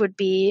leave would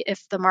be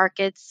if the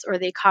markets or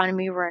the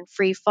economy were in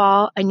free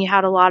fall and you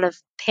had a lot of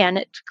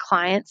panicked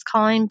clients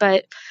calling.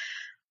 But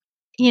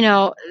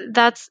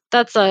that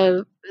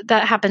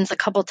happens a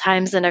couple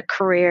times in a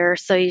career.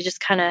 So you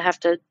just kind of have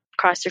to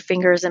cross your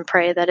fingers and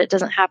pray that it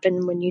doesn't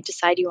happen when you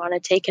decide you want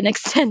to take an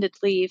extended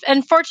leave.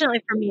 And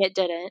fortunately for me, it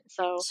didn't.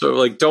 So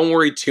like, don't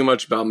worry too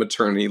much about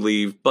maternity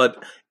leave,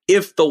 but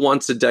if the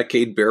once a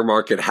decade bear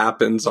market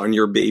happens on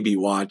your baby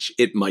watch,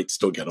 it might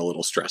still get a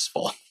little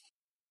stressful.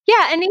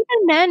 Yeah. And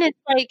even then it's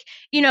like,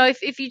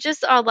 if you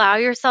just allow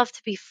yourself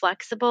to be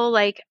flexible,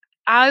 like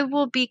I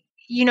will be,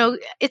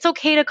 it's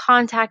okay to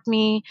contact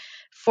me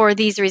for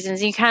these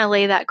reasons. You kind of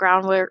lay that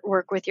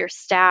groundwork with your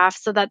staff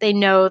so that they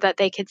know that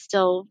they could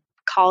still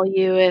call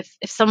you if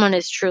someone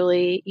is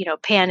truly,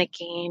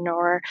 panicking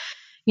or,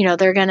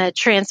 they're going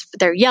to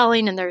they're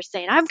yelling and they're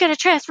saying, I'm going to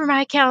transfer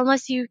my account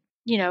unless you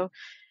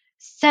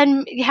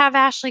have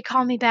Ashley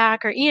call me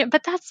back, or,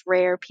 but that's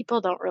rare.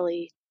 People don't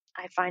really,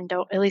 I find,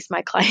 don't, at least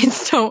my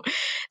clients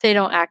they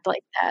don't act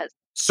like that.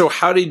 So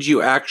how did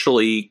you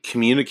actually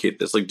communicate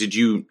this? Like, did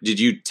you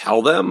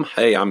tell them,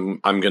 hey, I'm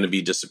going to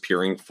be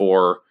disappearing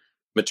for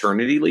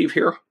maternity leave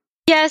here?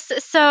 Yes.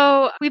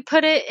 So we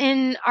put it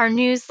in our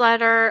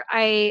newsletter.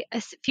 A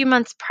few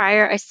months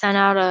prior, I sent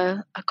out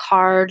a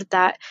card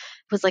that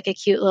was like a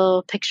cute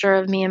little picture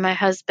of me and my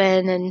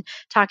husband and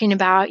talking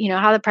about,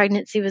 how the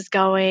pregnancy was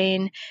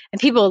going.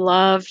 And people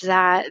loved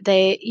that.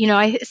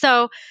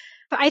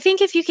 But I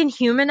think if you can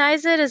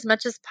humanize it as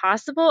much as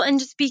possible and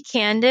just be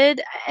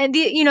candid. And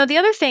the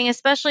other thing,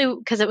 especially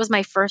because it was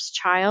my first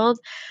child,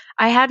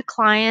 I had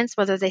clients,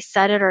 whether they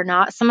said it or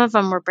not, some of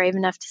them were brave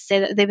enough to say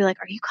that. They'd be like,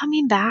 "Are you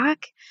coming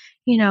back?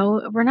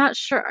 We're not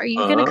sure. Are you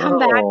going to come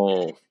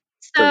back?"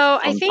 So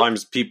I think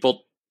sometimes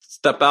people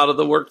step out of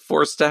the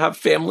workforce to have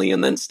family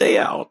and then stay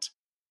out.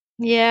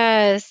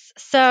 Yes.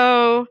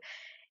 So,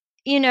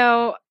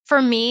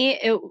 for me,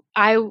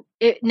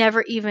 it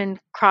never even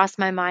crossed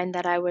my mind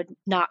that I would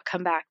not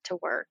come back to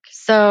work.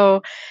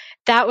 So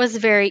that was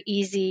very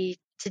easy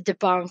to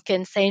debunk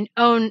and say,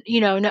 oh,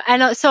 no.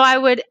 And so I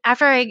would,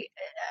 after a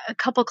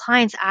couple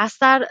clients asked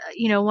that,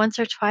 once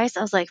or twice,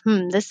 I was like,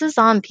 this is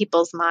on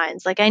people's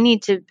minds. Like, I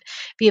need to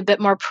be a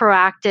bit more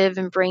proactive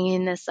in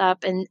bringing this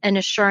up and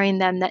assuring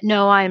them that,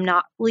 no, I'm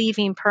not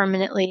leaving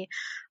permanently.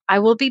 I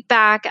will be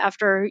back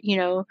after,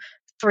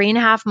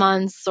 3.5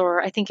 months,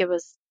 or I think it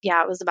was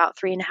about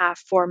 3.5,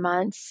 4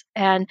 months.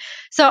 And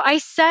so I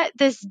set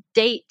this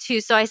date too.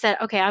 So I said,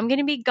 okay, I'm going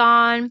to be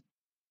gone.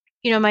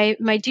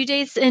 My due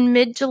date's in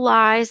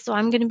mid-July, so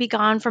I'm going to be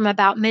gone from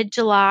about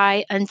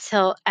mid-July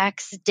until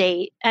X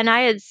date. And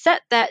I had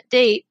set that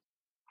date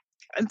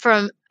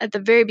from at the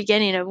very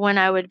beginning of when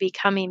I would be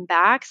coming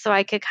back, so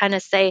I could kind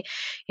of say,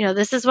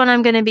 this is when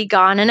I'm going to be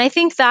gone. And I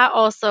think that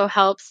also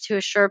helps to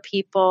assure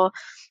people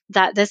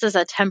that this is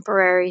a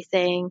temporary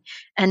thing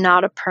and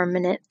not a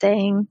permanent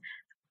thing.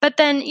 But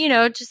then,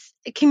 just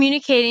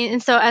communicating.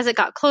 And so as it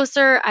got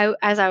closer,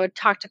 as I would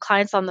talk to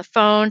clients on the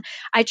phone,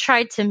 I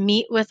tried to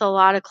meet with a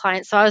lot of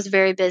clients. So I was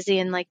very busy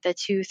in like the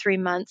 2-3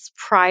 months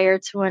prior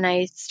to when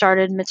I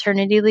started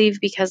maternity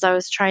leave, because I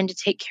was trying to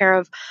take care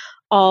of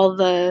all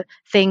the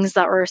things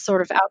that were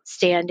sort of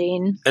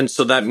outstanding. And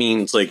so that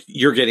means like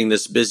you're getting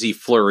this busy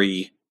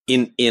flurry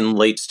in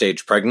late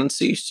stage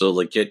pregnancy. So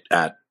like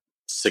at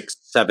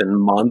 6-7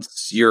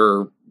 months,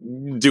 you're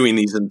doing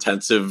these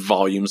intensive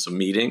volumes of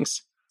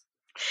meetings.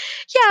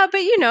 Yeah, but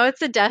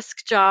it's a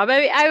desk job.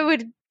 I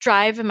would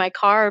drive in my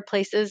car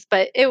places,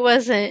 but it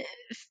wasn't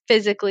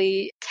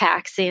physically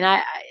taxing.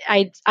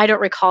 I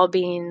don't recall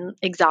being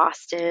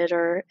exhausted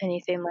or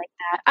anything like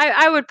that.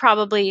 I would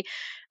probably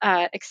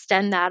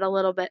extend that a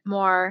little bit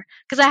more,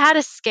 because I had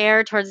a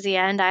scare towards the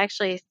end. I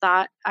actually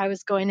thought I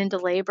was going into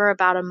labor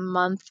about a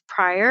month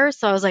prior.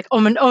 So I was like, oh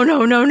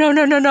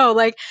no.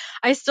 Like,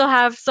 I still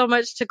have so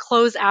much to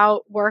close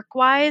out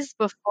work-wise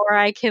before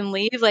I can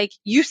leave. Like,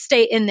 you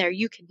stay in there.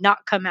 You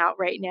cannot come out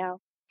right now.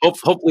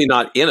 Hopefully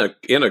not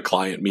in a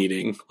client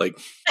meeting. Like,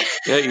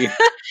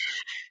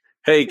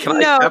 hey, can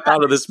I step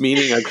out of this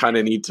meeting? I kind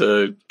of need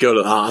to go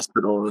to the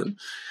hospital and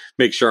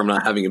make sure I'm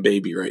not having a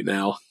baby right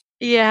now.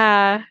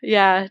 Yeah.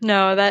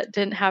 No, that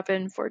didn't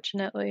happen,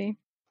 fortunately.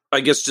 I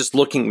guess just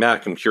looking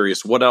back, I'm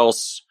curious, what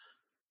else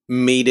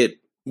made it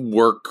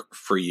work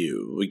for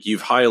you? Like,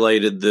 you've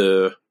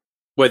highlighted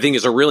what I think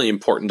is a really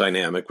important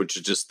dynamic, which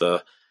is just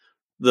the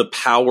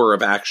power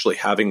of actually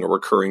having a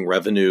recurring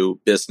revenue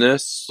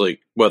business, like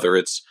whether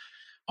it's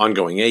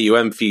ongoing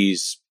AUM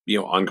fees,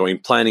 ongoing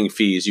planning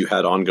fees, you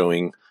had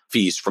ongoing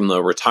fees from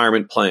the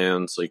retirement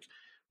plans. Like,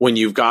 when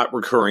you've got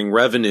recurring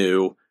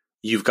revenue,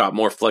 you've got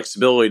more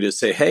flexibility to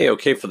say, hey,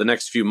 okay, for the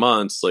next few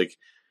months, like,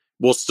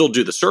 we'll still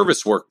do the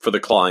service work for the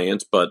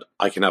client, but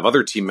I can have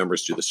other team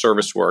members do the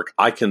service work.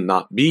 I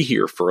cannot be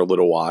here for a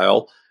little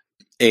while.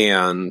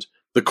 And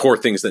the core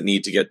things that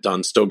need to get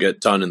done still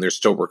get done, and there's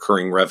still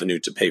recurring revenue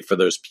to pay for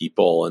those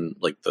people. And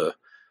like the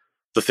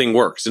thing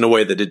works in a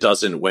way that it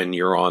doesn't when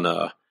you're on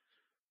a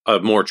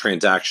more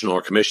transactional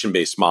or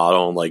commission-based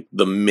model. And like,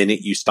 the minute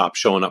you stop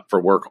showing up for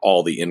work,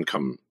 all the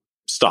income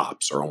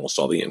stops, or almost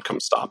all the income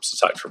stops,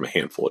 aside from a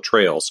handful of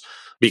trails,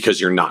 because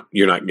you're not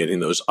getting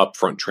those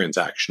upfront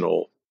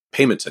transactional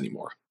payments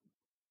anymore.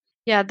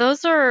 Yeah,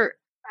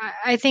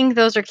 I think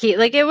those are key.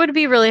 Like, it would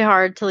be really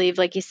hard to leave,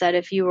 like you said,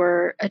 if you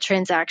were a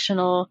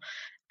transactional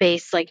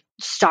based like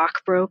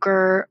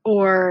stockbroker,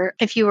 or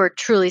if you were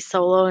truly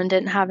solo and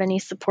didn't have any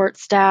support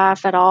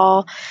staff at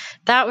all.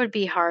 That would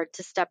be hard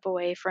to step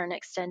away for an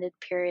extended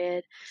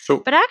period.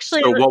 So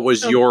what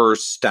was your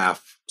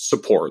staff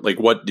support? Like,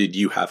 what did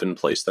you have in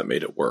place that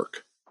made it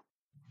work?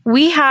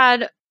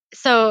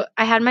 So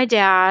I had my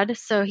dad,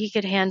 so he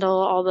could handle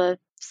all the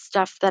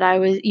stuff that I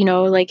was,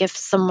 like if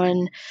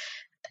someone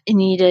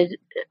needed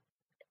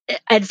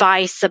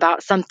advice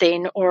about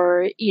something,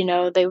 or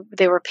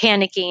they were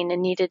panicking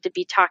and needed to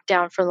be talked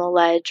down from the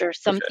ledge or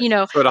some.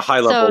 So at a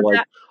high level,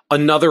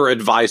 another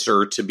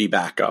advisor to be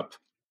backup.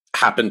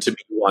 happen to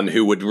be one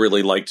who would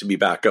really like to be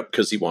backup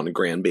because he wanted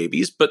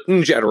grandbabies, but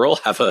in general,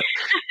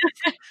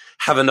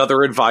 have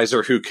another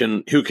advisor who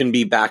can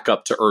be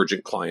backup to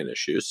urgent client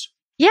issues.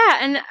 Yeah.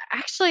 And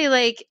actually,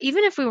 like,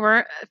 even if we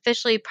weren't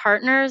officially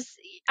partners,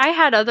 I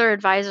had other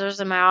advisors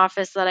in my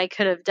office that I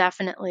could have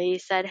definitely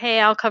said, hey,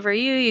 I'll cover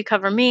you, you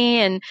cover me.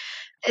 And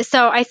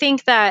so I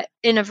think that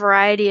in a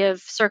variety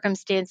of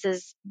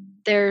circumstances,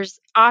 there's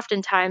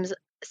oftentimes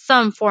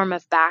some form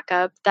of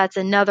backup that's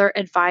another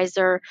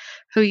advisor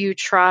who you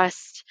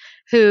trust,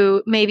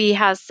 who maybe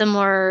has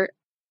similar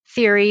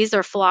theories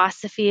or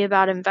philosophy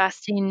about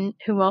investing,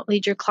 who won't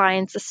lead your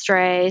clients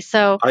astray.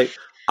 So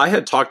I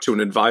had talked to an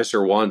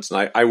advisor once,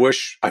 and I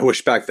wish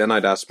back then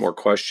I'd asked more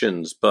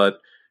questions, but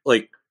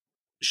like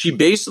she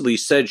basically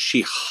said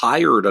she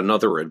hired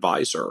another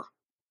advisor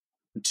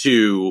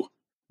to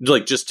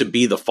just to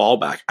be the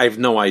fallback. I have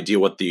no idea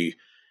what the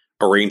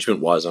arrangement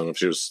was. I don't know if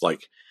she was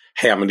like,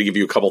 hey, I'm going to give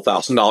you a couple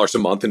 $1,000s a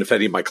month, and if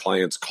any of my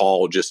clients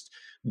call, just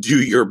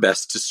do your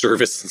best to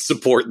service and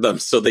support them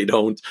so they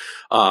don't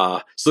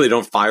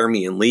fire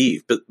me and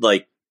leave. But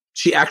like,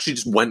 she actually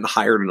just went and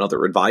hired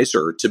another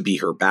advisor to be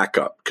her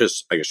backup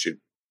because I guess she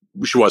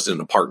wasn't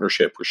in a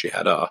partnership where she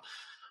had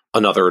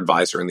another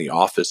advisor in the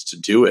office to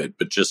do it.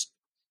 But just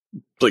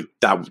like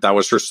that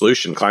was her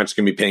solution. Clients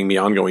can be paying me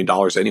ongoing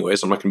dollars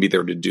anyways. I'm not going to be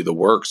there to do the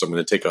work, so I'm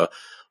going to take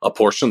a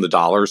portion of the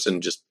dollars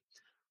and just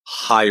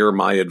hire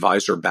my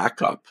advisor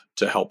backup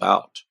to help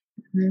out.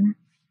 Mm-hmm.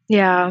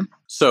 Yeah.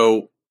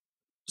 So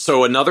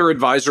another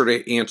advisor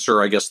to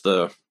answer, I guess,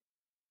 the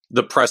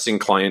pressing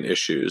client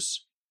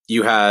issues.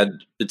 You had,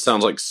 it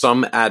sounds like,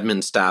 some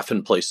admin staff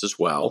in place as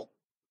well.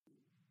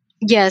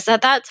 Yes,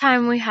 at that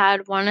time we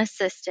had one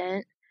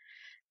assistant.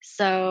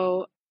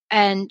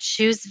 And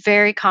she was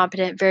very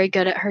competent, very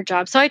good at her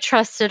job. So I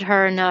trusted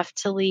her enough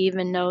to leave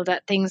and know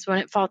that things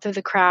wouldn't fall through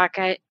the cracks.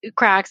 I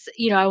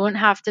wouldn't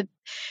have to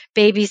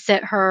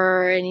babysit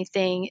her or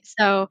anything.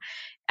 So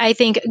I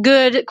think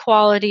good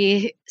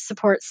quality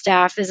support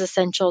staff is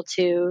essential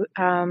to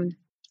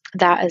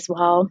that as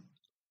well.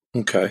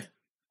 Okay.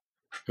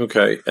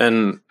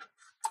 And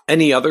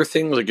any other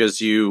things, like,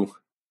 as you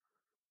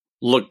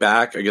look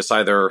back, I guess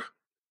either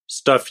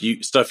stuff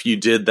you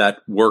did that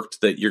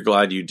worked that you're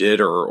glad you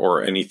did,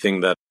 or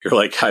anything that you're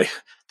like,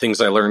 things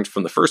I learned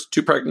from the first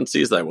 2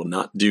 pregnancies that I will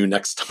not do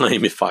next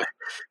time if I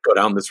go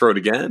down this road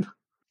again?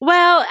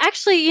 Well,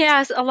 actually,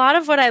 yes. A lot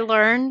of what I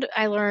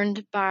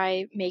learned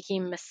by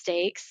making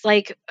mistakes.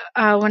 Like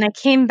when I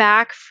came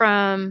back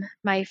from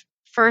my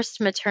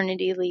first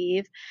maternity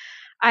leave,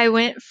 I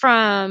went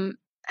from,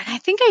 and I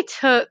think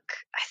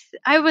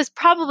I was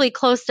probably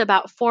close to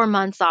about 4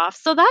 months off.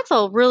 So that's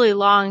a really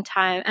long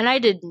time. And I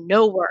did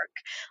no work.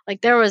 Like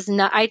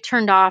I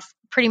turned off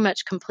pretty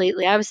much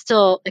completely. I was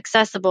still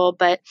accessible,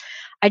 but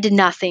I did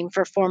nothing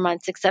for 4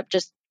 months except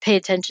just pay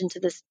attention to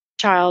this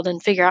child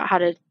and figure out how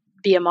to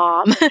be a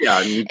mom.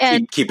 Yeah,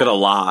 and keep it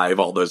alive,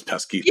 all those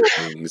pesky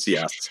things.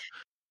 Yes.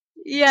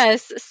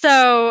 Yes.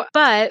 So,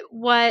 but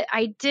what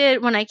I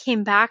did when I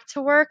came back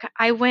to work,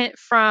 I went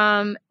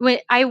from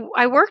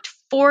I worked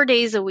 4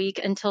 days a week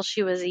until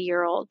she was a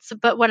year old. So,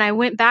 but when I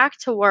went back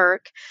to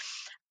work,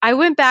 I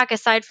went back,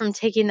 aside from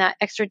taking that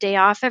extra day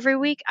off every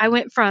week, I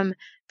went from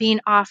being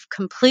off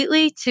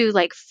completely to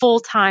like full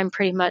time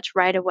pretty much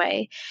right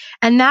away.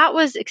 And that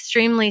was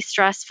extremely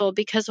stressful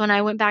because when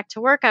I went back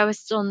to work, I was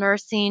still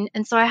nursing.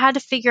 And so I had to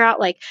figure out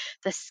like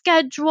the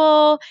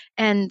schedule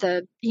and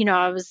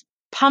I was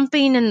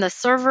pumping in the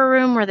server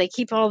room where they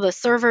keep all the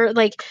server,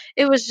 like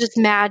it was just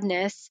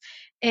madness.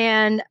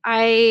 And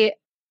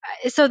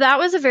so that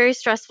was a very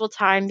stressful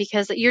time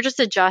because you're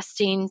just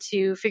adjusting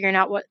to figuring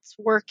out what's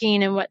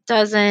working and what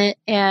doesn't.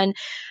 And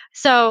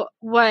so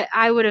what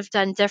I would have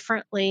done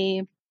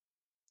differently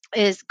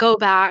is go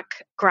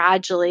back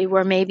gradually,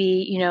 where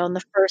maybe, in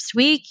the first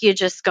week you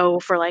just go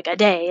for like a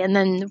day, and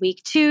then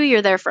week 2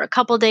 you're there for a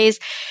couple days.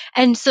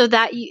 And so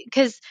that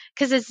because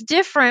it's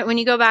different when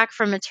you go back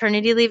from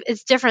maternity leave,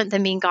 it's different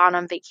than being gone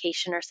on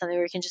vacation or something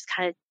where you can just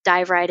kind of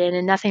dive right in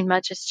and nothing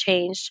much has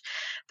changed.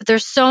 But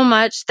there's so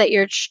much that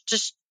you're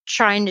just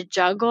trying to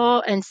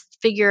juggle and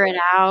figure it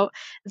out,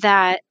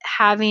 that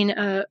having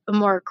a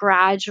more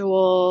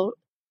gradual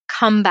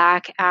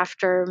comeback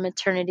after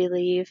maternity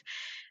leave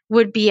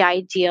would be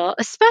ideal,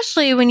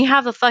 especially when you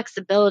have the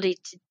flexibility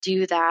to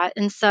do that.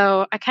 And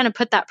so I kind of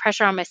put that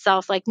pressure on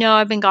myself, like, no,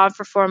 I've been gone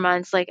for 4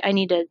 months. Like I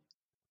need to,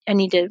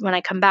 when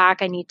I come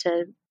back, I need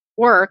to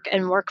work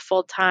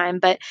full time.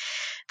 But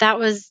that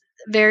was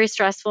very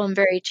stressful and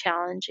very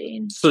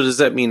challenging. So does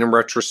that mean in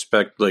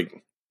retrospect,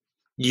 like,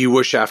 you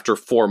wish after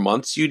 4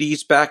 months you'd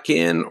ease back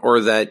in,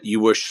 or that you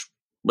wish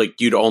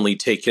like you'd only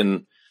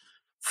taken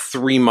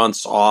 3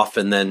 months off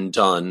and then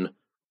done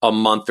a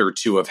month or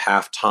 2 of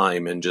half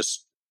time, and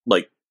just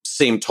like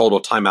same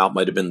total timeout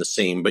might have been the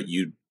same, but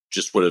you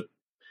just would have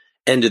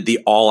ended the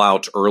all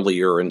out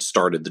earlier and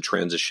started the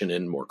transition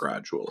in more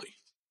gradually?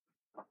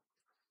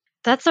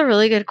 That's a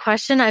really good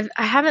question. I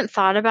haven't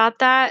thought about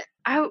that.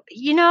 I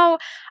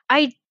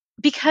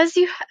because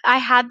I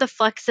had the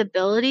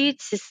flexibility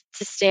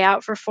to stay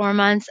out for 4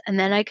 months and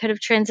then I could have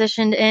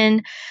transitioned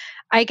in.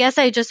 I guess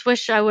I just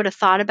wish I would have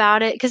thought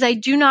about it, because I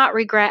do not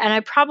regret, and I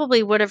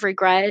probably would have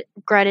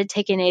regretted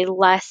taking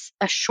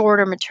a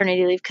shorter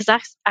maternity leave, because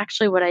that's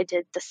actually what I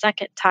did the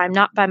second time,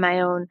 not by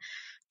my own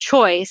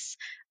choice.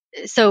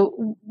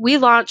 So we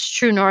launched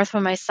True North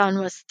when my son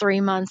was 3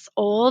 months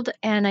old,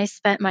 and I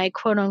spent my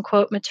quote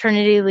unquote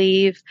maternity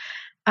leave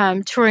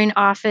touring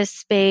office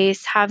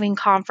space, having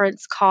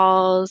conference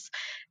calls,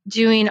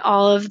 doing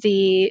all of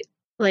the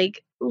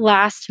like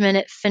last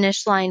minute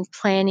finish line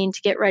planning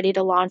to get ready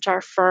to launch our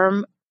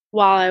firm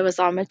while I was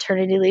on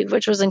maternity leave,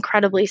 which was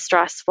incredibly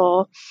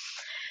stressful.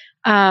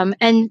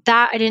 And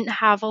that I didn't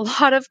have a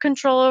lot of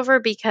control over,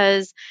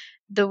 because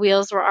the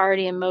wheels were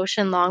already in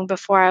motion long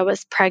before I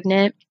was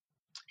pregnant.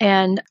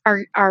 And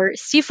our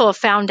CFO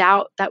found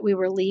out that we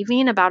were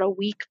leaving about a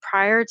week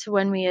prior to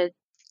when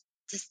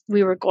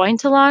we were going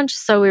to launch,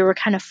 so we were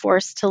kind of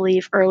forced to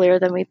leave earlier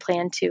than we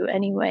planned to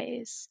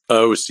anyways.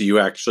 Oh, so you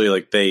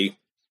actually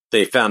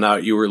they found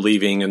out you were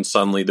leaving and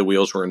suddenly the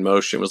wheels were in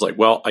motion. It was like,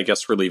 well, I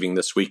guess we're leaving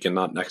this week and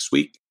not next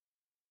week.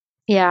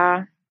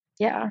 Yeah.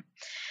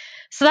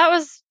 So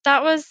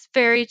that was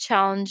very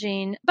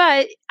challenging,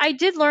 but I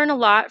did learn a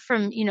lot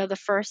from, the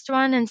first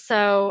one. And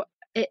so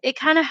it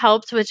kind of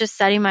helped with just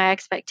setting my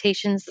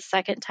expectations the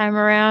second time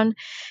around.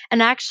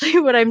 And actually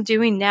what I'm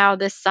doing now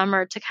this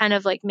summer to kind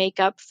of like make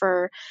up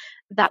for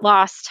that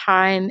lost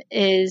time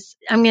is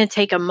I'm going to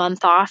take a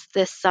month off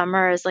this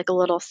summer as like a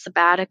little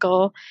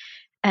sabbatical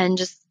and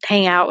just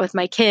hang out with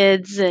my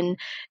kids and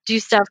do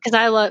stuff, because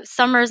I love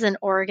summers in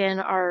Oregon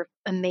are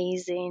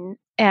amazing.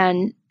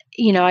 And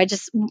I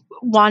just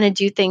want to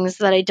do things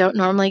that I don't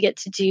normally get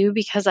to do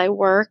because I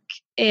work.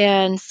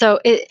 And so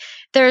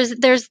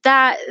there's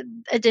that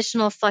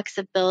additional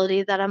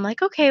flexibility that I'm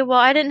like, okay, well,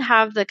 I didn't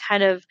have the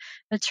kind of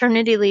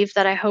maternity leave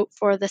that I hoped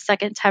for the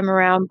second time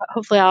around, but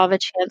hopefully I'll have a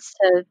chance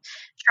to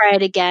try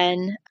it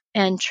again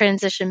and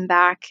transition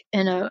back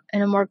in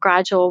a more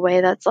gradual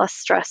way that's less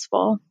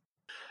stressful.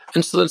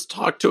 And so let's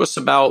talk to us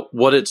about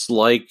what it's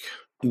like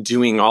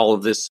doing all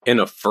of this in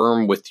a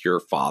firm with your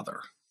father.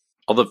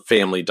 All the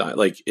family,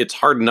 like it's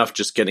hard enough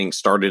just getting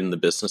started in the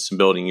business and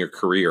building your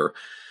career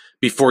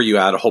before you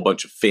add a whole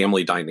bunch of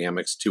family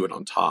dynamics to it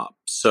on top.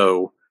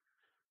 So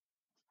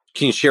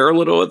can you share a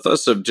little with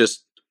us of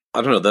just,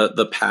 I don't know,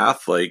 the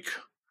path, like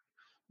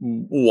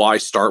why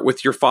start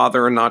with your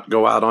father and not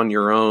go out on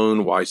your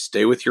own? Why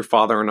stay with your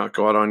father and not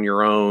go out on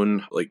your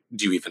own? Like,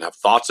 do you even have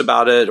thoughts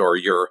about it, or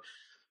you're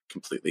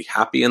completely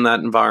happy in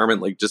that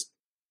environment? Like, just,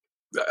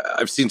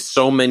 I've seen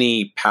so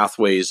many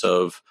pathways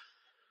of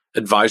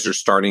advisors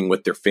starting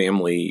with their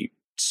family,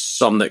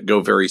 some that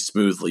go very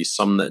smoothly,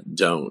 some that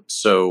don't.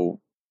 So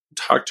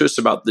talk to us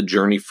about the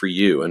journey for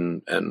you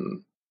and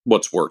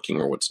what's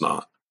working or what's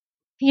not.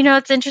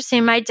 It's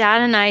interesting. My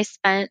dad and I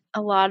spent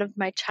a lot of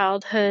my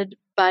childhood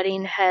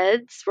butting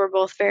heads. We're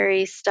both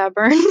very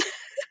stubborn.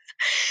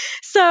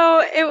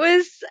 So it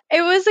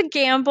was a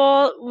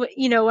gamble,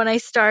 when I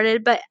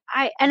started, but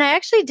I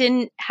actually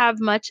didn't have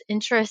much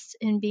interest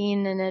in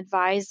being an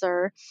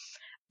advisor.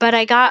 But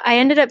I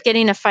ended up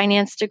getting a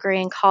finance degree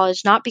in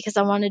college, not because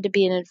I wanted to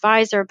be an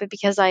advisor, but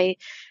because I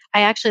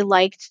actually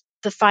liked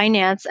the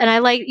finance. And I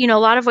like, a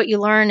lot of what you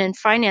learn in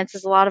finance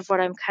is a lot of what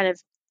I'm kind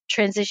of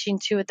transitioning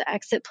to with the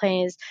exit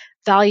plan is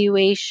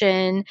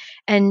valuation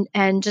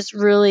and just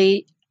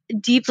really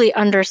deeply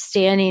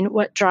understanding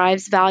what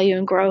drives value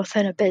and growth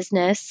in a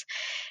business.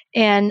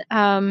 And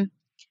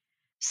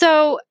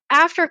so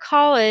after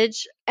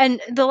college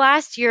and the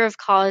last year of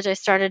college, I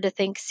started to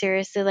think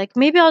seriously, like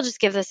maybe I'll just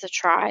give this a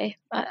try.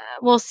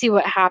 We'll see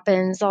what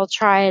happens. I'll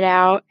try it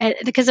out. And,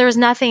 because there was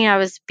nothing I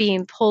was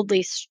being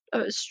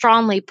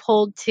strongly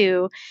pulled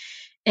to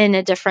in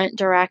a different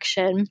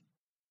direction.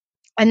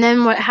 And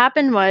then what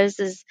happened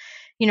is,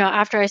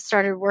 after I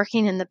started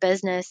working in the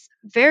business,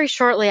 very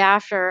shortly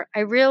after,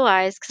 I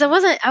realized,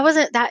 because I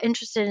wasn't that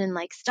interested in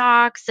like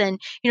stocks. And,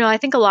 I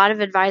think a lot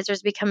of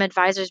advisors become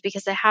advisors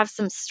because they have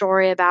some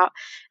story about,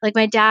 like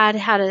my dad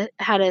had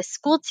a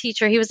school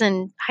teacher. He was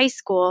in high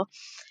school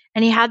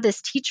and he had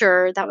this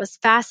teacher that was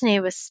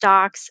fascinated with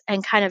stocks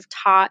and kind of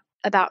taught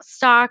about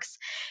stocks.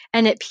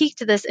 And it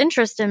piqued this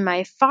interest in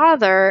my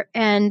father.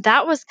 And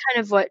that was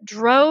kind of what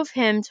drove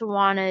him to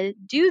want to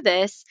do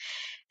this.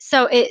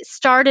 So it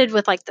started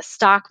with like the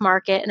stock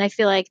market. And I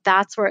feel like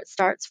that's where it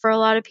starts for a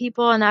lot of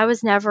people. And I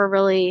was never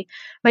really,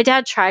 my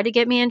dad tried to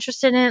get me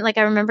interested in it. Like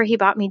I remember he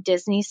bought me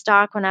Disney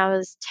stock when I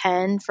was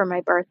 10 for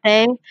my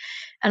birthday.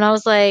 And I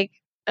was like,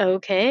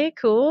 okay,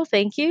 cool.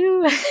 Thank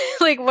you.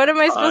 Like, what am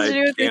I supposed to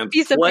do with this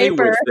piece of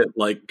paper? With it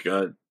like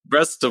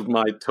rest of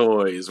my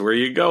toys. Where are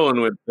you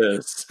going with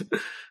this? I'm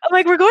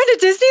like, we're going to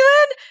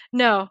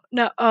Disneyland?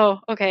 No. Oh,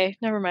 okay.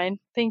 Never mind.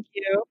 Thank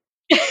you.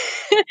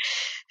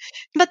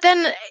 But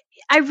then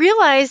I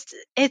realized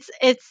it's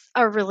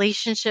a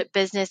relationship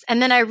business.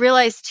 And then I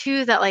realized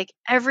too that like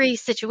every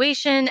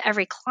situation,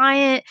 every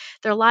client,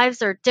 their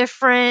lives are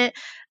different.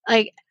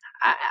 Like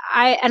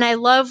I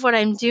love what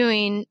I'm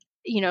doing,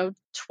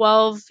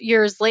 12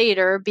 years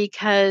later,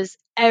 because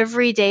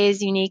every day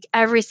is unique.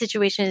 Every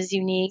situation is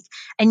unique.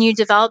 And you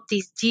develop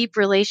these deep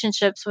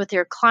relationships with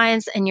your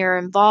clients, and you're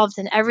involved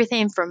in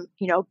everything from,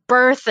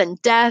 birth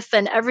and death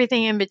and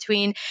everything in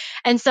between.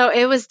 And so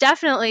it was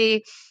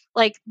definitely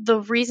like the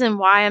reason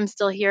why I'm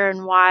still here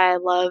and why I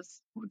love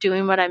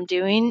doing what I'm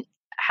doing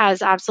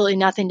has absolutely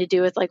nothing to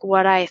do with like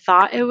what I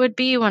thought it would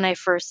be when I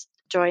first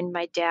joined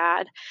my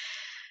dad.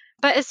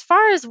 But as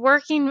far as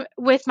working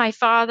with my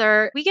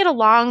father, we get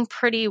along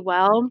pretty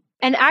well.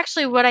 And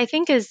actually, what I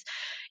think is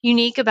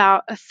unique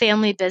about a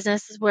family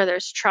business is where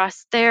there's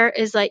trust there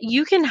is like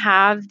you can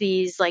have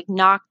these like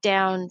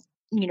knockdown,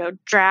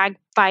 drag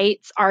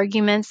fights,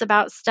 arguments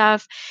about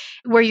stuff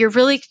where you're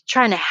really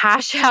trying to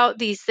hash out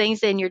these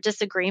things and your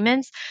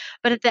disagreements.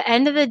 But at the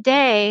end of the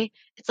day,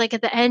 it's like,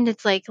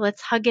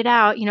 let's hug it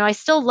out. I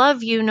still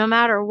love you no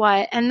matter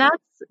what. And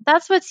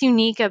that's what's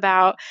unique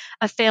about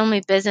a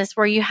family business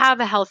where you have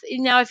a healthy,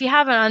 now if you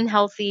have an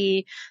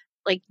unhealthy,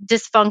 like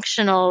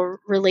dysfunctional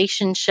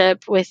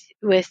relationship with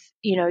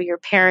your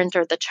parent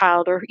or the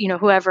child or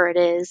whoever it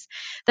is,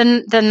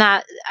 then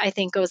that I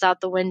think goes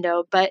out the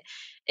window. But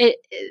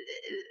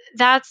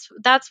that's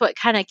what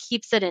kind of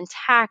keeps it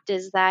intact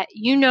is that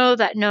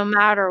that no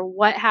matter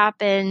what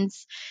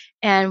happens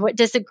and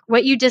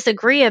what you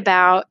disagree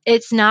about,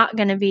 it's not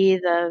going to be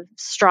the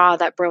straw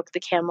that broke the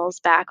camel's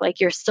back. Like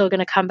you're still going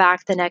to come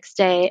back the next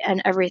day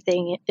and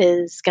everything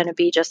is going to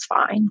be just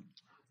fine.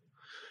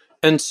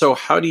 And so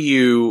how do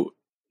you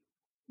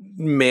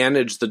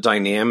manage the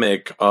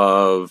dynamic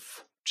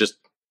of just,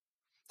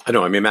 I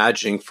know I'm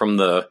imagining from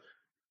the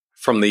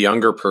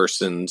younger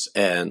person's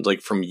and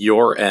like from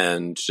your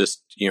end,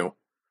 just,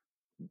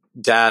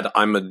 Dad,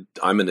 I'm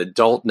an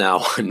adult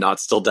now. I'm not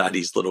still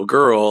daddy's little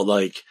girl.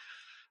 Like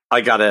I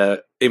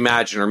gotta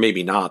imagine, or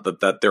maybe not,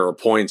 that there are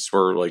points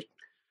where like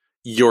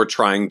you're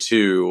trying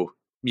to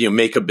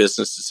make a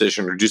business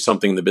decision or do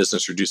something in the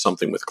business or do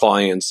something with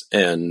clients,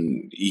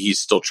 and he's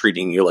still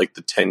treating you like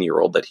the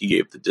 10-year-old that he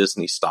gave the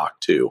Disney stock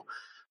to.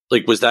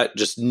 Like, was that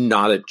just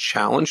not a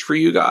challenge for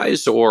you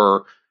guys,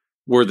 or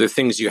were there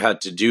things you had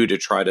to do to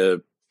try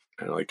to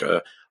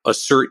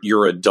assert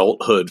your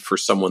adulthood for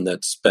someone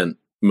that spent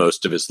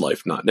most of his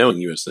life not knowing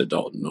you as an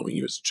adult and knowing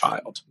you as a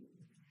child?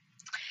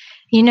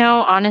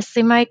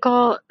 Honestly,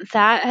 Michael,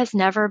 that has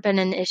never been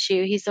an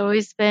issue. He's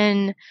always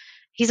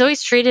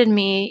treated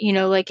me,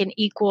 like an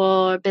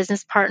equal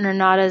business partner,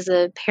 not as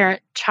a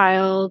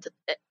parent-child,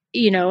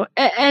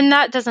 and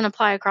that doesn't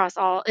apply across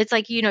all. It's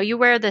like, you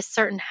wear this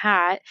certain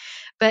hat,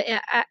 but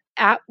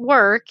at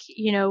work,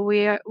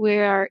 we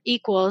are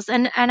equals.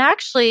 And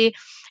actually,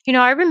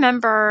 I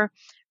remember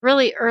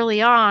really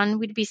early on,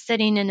 we'd be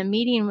sitting in a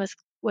meeting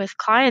with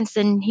clients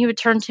and he would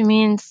turn to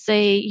me and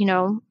say,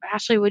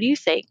 Ashley, what do you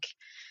think?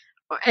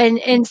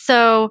 And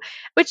so,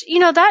 which,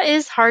 that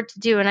is hard to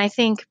do. And I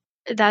think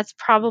that's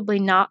probably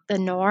not the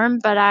norm,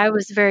 but I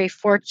was very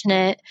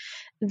fortunate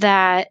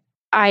that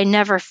I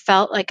never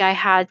felt like I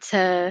had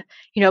to,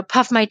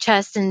 puff my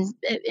chest and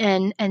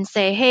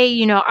say,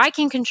 hey, I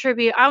can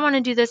contribute. I want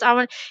to do this.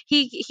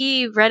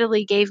 He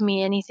readily gave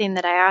me anything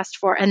that I asked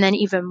for. And then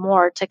even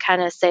more to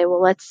kind of say,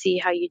 well, let's see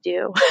how you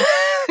do.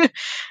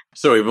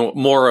 So even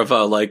more of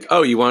a like,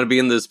 oh, you want to be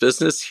in this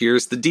business?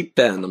 Here's the deep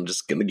end. I'm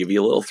just going to give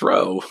you a little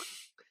throw.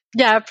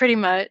 Yeah, pretty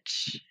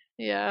much.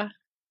 Yeah.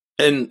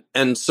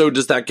 And so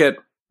does that get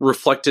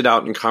reflected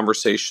out in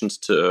conversations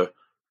to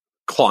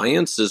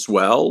clients as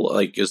well?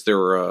 Like, is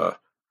there a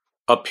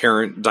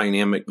parent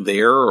dynamic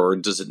there, or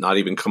does it not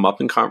even come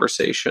up in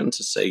conversation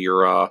to say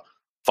you're a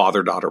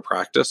father-daughter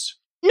practice?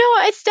 No,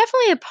 it's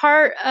definitely a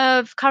part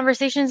of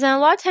conversations. And a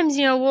lot of times,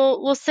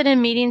 we'll sit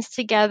in meetings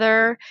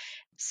together.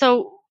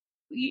 So,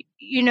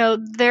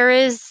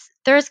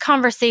 there's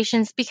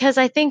conversations, because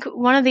I think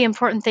one of the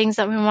important things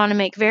that we want to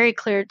make very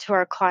clear to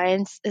our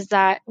clients is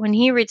that when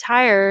he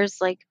retires,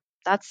 like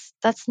that's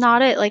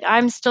not it. Like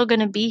I'm still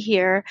going to be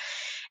here,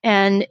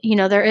 and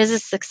there is a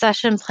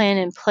succession plan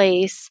in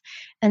place.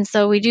 And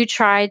so we do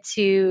try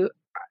to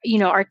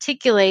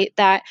articulate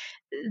that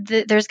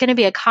there's going to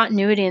be a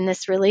continuity in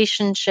this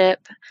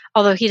relationship,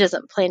 although he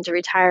doesn't plan to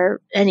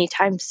retire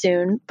anytime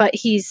soon. But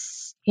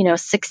he's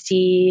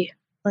 60.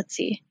 Let's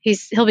see.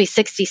 He'll be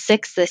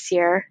 66 this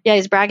year. Yeah,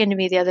 he's bragging to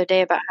me the other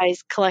day about how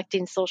he's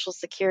collecting Social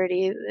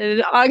Security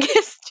in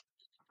August.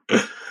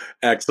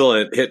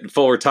 Excellent. Hitting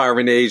full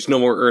retirement age, no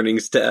more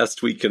earnings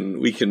test. We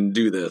can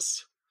do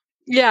this.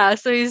 Yeah,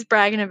 so he's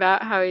bragging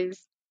about how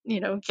he's,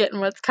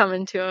 getting what's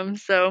coming to him.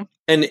 So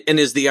And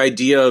is the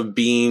idea of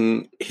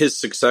being his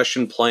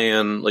succession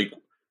plan, like,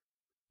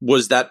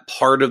 was that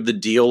part of the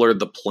deal or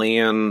the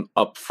plan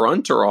up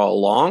front or all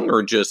along,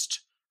 or just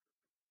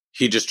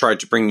he just tried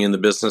to bring you in the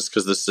business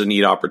because this is a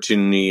neat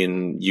opportunity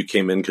and you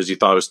came in because you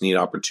thought it was a neat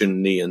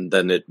opportunity, and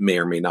then it may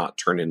or may not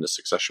turn into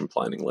succession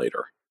planning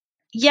later?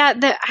 Yeah,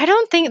 I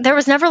don't think there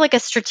was never like a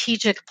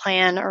strategic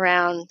plan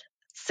around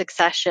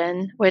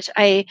succession, which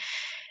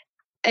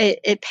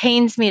it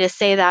pains me to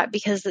say that,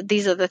 because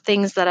these are the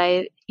things that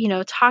I,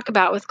 talk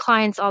about with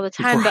clients all the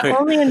time, Right. But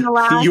only in the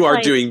last You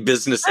are doing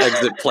business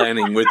exit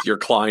planning with your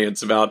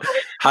clients about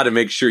how to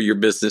make sure your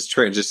business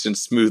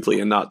transitions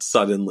smoothly and not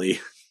suddenly.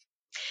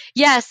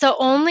 Yeah. So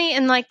only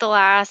in like the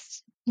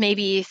last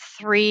maybe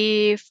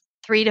 3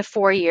 to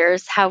 4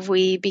 years have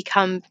we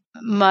become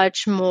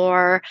much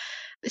more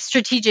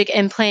strategic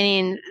in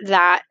planning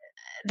that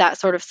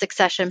sort of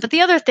succession. But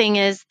the other thing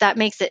is that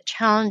makes it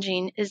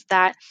challenging is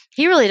that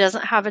he really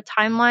doesn't have a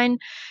timeline.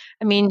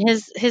 I mean,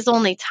 his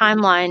only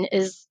timeline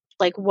is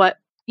like what,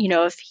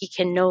 if he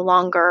can no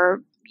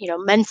longer,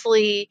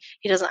 mentally,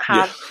 he doesn't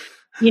Yeah. have,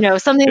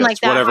 something Yes, like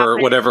that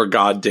happen. whatever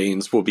God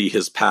deigns will be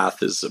his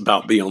path is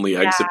about the only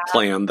exit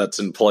plan that's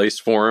in place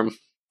for him.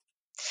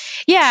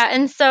 Yeah.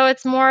 And so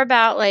it's more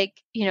about like,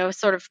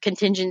 sort of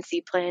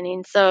contingency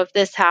planning. So if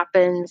this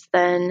happens,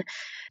 then,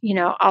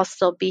 I'll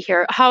still be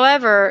here.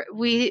 However,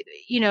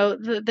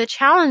 the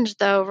challenge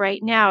though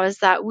right now is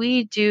that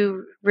we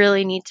do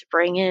really need to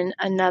bring in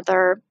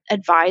another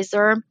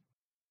advisor,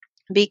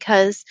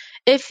 because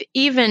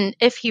even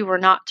if he were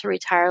not to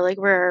retire, like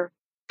we're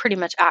pretty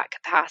much at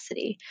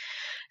capacity.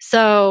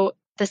 So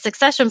the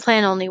succession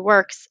plan only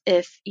works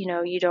if,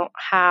 you don't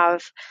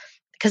have,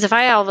 because if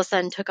I all of a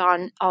sudden took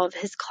on all of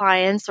his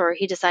clients, or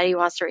he decided he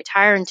wants to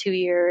retire in 2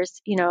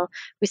 years,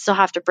 we still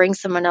have to bring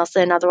someone else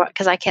in, otherwise,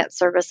 because I can't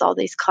service all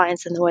these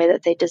clients in the way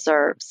that they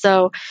deserve.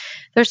 So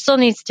there still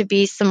needs to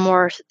be some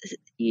more,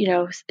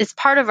 it's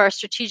part of our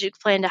strategic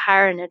plan to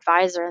hire an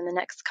advisor in the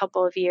next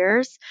couple of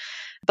years.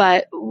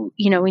 But,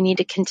 we need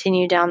to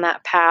continue down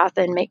that path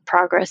and make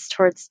progress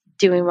towards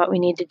doing what we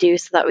need to do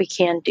so that we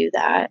can do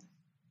that.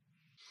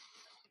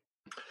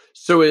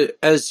 So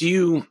as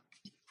you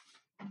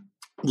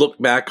look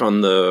back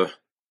on the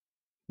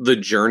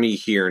journey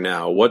here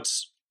now, what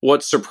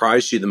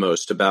surprised you the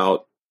most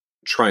about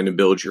trying to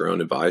build your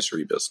own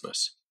advisory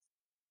business?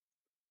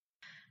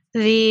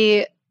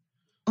 The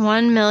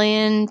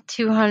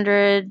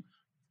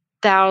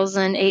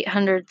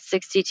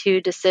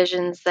 1,200,862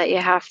 decisions that you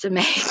have to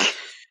make.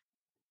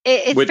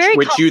 It's which very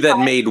you then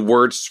complex. made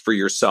worse for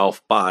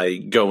yourself by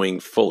going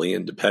fully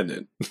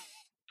independent.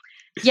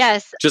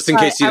 Yes. Just in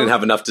case you didn't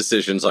have enough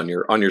decisions on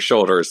your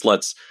shoulders,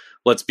 let's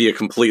be a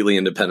completely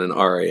independent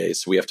RIA,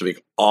 so we have to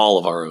make all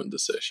of our own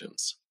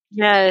decisions.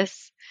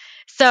 Yes.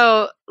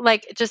 So,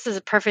 like, just as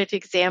a perfect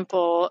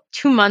example,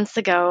 2 months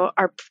ago,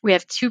 we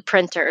have 2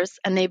 printers,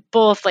 and they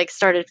both like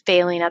started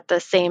failing at the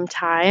same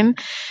time.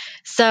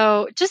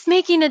 So, just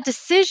making a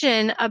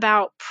decision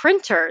about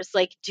printers,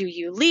 like, do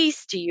you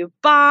lease, do you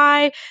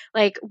buy,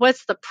 like,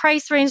 what's the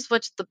price range,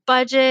 what's the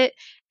budget?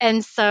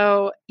 And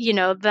so,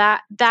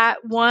 that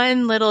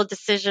one little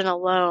decision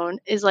alone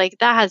is like,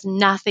 that has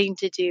nothing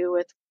to do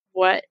with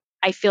what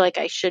I feel like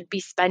I should be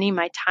spending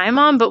my time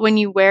on. But when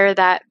you wear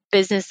that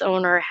business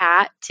owner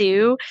hat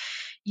too,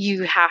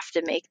 you have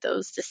to make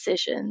those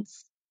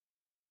decisions.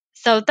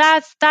 So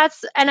that's,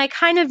 and I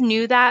kind of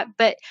knew that,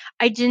 but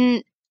I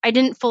didn't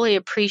fully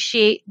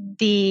appreciate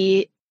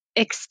the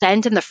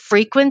extent and the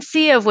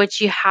frequency of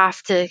which you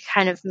have to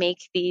kind of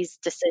make these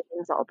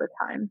decisions all the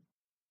time.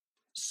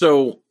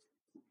 So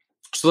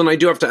then I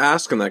do have to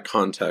ask in that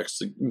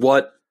context,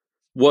 what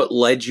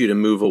led you to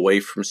move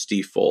away from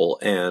Stifel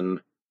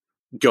and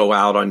go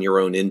out on your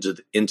own into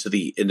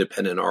the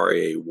independent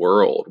RIA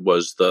world?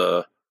 Was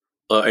did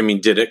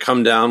it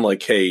come down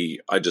like, hey,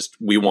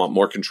 we want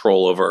more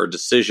control over our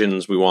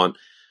decisions, we want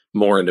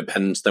more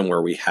independence than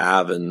where we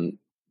have, and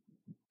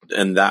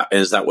that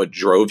is that what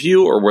drove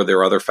you, or were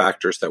there other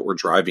factors that were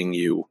driving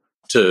you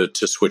to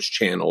switch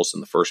channels in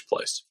the first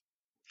place?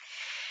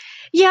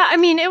 Yeah, I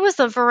mean, it was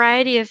a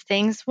variety of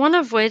things, one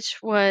of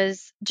which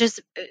was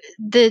just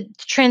the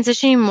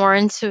transitioning more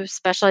into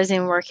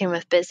specializing in working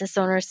with business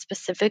owners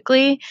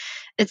specifically.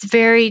 It's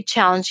very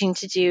challenging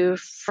to do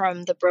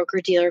from the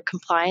broker-dealer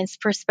compliance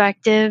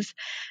perspective.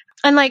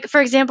 And like, for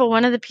example,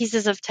 one of the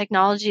pieces of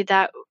technology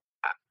that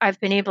I've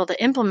been able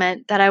to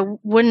implement that I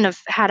wouldn't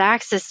have had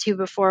access to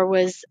before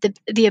was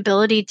the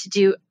ability to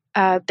do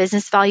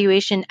business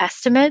valuation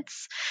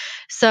estimates.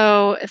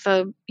 So if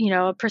a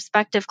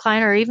prospective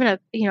client, or even a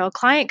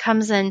client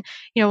comes in,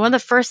 one of the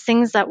first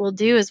things that we'll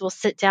do is we'll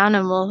sit down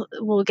and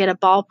we'll get a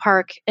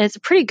ballpark. It's a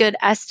pretty good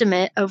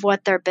estimate of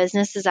what their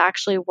business is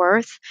actually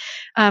worth,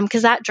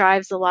 because that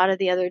drives a lot of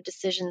the other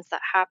decisions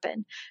that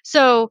happen.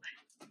 So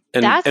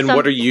and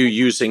what are you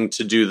using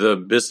to do the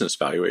business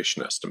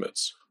valuation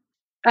estimates?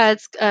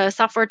 It's a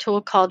software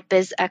tool called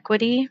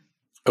BizEquity.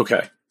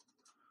 Okay.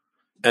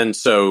 And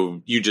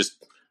so you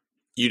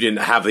didn't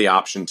have the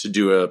option to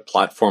do a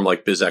platform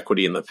like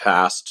BizEquity in the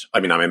past.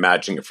 I mean, I'm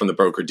imagining it from the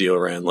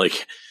broker-dealer end.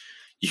 Like,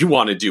 you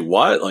want to do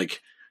what?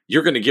 Like,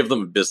 you're going to give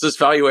them a business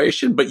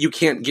valuation, but you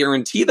can't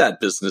guarantee that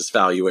business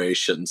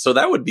valuation. So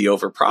that would be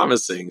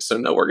overpromising. So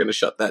no, we're going to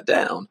shut that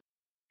down.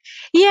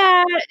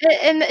 Yeah,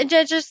 and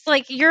just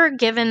like you're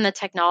given the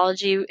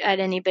technology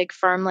at any big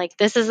firm, like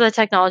this is the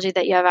technology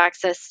that you have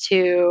access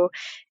to,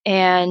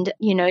 and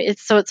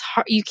it's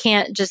hard, you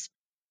can't just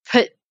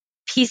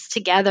piece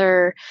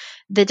together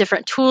the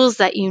different tools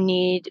that you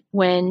need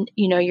when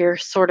you're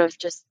sort of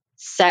just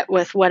set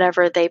with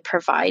whatever they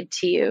provide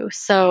to you.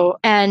 So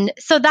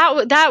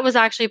that was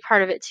actually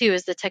part of it too,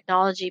 is the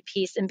technology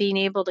piece and being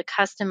able to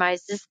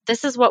customize this.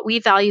 This is what we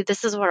value.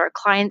 This is what our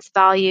clients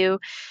value.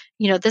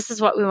 This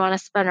is what we want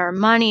to spend our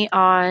money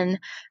on.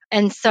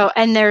 And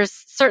there's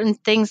certain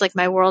things, like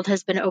my world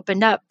has been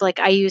opened up. Like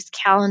I use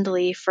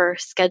Calendly for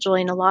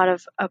scheduling a lot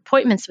of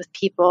appointments with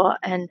people.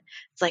 And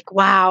it's like,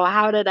 wow,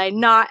 how did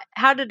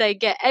I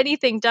get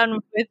anything done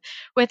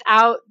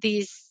without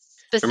these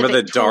specific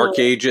Remember the tools? dark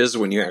ages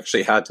when you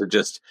actually had to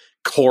just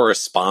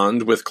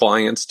correspond with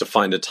clients to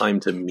find a time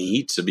to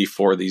meet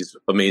before these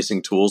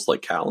amazing tools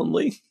like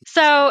Calendly?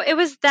 So it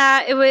was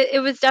that.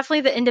 It was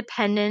definitely the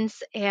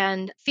independence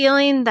and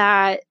feeling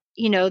that,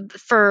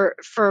 for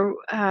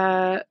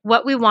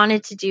what we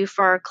wanted to do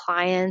for our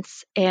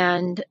clients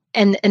and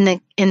in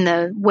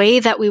the way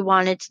that we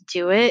wanted to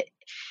do it,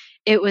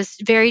 it was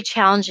very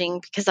challenging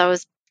because I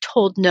was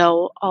told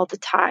no all the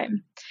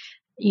time.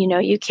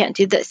 You can't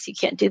do this, you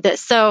can't do this.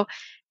 So,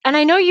 and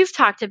I know you've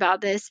talked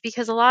about this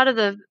because a lot of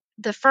the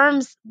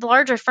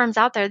larger firms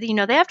out there,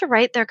 they have to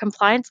write their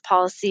compliance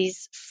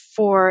policies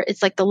for,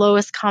 it's like the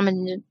lowest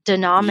common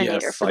denominator,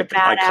 Yes, for the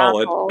bad I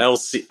call apple.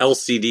 it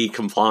LCD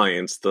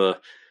compliance, the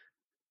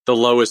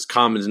lowest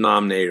common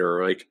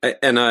denominator.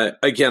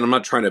 Again, I'm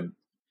not trying to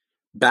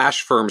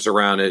bash firms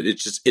around it.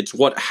 It's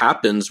what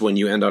happens when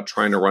you end up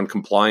trying to run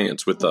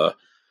compliance with a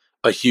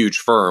huge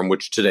firm,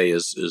 which today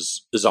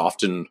is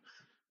often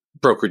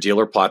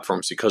broker-dealer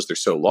platforms because they're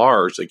so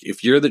large. Like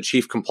if you're the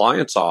chief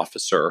compliance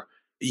officer,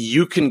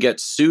 you can get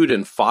sued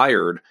and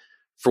fired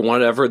for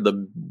whatever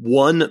the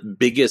one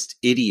biggest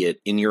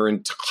idiot in your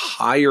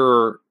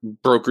entire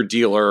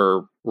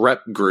broker-dealer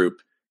rep group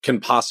can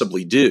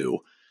possibly do.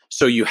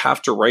 So you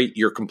have to write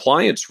your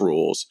compliance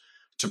rules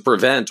to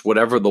prevent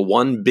whatever the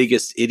one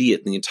biggest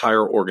idiot in the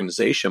entire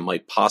organization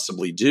might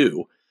possibly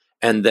do.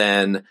 And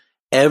then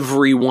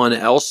everyone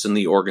else in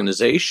the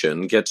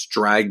organization gets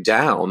dragged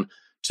down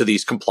to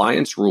these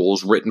compliance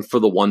rules written for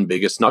the one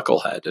biggest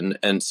knucklehead.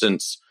 And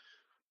since,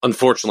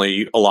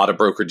 unfortunately, a lot of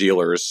broker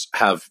dealers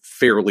have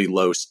fairly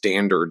low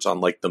standards on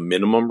like the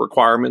minimum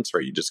requirements,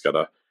 right? You just got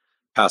to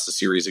pass a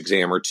series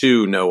exam or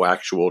two, no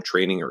actual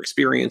training or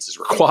experience is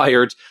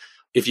required.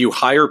 If you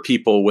hire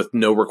people with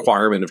no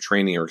requirement of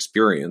training or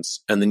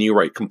experience, and then you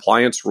write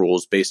compliance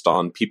rules based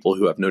on people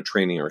who have no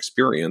training or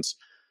experience,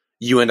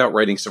 you end up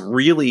writing some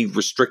really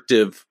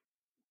restrictive,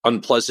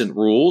 unpleasant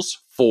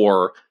rules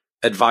for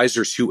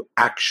advisors who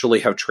actually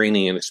have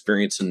training and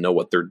experience and know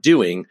what they're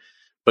doing,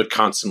 but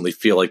constantly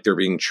feel like they're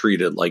being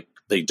treated like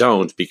they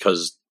don't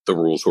because the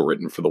rules were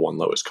written for the one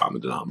lowest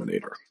common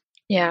denominator.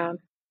 Yeah.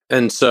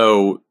 And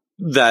so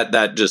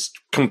that just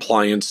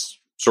compliance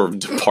sort of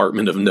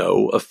department of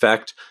no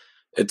effect,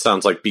 it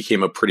sounds like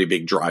became a pretty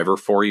big driver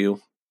for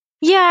you.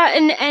 Yeah,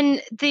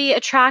 and the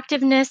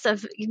attractiveness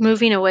of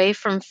moving away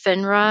from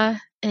FINRA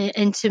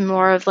into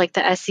more of like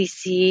the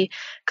SEC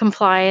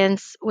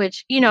compliance,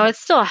 which, it's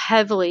still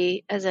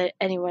heavily, as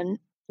anyone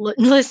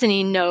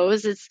listening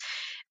knows, it's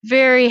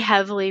very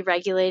heavily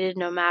regulated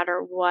no matter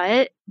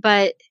what.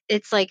 But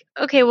it's like,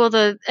 okay, well,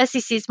 the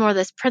SEC is more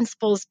this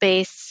principles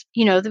based,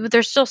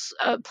 there's still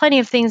plenty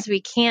of things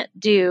we can't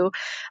do.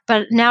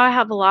 But now I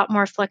have a lot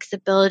more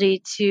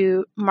flexibility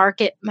to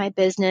market my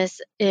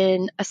business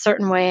in a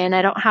certain way. And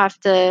I don't have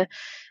to,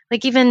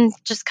 like, even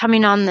just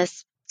coming on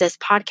this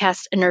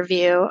podcast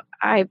interview,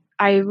 I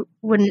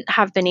wouldn't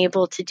have been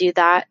able to do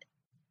that,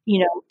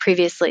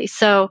 previously.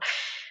 So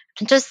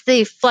just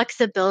the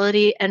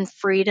flexibility and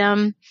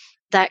freedom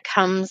that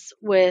comes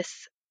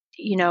with,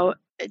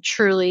 a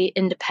truly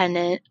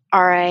independent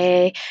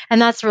RIA.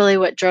 And that's really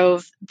what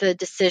drove the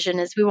decision,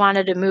 is we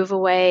wanted to move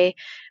away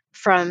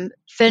from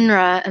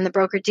FINRA and the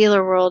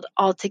broker-dealer world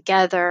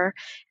altogether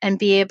and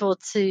be able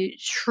to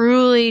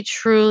truly,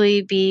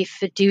 truly be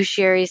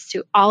fiduciaries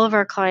to all of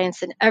our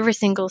clients in every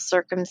single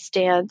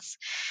circumstance.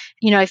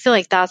 I feel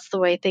like that's the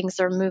way things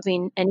are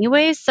moving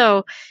anyway.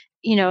 So,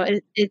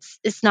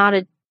 it's not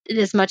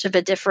as much of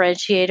a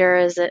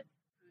differentiator as it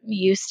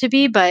used to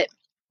be, but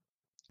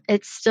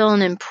it's still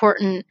an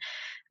important,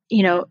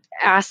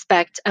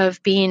 aspect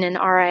of being an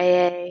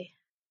RIA.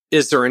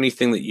 Is there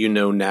anything that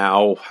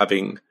now,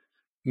 having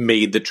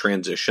made the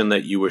transition,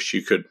 that you wish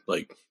you could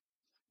like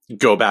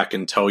go back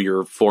and tell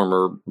your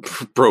former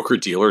broker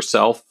dealer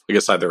self? I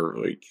guess either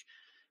like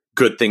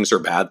good things or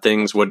bad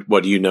things. What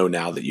do you know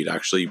now that you'd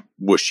actually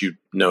wish you'd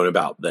known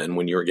about then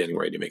when you were getting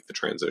ready to make the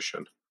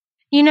transition?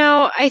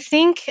 I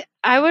think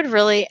I would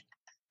really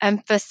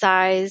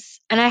emphasize,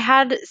 and I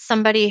had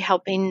somebody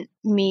helping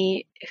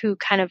me who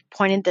kind of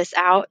pointed this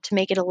out to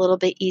make it a little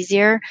bit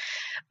easier,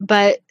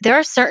 but there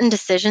are certain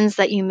decisions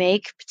that you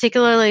make,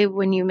 particularly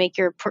when you make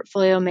your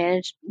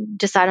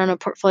decide on a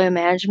portfolio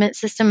management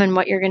system and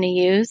what you're going to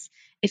use.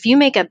 If you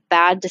make a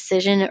bad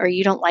decision or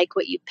you don't like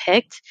what you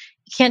picked,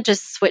 you can't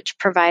just switch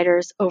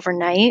providers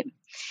overnight.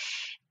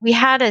 We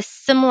had a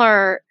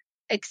similar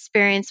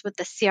experience with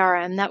the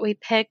CRM that we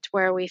picked,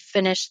 where we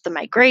finished the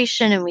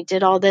migration and we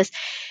did all this.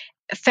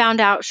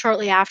 Found out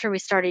shortly after we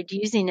started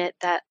using it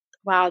that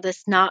wow,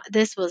 this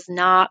was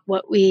not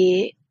what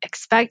we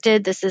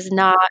expected. This is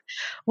not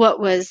what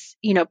was,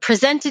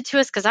 presented to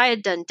us, because I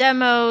had done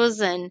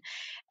demos, and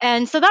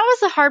so that was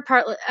the hard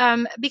part,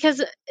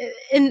 because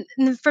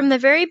from the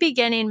very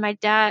beginning, my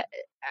dad,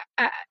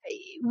 uh,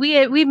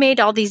 we made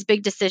all these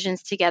big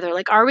decisions together.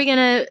 Like, are we going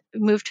to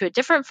move to a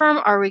different firm?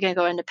 Are we going to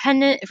go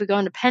independent? If we go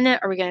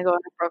independent, are we going to go on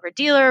a broker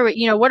dealer?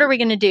 What are we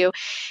going to do?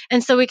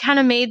 And so we kind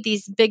of made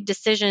these big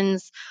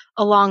decisions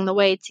along the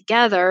way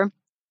together.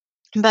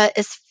 But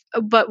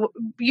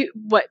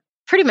what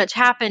pretty much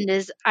happened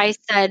is I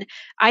said,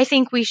 I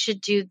think we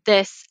should do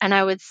this, and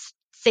I would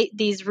say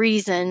these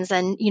reasons,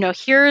 and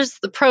here's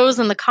the pros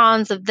and the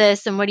cons of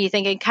this, and what do you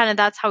think? And kind of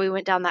that's how we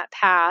went down that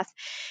path.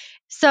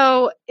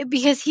 So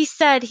because he's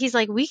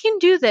like, we can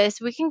do this,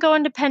 we can go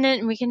independent,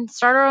 and we can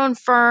start our own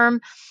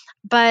firm,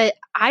 but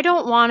I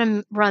don't want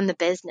to run the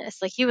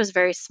business. Like, he was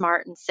very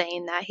smart in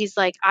saying that. He's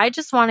like, I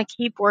just want to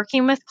keep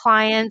working with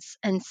clients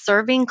and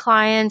serving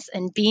clients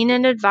and being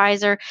an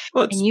advisor.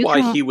 Well, that's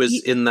why he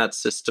was in that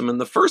system in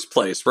the first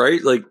place,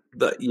 right? Like,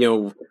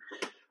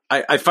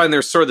 I find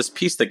there's sort of this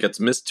piece that gets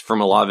missed from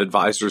a lot of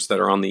advisors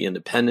that are on the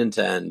independent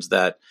end,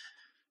 that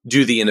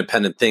do the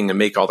independent thing and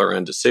make all their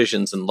own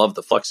decisions and love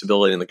the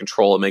flexibility and the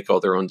control and make all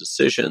their own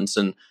decisions.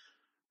 And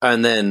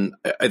then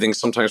I think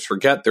sometimes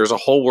forget there's a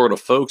whole world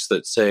of folks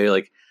that say,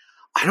 like,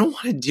 I don't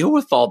want to deal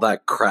with all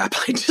that crap.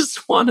 I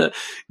just want to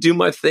do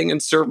my thing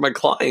and serve my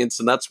clients.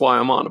 And that's why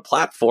I'm on a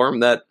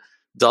platform that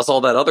does all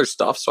that other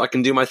stuff, so I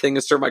can do my thing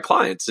and serve my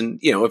clients. And,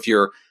 if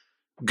you're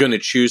going to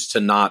choose to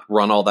not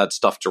run all that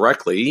stuff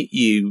directly,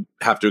 you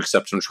have to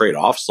accept some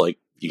trade-offs. Like,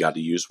 you got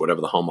to use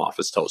whatever the home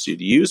office tells you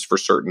to use for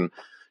certain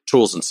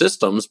tools and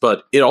systems.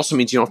 But it also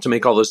means you don't have to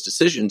make all those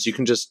decisions. You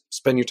can just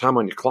spend your time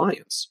on your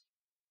clients.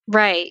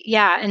 Right.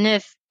 Yeah. And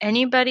if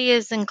anybody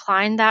is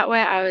inclined that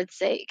way, I would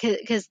say,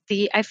 because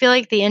I feel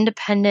like the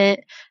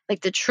independent,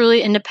 like the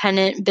truly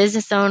independent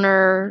business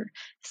owner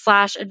 /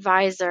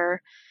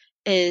 advisor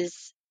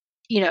is,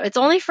 it's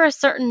only for a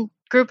certain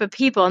group of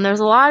people. And there's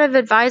a lot of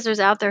advisors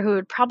out there who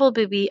would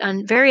probably be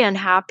very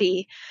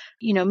unhappy,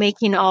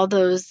 making all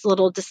those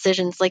little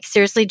decisions. Like,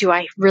 seriously, do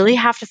I really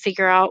have to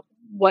figure out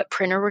what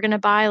printer we're going to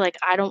buy? Like,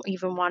 I don't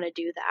even want to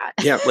do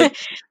that. Yeah. Like,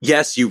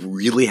 yes, you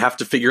really have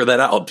to figure that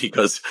out,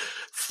 because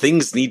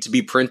things need to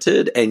be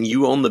printed and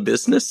you own the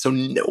business. So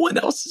no one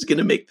else is going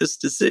to make this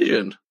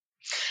decision.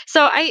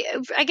 So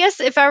I guess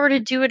if I were to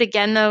do it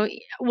again, though,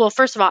 well,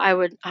 first of all, I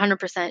would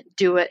 100%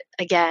 do it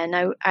again.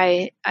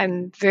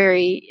 I'm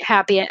very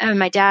happy, and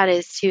my dad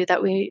is too,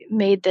 that we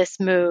made this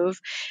move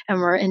and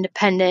we're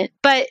independent.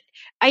 But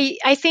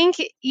I think,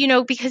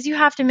 because you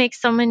have to make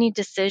so many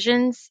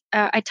decisions.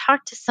 I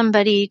talked to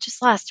somebody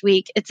just last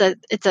week. It's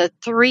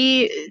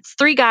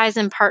three guys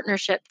in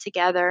partnership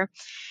together.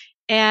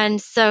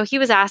 And so he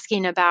was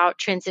asking about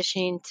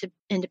transitioning to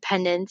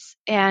independence.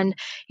 And,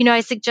 I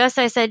said,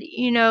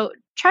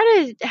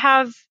 try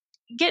to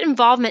get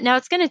involvement. Now,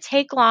 it's going to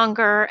take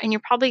longer, and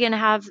you're probably going to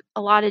have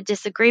a lot of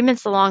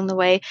disagreements along the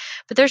way,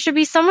 but there should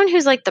be someone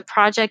who's like the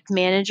project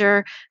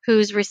manager,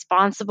 who's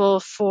responsible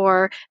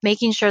for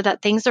making sure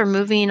that things are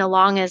moving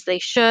along as they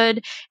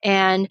should.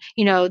 And,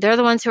 they're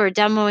the ones who are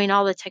demoing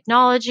all the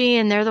technology,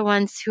 and they're the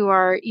ones who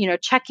are,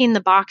 checking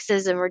the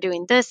boxes, and we're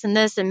doing this and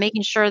this and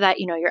making sure that,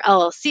 your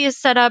LLC is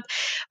set up.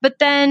 But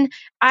then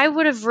I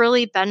would have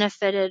really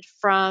benefited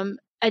from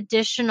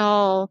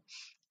additional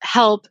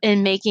help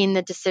in making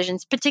the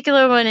decisions,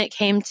 particularly when it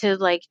came to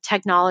like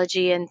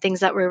technology and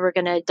things that we were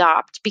going to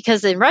adopt.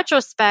 Because in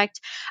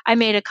retrospect, I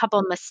made a couple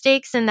of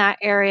mistakes in that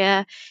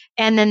area,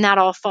 and then that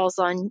all falls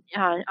on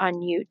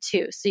you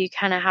too. So you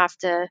kind of have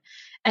to,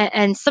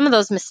 and some of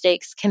those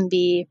mistakes can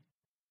be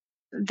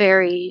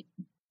very,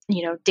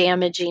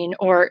 damaging,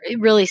 or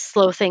really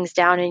slow things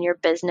down in your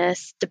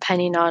business,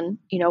 depending on,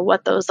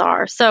 what those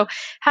are. So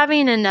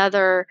having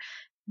another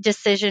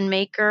decision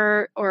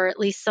maker, or at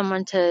least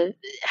someone to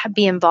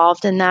be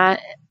involved in that,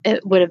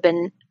 it would have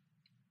been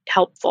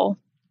helpful.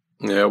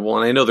 Yeah, well,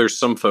 and I know there's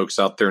some folks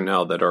out there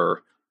now that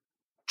are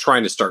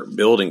trying to start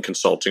building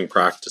consulting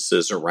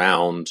practices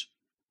around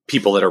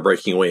people that are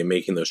breaking away and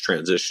making those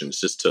transitions,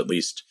 just to at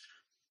least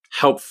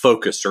help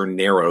focus or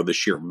narrow the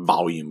sheer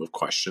volume of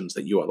questions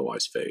that you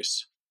otherwise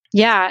face.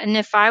 Yeah, and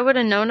if I would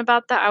have known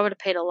about that, I would have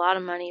paid a lot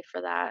of money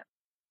for that.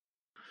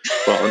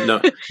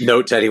 Well,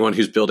 note to anyone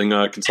who's building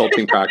a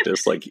consulting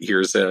practice, like,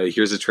 here's a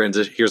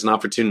transition, here's an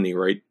opportunity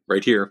right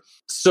here.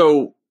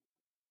 So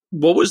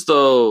what was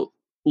the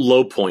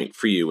low point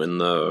for you in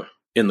the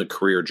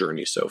career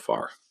journey so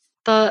far?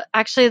 The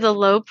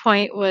low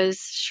point was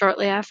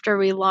shortly after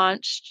we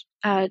launched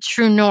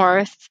True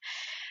North.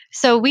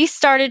 So we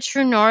started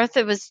True North.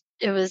 It was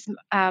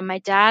my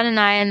dad and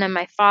I, and then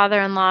my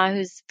father-in-law,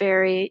 who's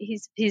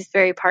he's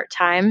very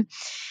part-time.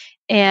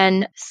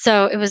 And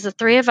so it was the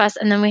three of us.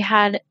 And then we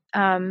had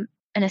an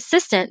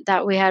assistant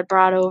that we had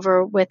brought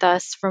over with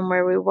us from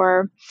where we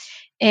were.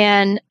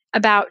 And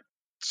about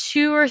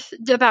 2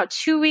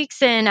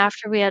 weeks in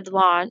after we had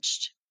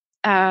launched,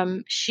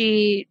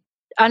 she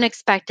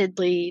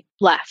unexpectedly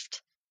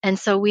left. And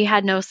so we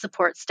had no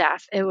support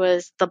staff. It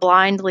was the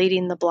blind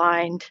leading the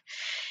blind.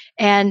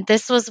 And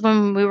this was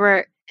when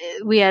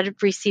we had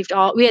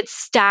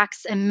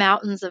stacks and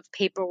mountains of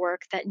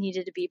paperwork that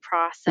needed to be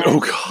processed. Oh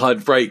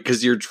God, right,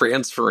 because you're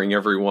transferring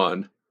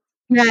everyone.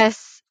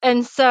 Yes.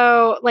 And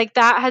so like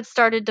that had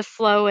started to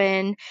flow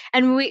in,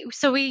 and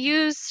we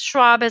use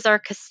Schwab as our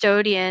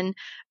custodian,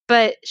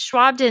 but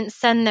Schwab didn't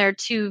send their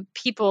two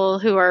people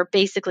who are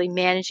basically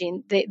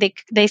managing.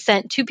 They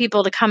sent two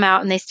people to come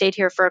out, and they stayed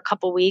here for a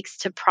couple weeks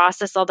to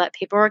process all that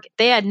paperwork.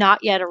 They had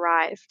not yet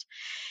arrived.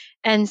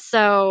 And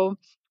so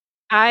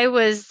I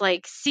was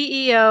like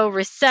CEO,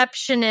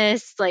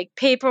 receptionist, like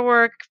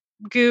paperwork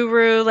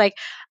guru, like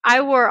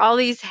I wore all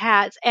these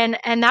hats, and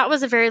that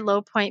was a very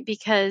low point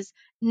because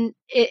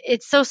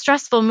it's so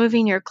stressful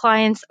moving your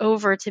clients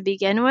over to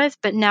begin with,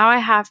 but now I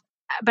have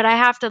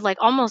to like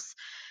almost,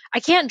 I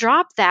can't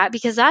drop that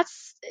because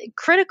that's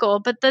critical,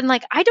 but then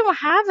like I don't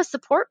have a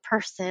support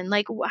person.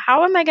 Like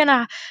how am I going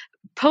to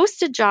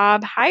post a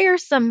job, hire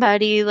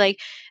somebody? Like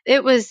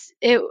it was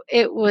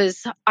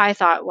I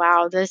thought,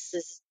 wow, this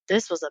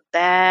was a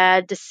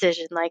bad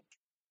decision. Like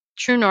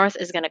True North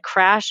is going to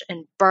crash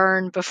and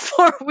burn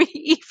before we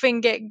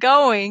even get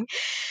going.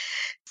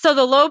 So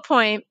the low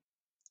point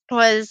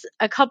was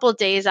a couple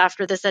days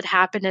after this had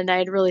happened, and I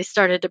had really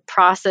started to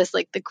process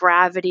like the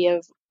gravity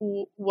of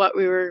what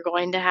we were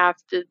going to have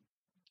to,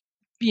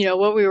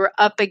 what we were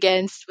up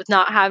against with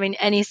not having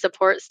any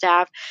support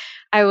staff.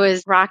 I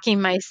was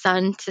rocking my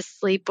son to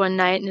sleep one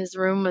night, and his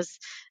room was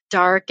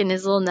dark and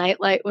his little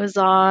nightlight was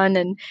on,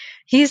 and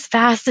he's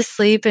fast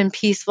asleep and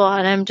peaceful,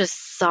 and I'm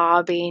just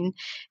sobbing,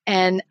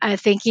 and I'm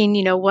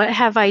thinking, what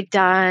have I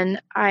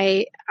done?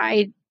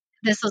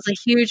 This was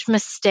a huge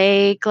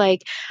mistake.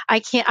 Like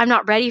I'm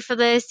not ready for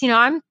this.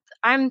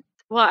 I'm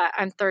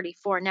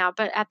 34 now,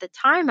 but at the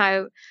time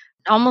I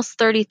almost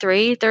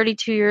 33,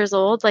 32 years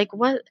old. Like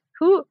what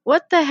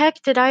the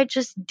heck did I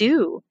just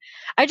do?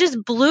 I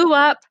just blew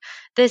up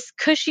this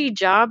cushy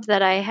job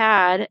that I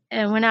had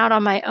and went out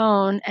on my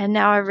own, and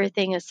now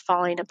everything is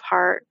falling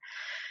apart.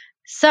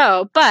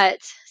 So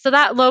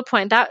that low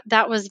point,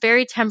 that was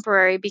very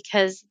temporary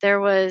because there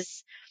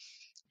was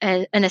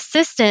an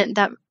assistant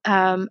that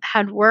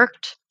had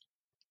worked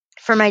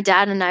for my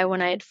dad and I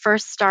when I had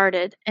first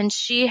started, and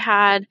she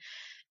had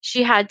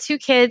two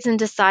kids and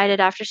decided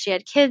after she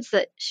had kids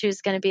that she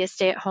was going to be a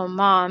stay-at-home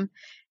mom.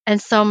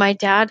 And so my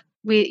dad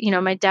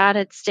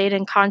had stayed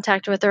in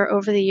contact with her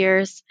over the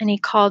years, and he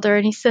called her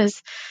and he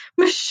says,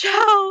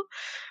 "Michelle,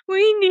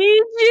 we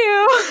need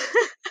you."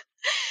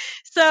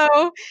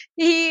 So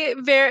we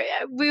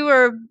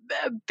were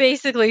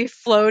basically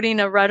floating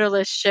a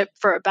rudderless ship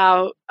for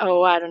about, I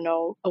don't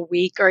know, a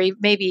week or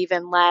maybe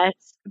even less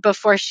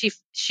before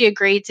she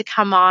agreed to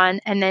come on.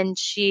 And then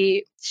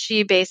she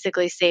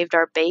basically saved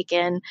our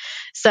bacon.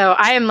 So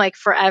I am like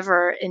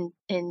forever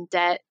in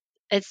debt.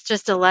 It's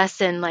just a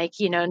lesson, like,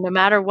 no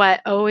matter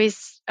what,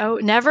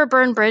 never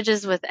burn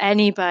bridges with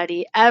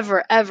anybody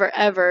ever, ever,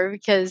 ever,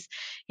 because,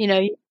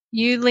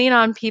 you lean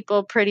on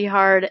people pretty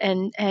hard,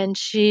 and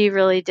she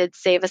really did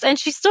save us. And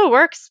she still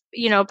works,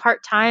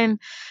 part-time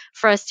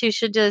for us too.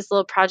 She does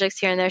little projects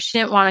here and there. She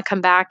didn't want to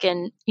come back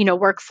and,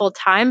 work full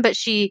time, but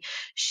she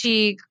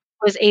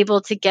was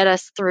able to get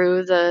us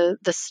through the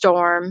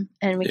storm,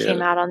 and we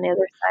came out on the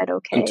other side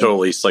okay. And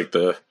totally, it's like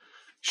the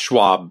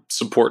Schwab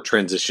support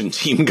transition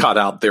team got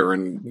out there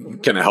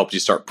and kind of helped you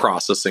start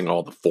processing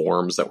all the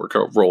forms that were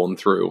rolling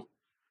through.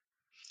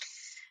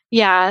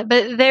 Yeah,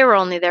 but they were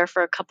only there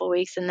for a couple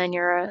weeks, and then we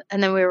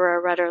were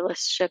a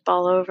rudderless ship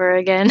all over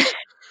again.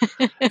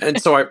 And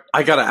so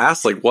I got to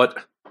ask, like,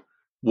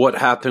 what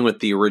happened with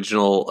the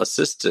original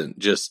assistant?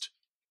 Just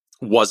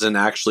wasn't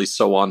actually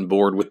so on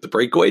board with the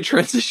breakaway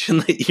transition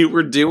that you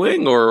were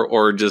doing,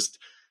 or just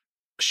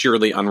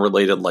surely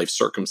unrelated life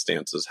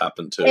circumstances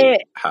happened to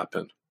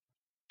happen?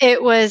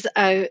 It was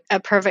a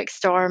perfect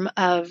storm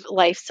of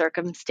life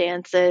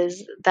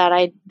circumstances that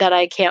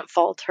I can't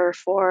fault her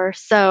for.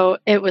 So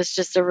it was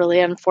just a really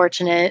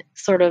unfortunate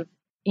sort of,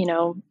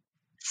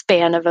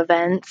 span of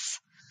events.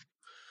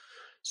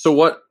 So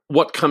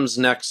what comes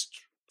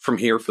next from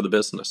here for the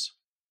business?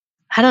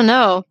 I don't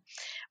know.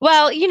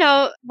 Well,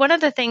 one of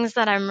the things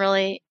that I'm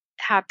really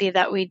happy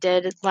that we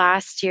did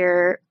last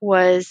year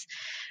was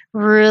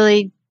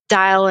really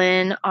dial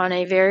in on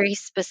a very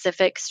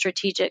specific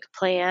strategic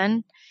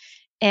plan.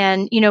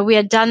 And, we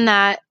had done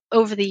that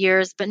over the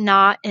years, but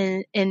not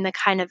in the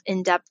kind of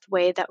in-depth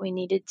way that we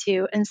needed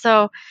to. And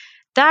so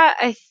that,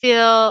 I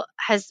feel,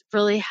 has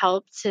really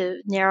helped to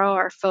narrow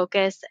our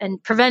focus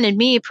and prevented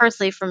me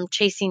personally from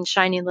chasing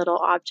shiny little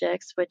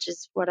objects, which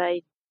is what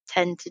I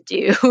tend to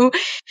do.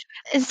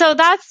 And so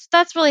that's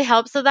really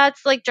helped. So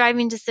that's like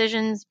driving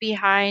decisions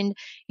behind,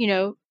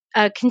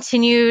 a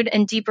continued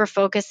and deeper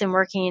focus in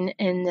working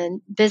in the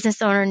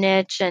business owner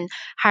niche and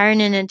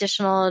hiring an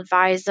additional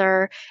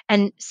advisor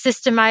and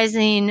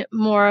systemizing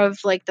more of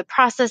like the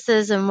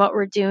processes and what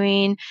we're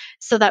doing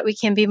so that we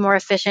can be more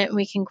efficient and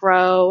we can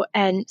grow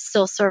and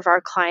still serve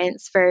our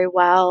clients very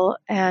well.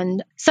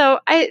 And so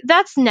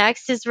that's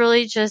next is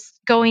really just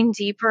going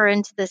deeper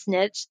into this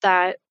niche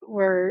that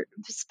we're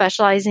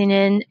specializing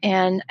in.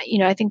 And,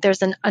 I think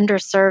there's an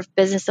underserved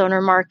business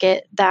owner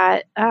market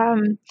that,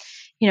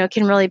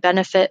 can really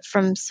benefit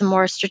from some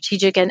more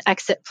strategic and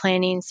exit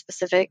planning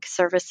specific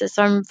services.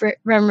 So I'm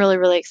really,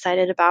 really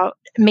excited about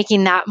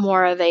making that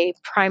more of a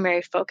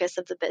primary focus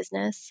of the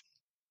business.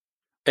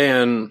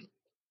 And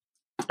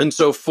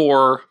so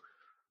for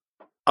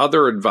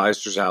other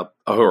advisors who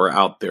are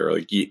out there,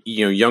 like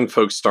young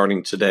folks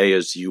starting today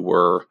as you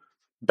were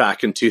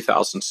back in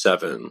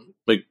 2007,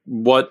 like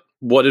what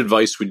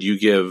advice would you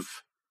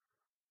give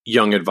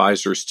young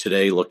advisors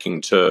today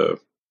looking to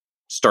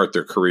start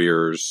their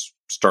careers,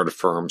 start a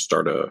firm,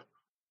 start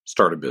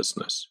a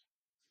business?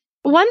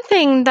 One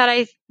thing that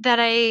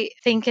I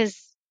think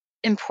is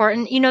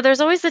important,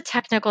 there's always the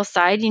technical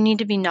side. You need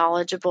to be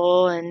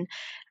knowledgeable and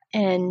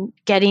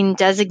getting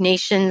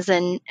designations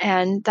and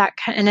that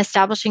and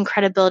establishing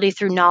credibility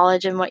through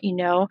knowledge and what you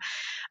know.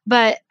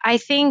 But I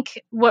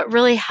think what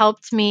really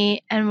helped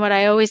me and what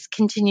I always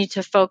continue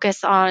to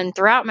focus on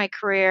throughout my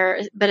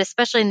career, but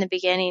especially in the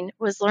beginning,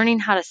 was learning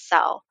how to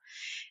sell.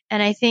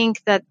 And I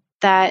think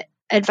that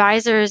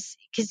advisors,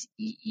 because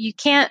you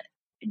can't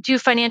do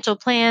financial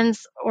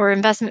plans or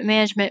investment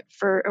management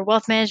or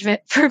wealth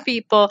management for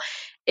people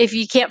if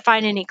you can't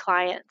find any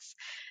clients.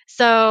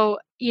 So,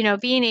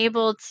 being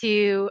able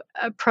to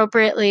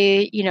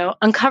appropriately,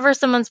 uncover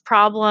someone's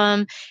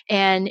problem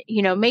and,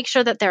 make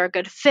sure that they're a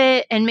good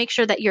fit and make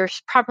sure that you're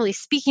properly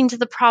speaking to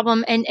the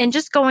problem and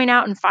just going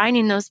out and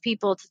finding those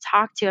people to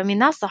talk to. I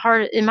mean,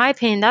 in my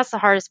opinion, that's the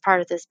hardest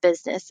part of this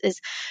business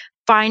is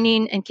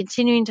finding and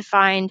continuing to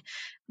find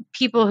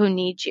people who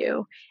need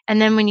you.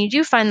 And then when you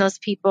do find those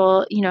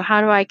people,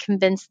 how do I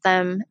convince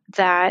them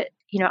that,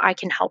 I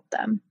can help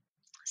them?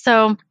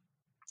 So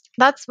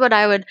that's what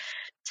I would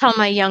tell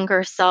my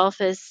younger self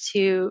is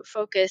to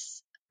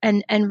focus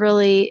and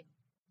really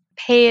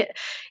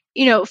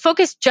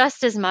focus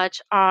just as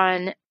much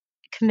on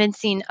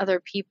convincing other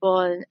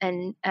people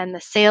and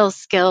the sales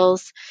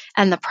skills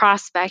and the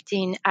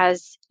prospecting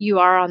as you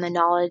are on the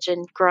knowledge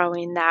and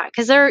growing that,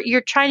 because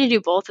you're trying to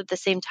do both at the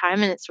same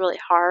time and it's really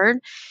hard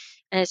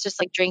and it's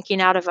just like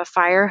drinking out of a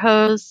fire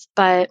hose.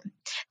 But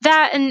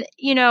that, and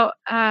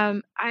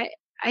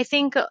I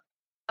think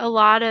a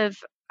lot of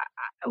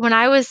when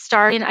I was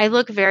starting, I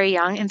look very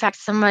young. In fact,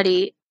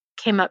 somebody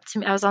came up to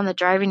me. I was on the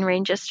driving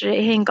range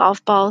yesterday hitting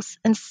golf balls,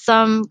 and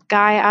some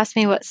guy asked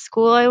me what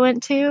school I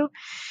went to. And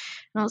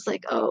I was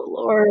like, oh,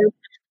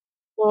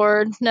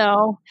 Lord,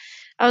 no.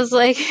 I was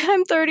like,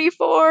 I'm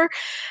 34.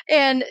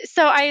 And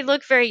so I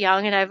look very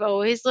young, and I've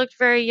always looked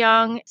very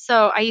young.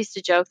 So I used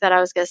to joke that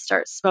I was going to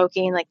start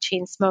smoking, like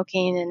chain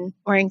smoking and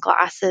wearing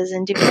glasses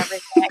and doing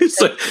everything.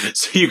 So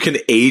you can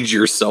age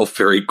yourself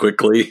very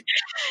quickly.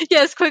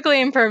 Yes,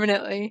 quickly and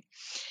permanently.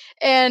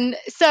 And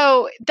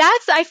so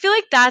I feel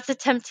like that's a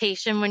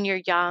temptation when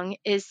you're young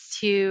is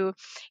to,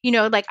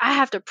 like I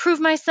have to prove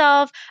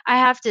myself. I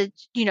have to,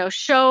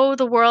 show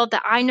the world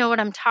that I know what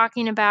I'm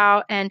talking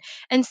about. And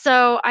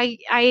so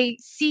I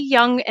see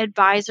young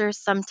advisors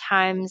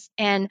sometimes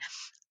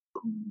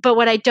but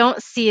what I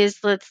don't see is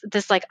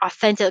this like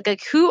authentic,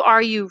 like, who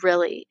are you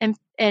really?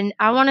 And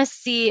I want to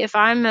see if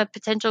I'm a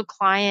potential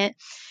client,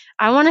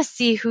 I want to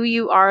see who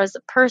you are as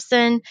a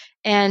person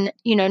and,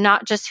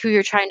 not just who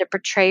you're trying to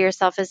portray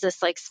yourself as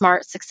this like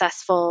smart,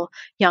 successful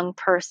young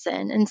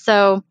person. And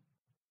so,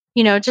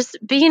 just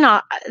being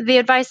the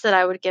advice that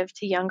I would give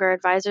to younger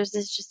advisors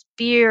is just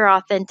be your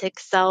authentic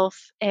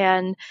self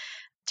and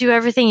do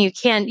everything you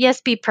can.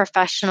 Yes, be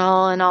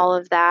professional and all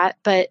of that,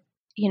 but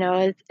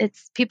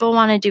it's people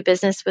want to do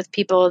business with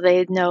people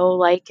they know,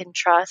 like, and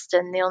trust.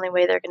 And the only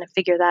way they're going to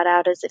figure that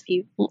out is if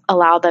you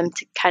allow them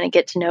to kind of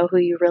get to know who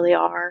you really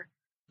are.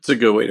 It's a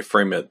good way to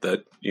frame it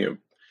that,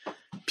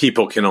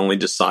 people can only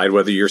decide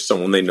whether you're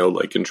someone they know,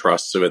 like, and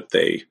trust so that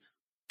they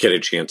get a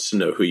chance to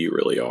know who you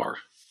really are.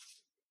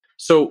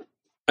 So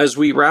as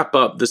we wrap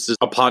up, this is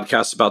a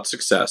podcast about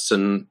success.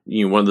 And,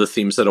 one of the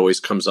themes that always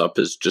comes up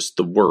is just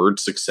the word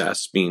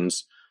success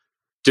means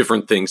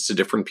different things to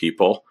different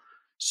people.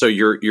 So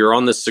you're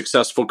on this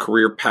successful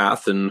career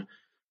path and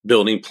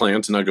building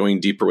plans and now going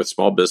deeper with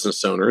small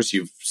business owners.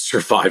 You've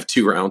survived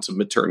 2 rounds of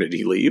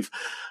maternity leave.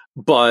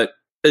 But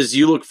as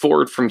you look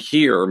forward from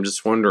here, I'm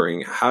just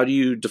wondering, how do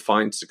you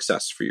define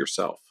success for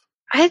yourself?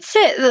 I'd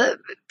say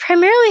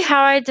primarily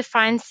how I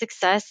define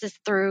success is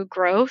through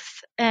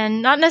growth,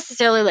 and not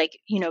necessarily like,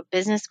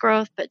 business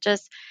growth, but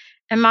just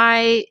am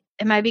I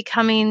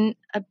becoming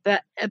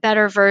a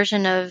better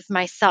version of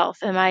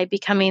myself? Am I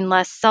becoming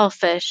less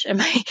selfish? Am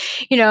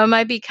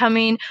I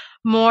becoming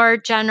more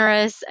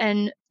generous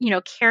and,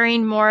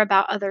 caring more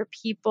about other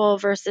people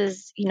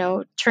versus,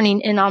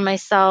 turning in on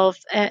myself?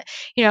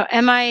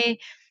 Am I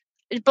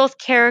both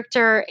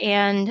character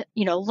and,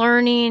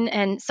 learning.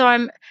 And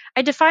so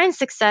I define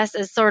success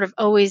as sort of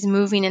always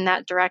moving in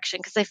that direction,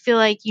 because I feel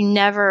like you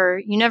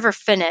never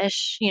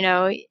finish,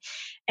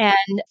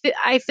 and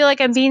I feel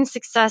like I'm being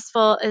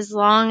successful as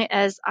long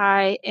as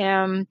I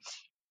am,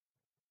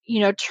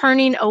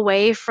 turning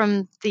away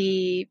from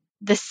the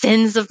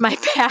sins of my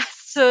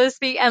past, so to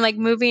speak, and like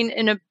moving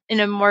in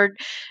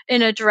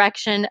a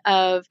direction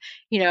of,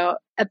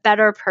 a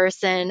better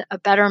person, a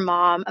better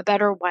mom, a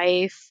better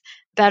wife,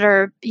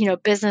 better,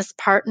 business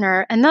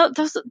partner. And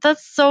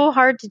that's so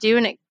hard to do.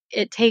 And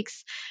it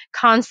takes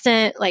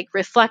constant like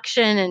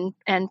reflection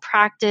and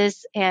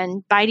practice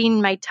and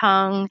biting my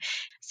tongue.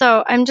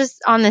 So I'm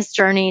just on this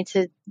journey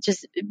to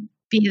just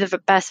be the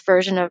best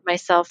version of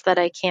myself that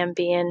I can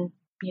be. And,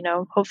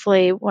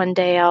 hopefully one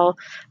day I'll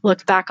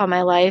look back on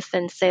my life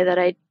and say that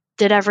I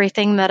did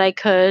everything that I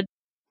could.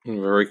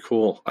 Very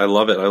cool. I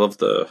love it. I love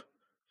the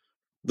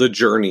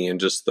journey and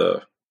just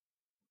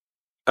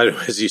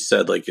as you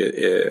said, like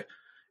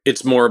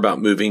it's more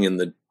about moving in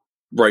the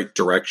right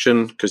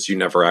direction, because you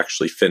never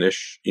actually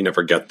finish. You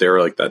never get there.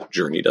 Like that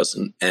journey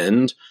doesn't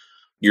end.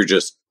 You're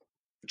just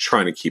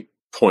trying to keep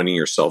pointing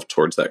yourself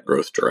towards that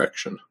growth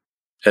direction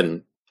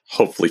and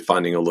hopefully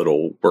finding a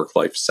little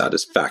work-life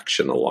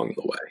satisfaction along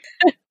the way.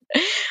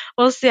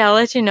 We'll see. I'll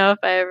let you know if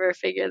I ever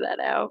figure that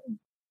out.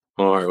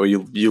 All right. Well,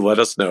 you let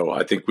us know.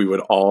 I think we would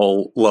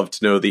all love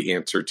to know the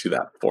answer to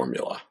that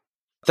formula.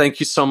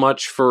 Thank you so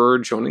much for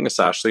joining us,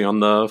 Ashley,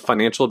 on the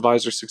Financial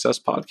Advisor Success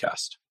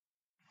Podcast.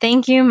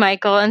 Thank you,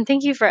 Michael. And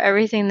thank you for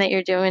everything that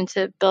you're doing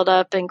to build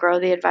up and grow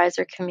the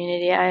advisor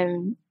community.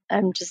 I'm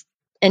just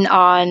in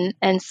awe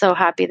and so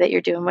happy that you're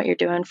doing what you're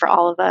doing for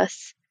all of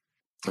us.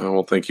 Oh,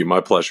 well, thank you.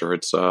 My pleasure.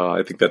 It's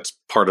I think that's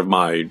part of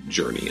my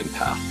journey and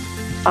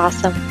path.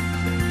 Awesome.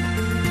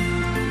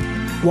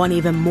 Want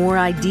even more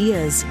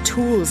ideas,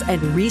 tools,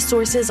 and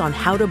resources on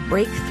how to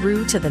break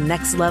through to the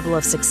next level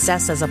of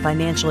success as a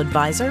financial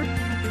advisor?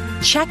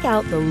 Check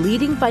out the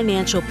leading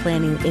financial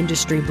planning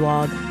industry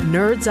blog,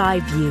 Nerd's Eye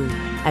View,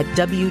 at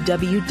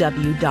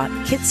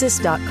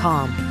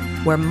www.kitces.com,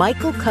 where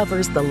Michael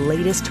covers the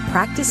latest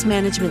practice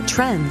management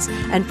trends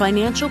and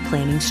financial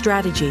planning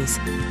strategies.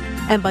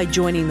 And by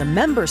joining the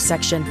members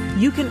section,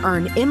 you can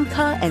earn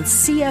IMCA and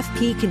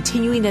CFP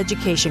continuing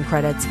education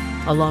credits,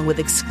 along with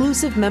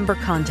exclusive member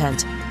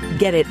content.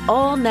 Get it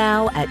all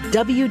now at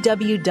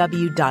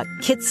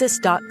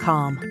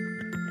www.kitces.com.